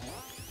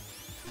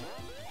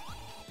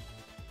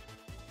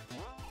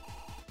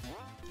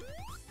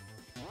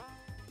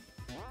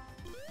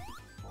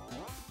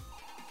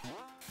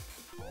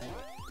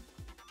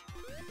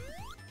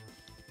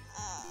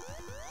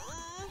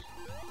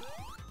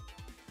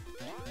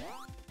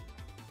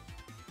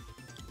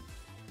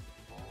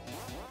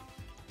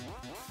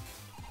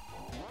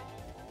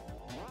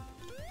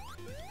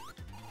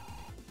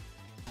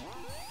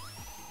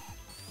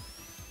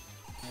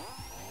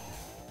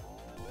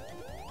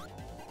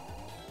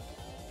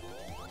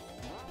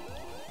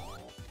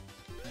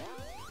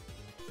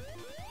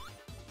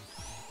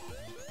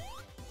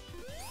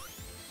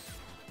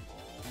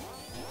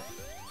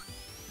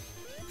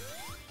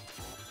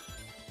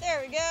 There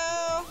we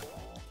go.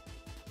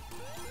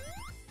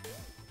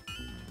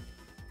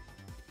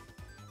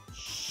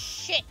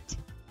 Shit.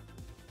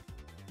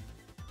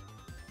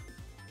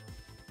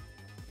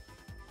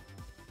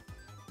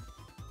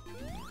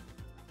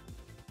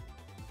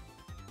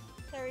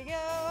 There we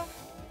go.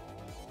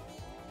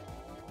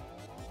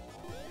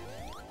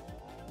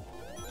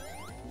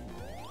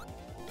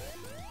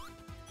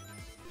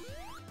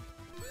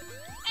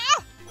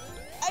 Ah!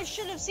 I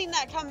should have seen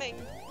that coming.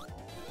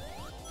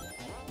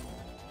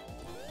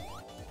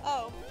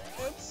 Oh,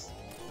 oops.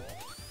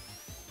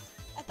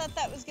 I thought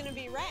that was gonna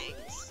be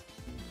ranks.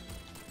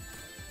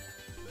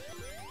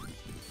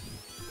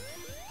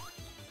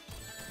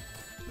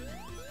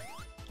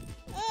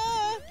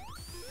 Ah!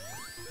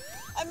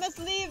 I must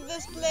leave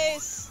this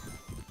place.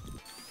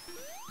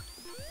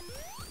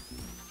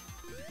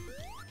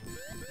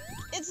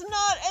 It's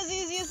not as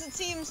easy as it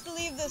seems to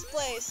leave this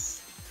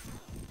place.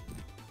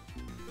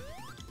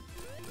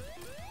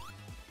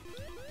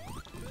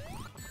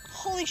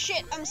 Holy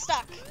shit, I'm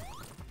stuck.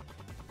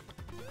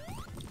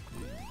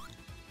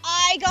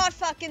 I got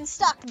fucking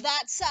stuck.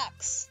 That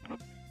sucks.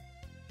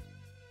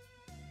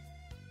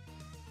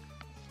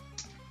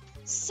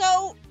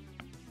 So,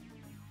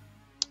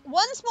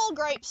 one small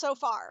gripe so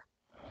far.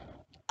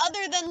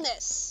 Other than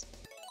this.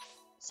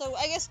 So,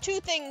 I guess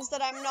two things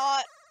that I'm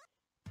not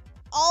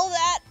all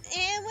that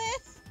in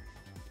with.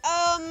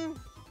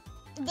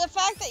 The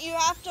fact that you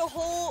have to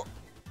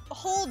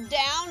hold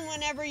down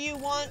whenever you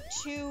want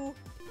to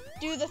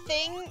do the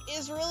thing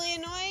is really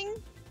annoying.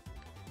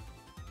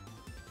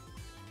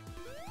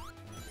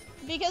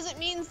 Because it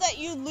means that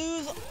you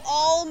lose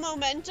all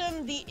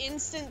momentum the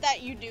instant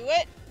that you do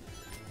it.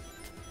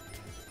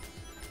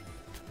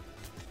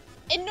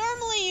 And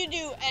normally you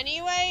do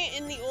anyway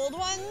in the old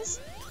ones,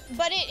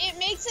 but it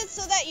makes it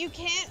so that you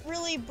can't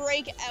really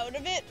break out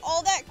of it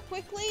all that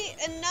quickly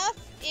enough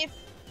if,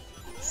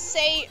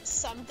 say,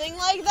 something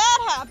like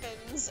that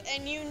happens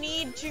and you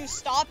need to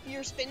stop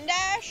your spin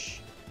dash.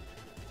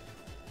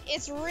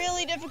 It's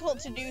really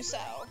difficult to do so.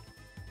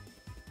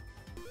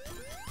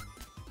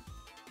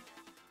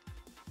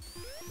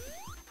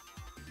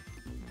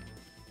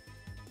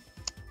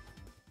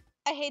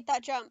 I hate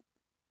that jump.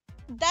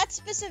 That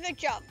specific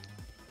jump,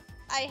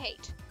 I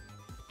hate.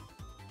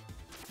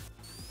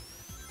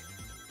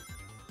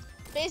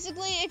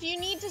 Basically, if you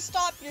need to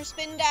stop your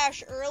spin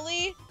dash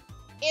early,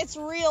 it's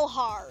real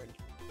hard.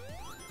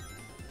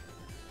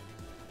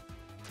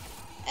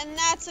 And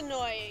that's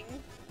annoying.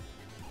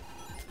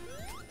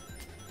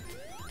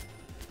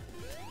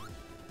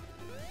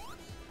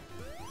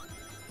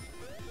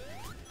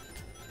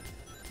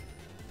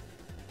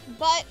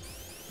 But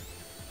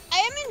I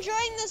am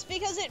enjoying this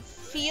because it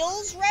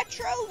feels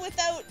retro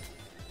without,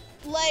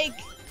 like,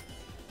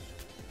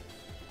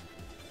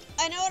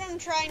 I know what I'm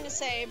trying to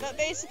say, but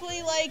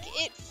basically, like,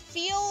 it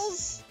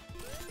feels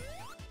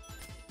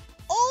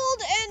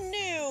old and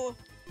new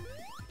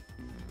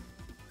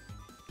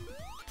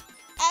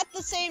at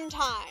the same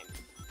time.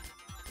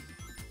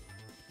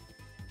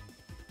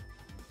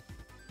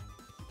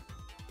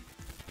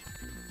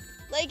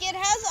 like, it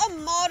has a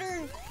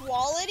modern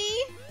quality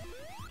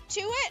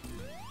to it.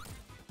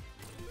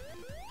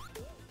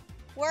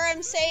 Where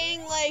I'm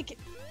saying, like,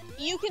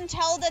 you can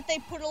tell that they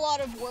put a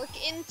lot of work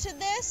into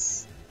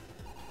this.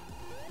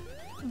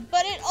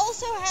 But it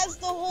also has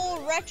the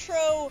whole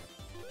retro,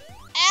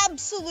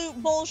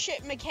 absolute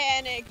bullshit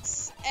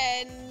mechanics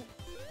and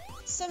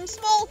some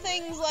small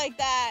things like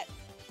that,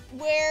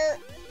 where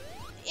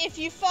if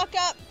you fuck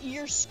up,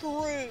 you're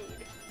screwed,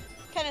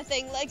 kind of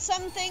thing. Like,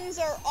 some things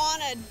are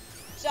on a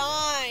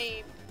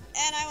dime,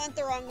 and I went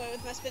the wrong way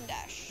with my spin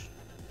dash.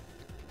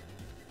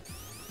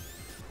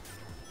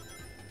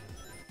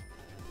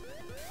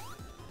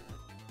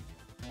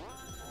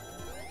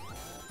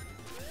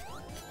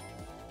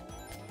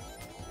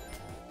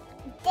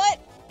 But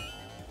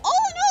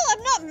all in all,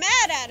 I'm not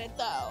mad at it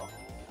though.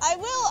 I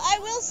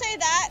will say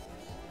that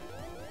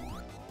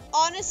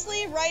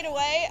honestly right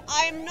away,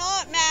 I'm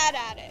not mad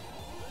at it.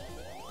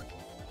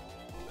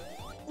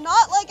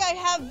 Not like I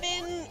have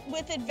been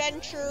with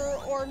Adventure,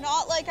 or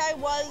not like I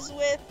was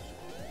with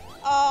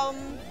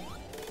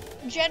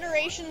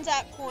Generations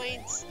at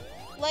points.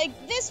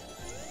 Like, this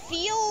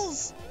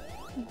feels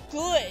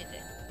good.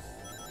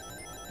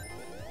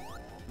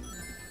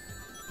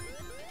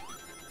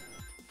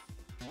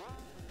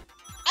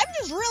 I'm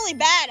just really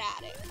bad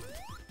at it.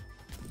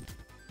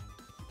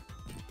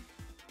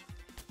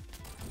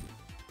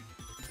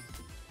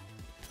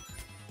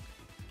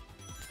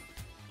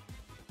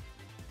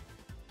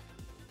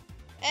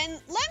 And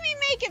let me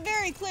make it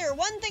very clear,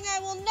 one thing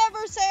I will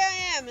never say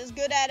I am is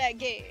good at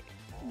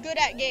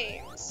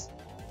games.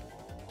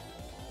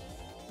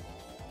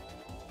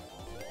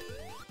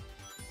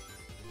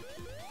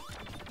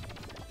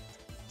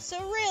 So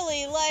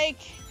really, like,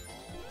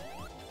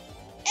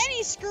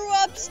 any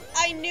screw-ups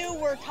I knew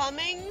were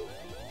coming,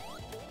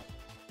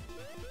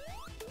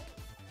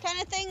 kind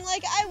of thing.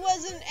 Like, I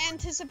wasn't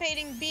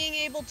anticipating being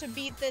able to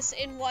beat this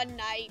in one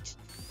night,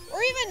 or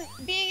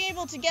even being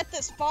able to get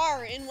this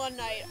far in one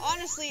night.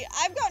 Honestly,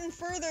 I've gotten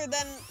further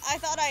than I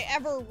thought I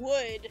ever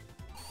would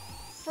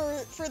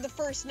for the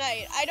first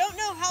night. I don't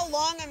know how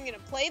long I'm gonna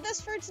play this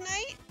for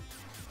tonight.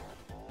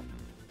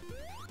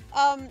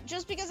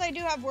 Just because I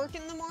do have work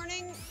in the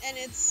morning, and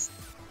it's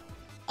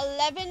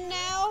 11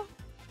 now,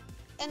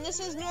 and this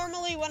is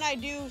normally when I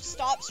do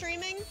stop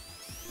streaming,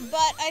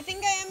 but I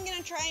think I am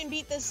gonna try and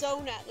beat this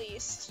zone at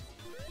least.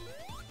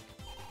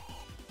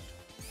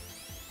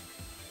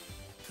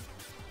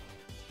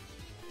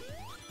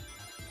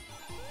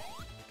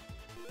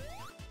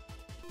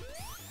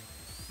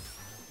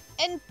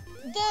 And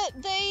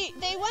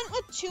they went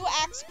with 2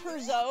 acts per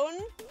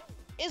zone,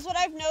 is what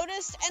I've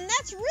noticed, and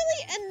that's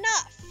really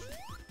enough.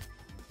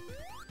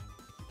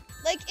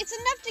 Like, it's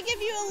enough to give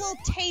you a little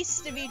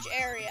taste of each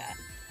area.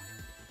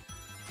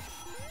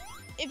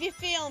 If you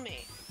feel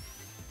me.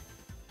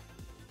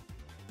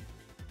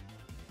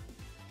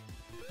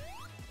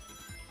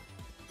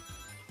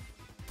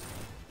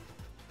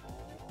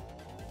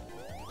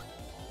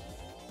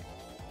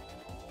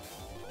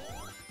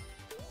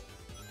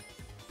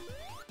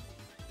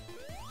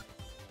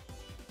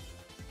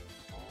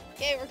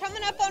 Okay, we're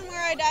coming up on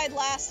where I died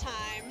last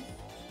time.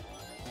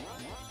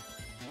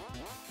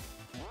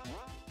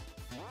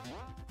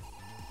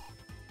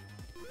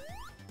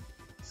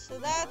 So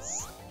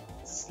that's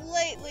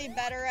slightly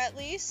better, at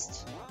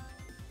least.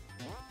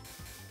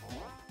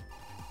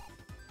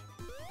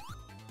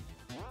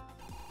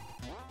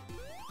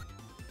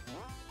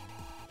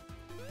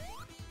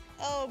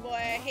 Oh boy,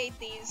 I hate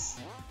these.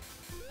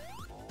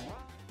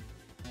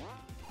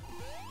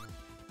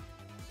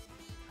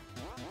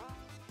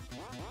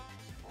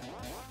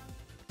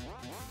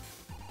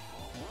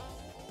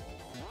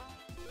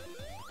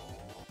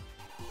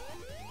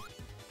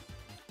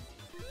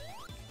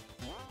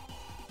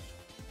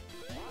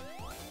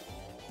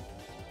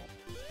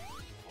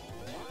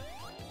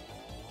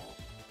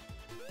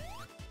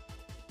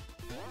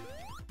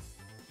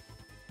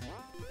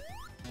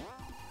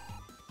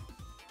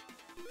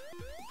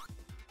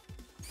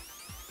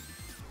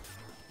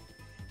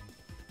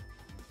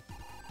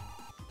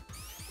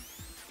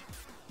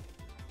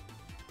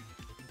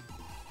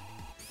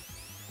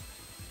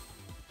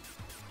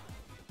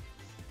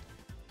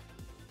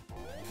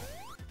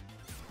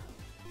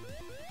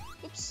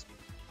 Oops.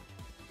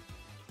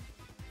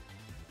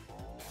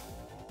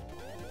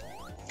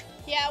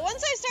 Yeah,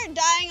 once I start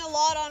dying a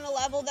lot on a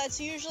level,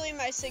 that's usually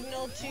my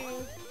signal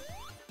to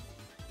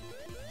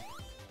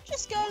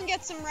just go and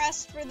get some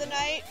rest for the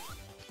night.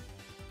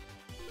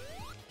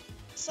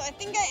 So I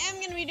think I am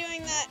going to be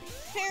doing that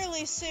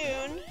fairly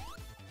soon.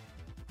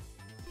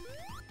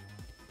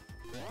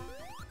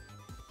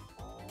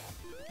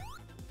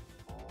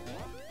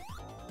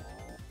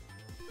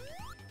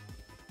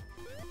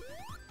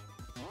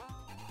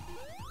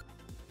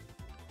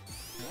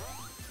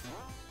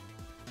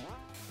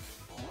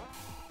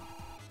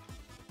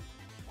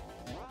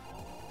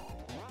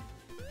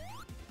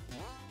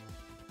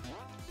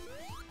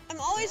 I'm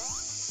always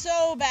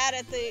so bad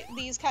at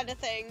these kind of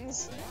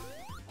things.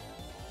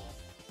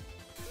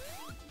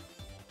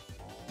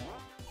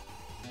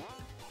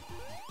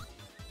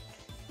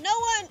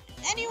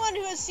 Anyone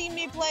who has seen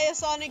me play a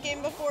Sonic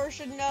game before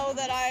should know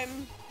that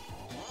I'm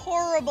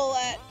horrible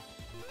at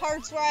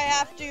parts where I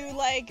have to,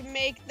 like,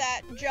 make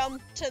that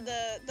jump to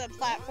the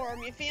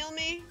platform, you feel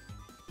me?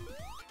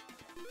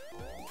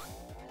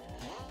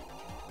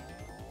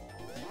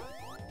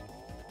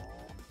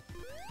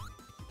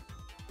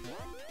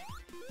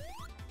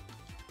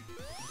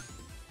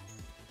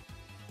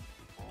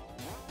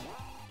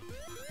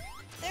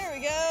 There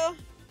we go.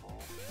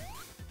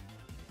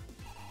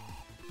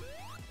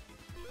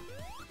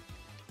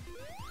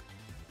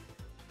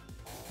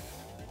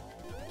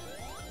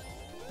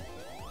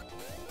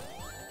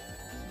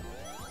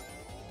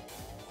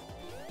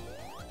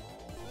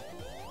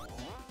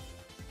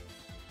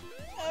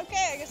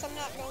 Okay, I guess I'm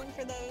not going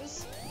for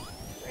those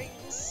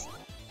rings.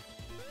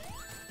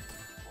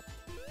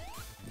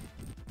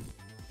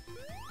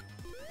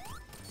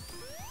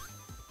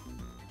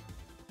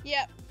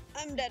 Yep,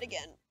 I'm dead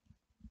again.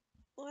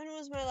 When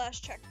was my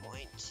last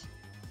checkpoint?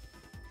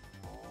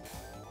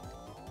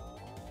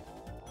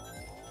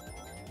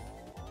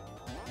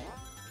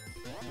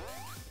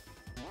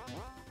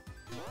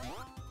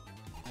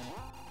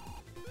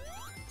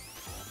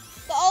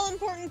 The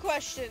all-important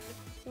question.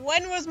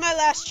 When was my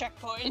last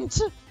checkpoint?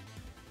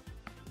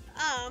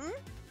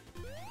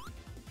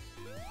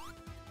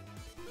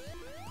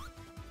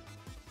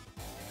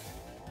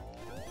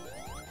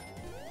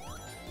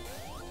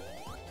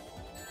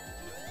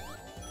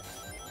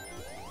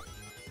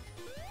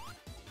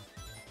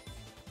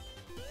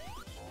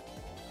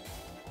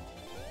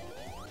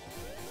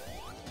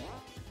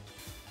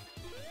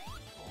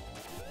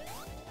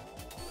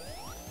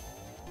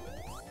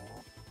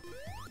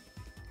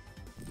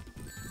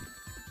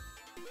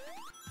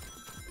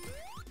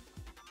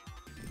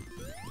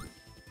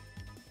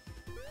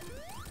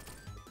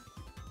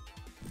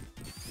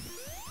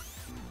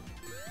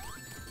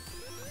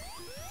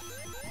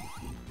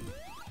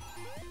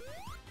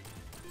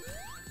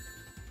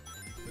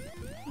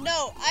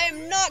 No, I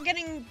am not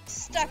getting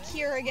stuck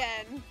here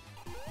again.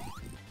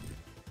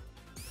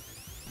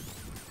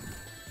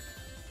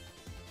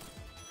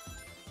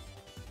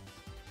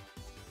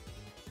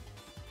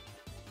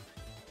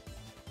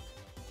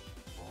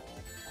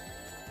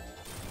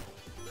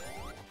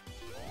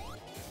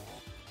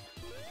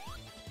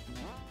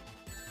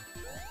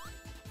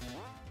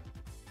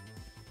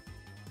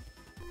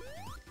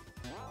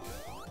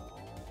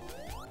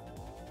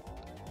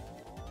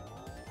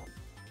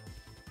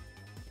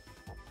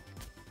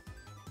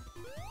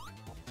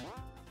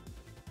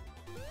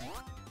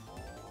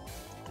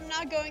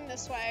 I'm not going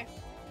this way.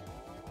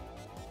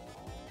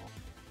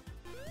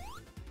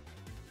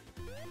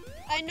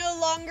 I no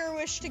longer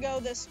wish to go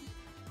this way.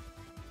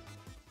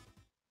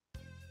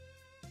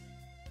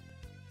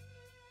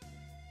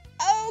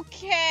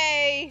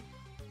 Okay.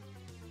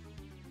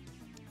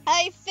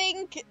 I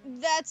think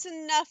that's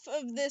enough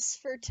of this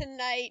for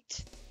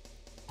tonight.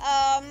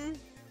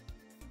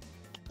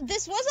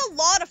 This was a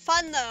lot of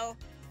fun though.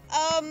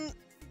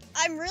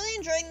 I'm really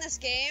enjoying this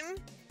game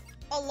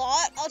a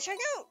lot. I'll check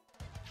out,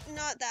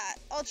 not that.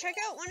 I'll check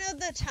out one of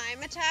the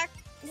time attack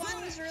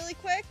ones really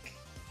quick.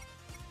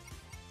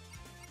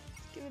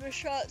 Give it a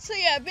shot. So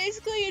yeah,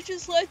 basically it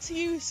just lets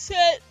you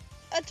set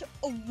a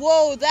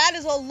whoa, that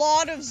is a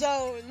lot of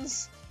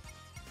zones.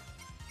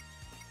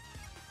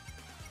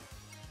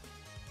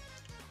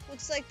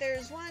 Looks like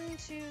there's 1,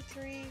 2,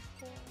 3,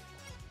 4, 5,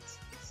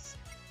 6,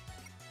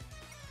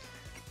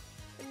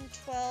 7,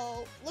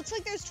 12. Looks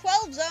like there's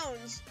 12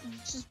 zones,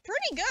 which is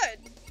pretty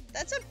good.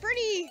 That's a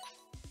pretty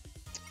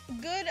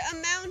good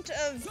amount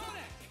of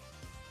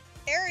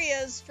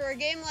areas for a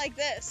game like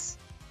this.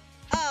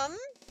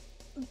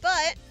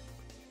 But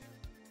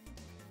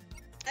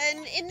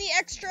and in the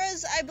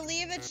extras, I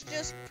believe it's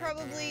just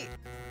probably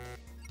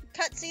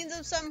cutscenes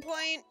of some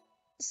point,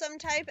 some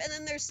type, and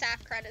then there's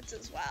staff credits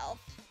as well.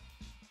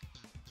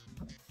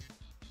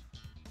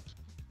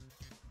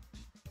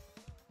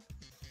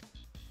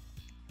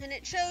 And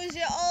it shows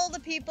you all the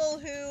people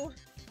who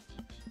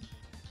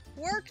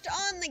worked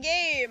on the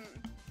game,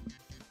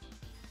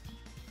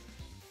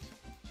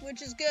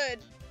 which is good.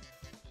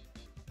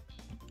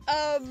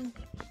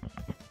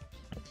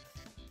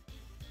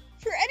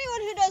 For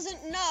anyone who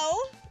doesn't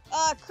know,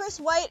 Chris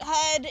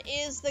Whitehead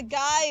is the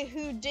guy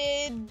who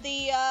did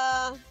the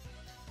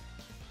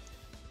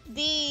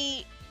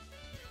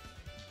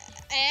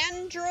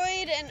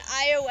Android and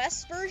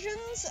iOS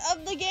versions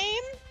of the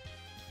game.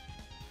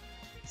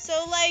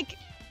 So, like,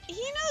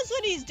 he knows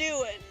what he's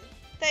doing,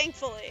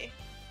 thankfully.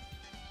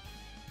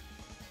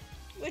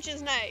 Which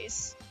is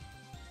nice.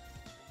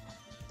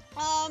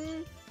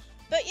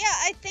 But yeah,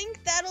 I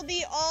think that'll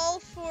be all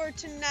for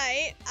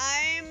tonight.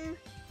 I'm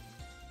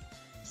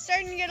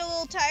starting to get a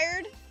little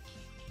tired,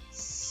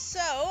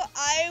 so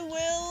I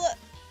will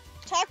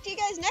talk to you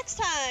guys next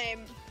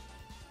time.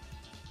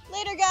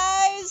 Later,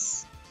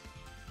 guys!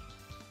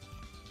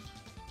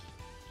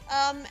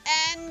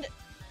 And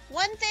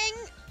one thing,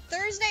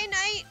 Thursday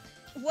night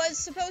was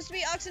supposed to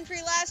be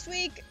Oxenfree last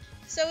week,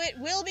 so it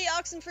will be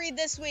Oxenfree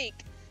this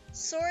week.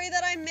 Sorry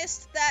that I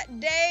missed that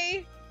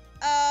day.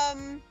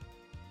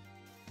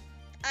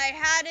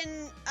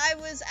 I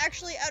was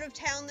actually out of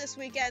town this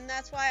weekend.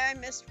 That's why I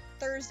missed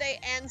Thursday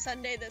and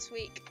Sunday this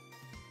week.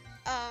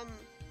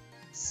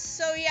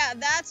 So yeah,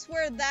 that's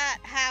where that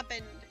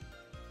happened.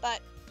 But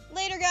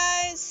later,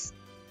 guys.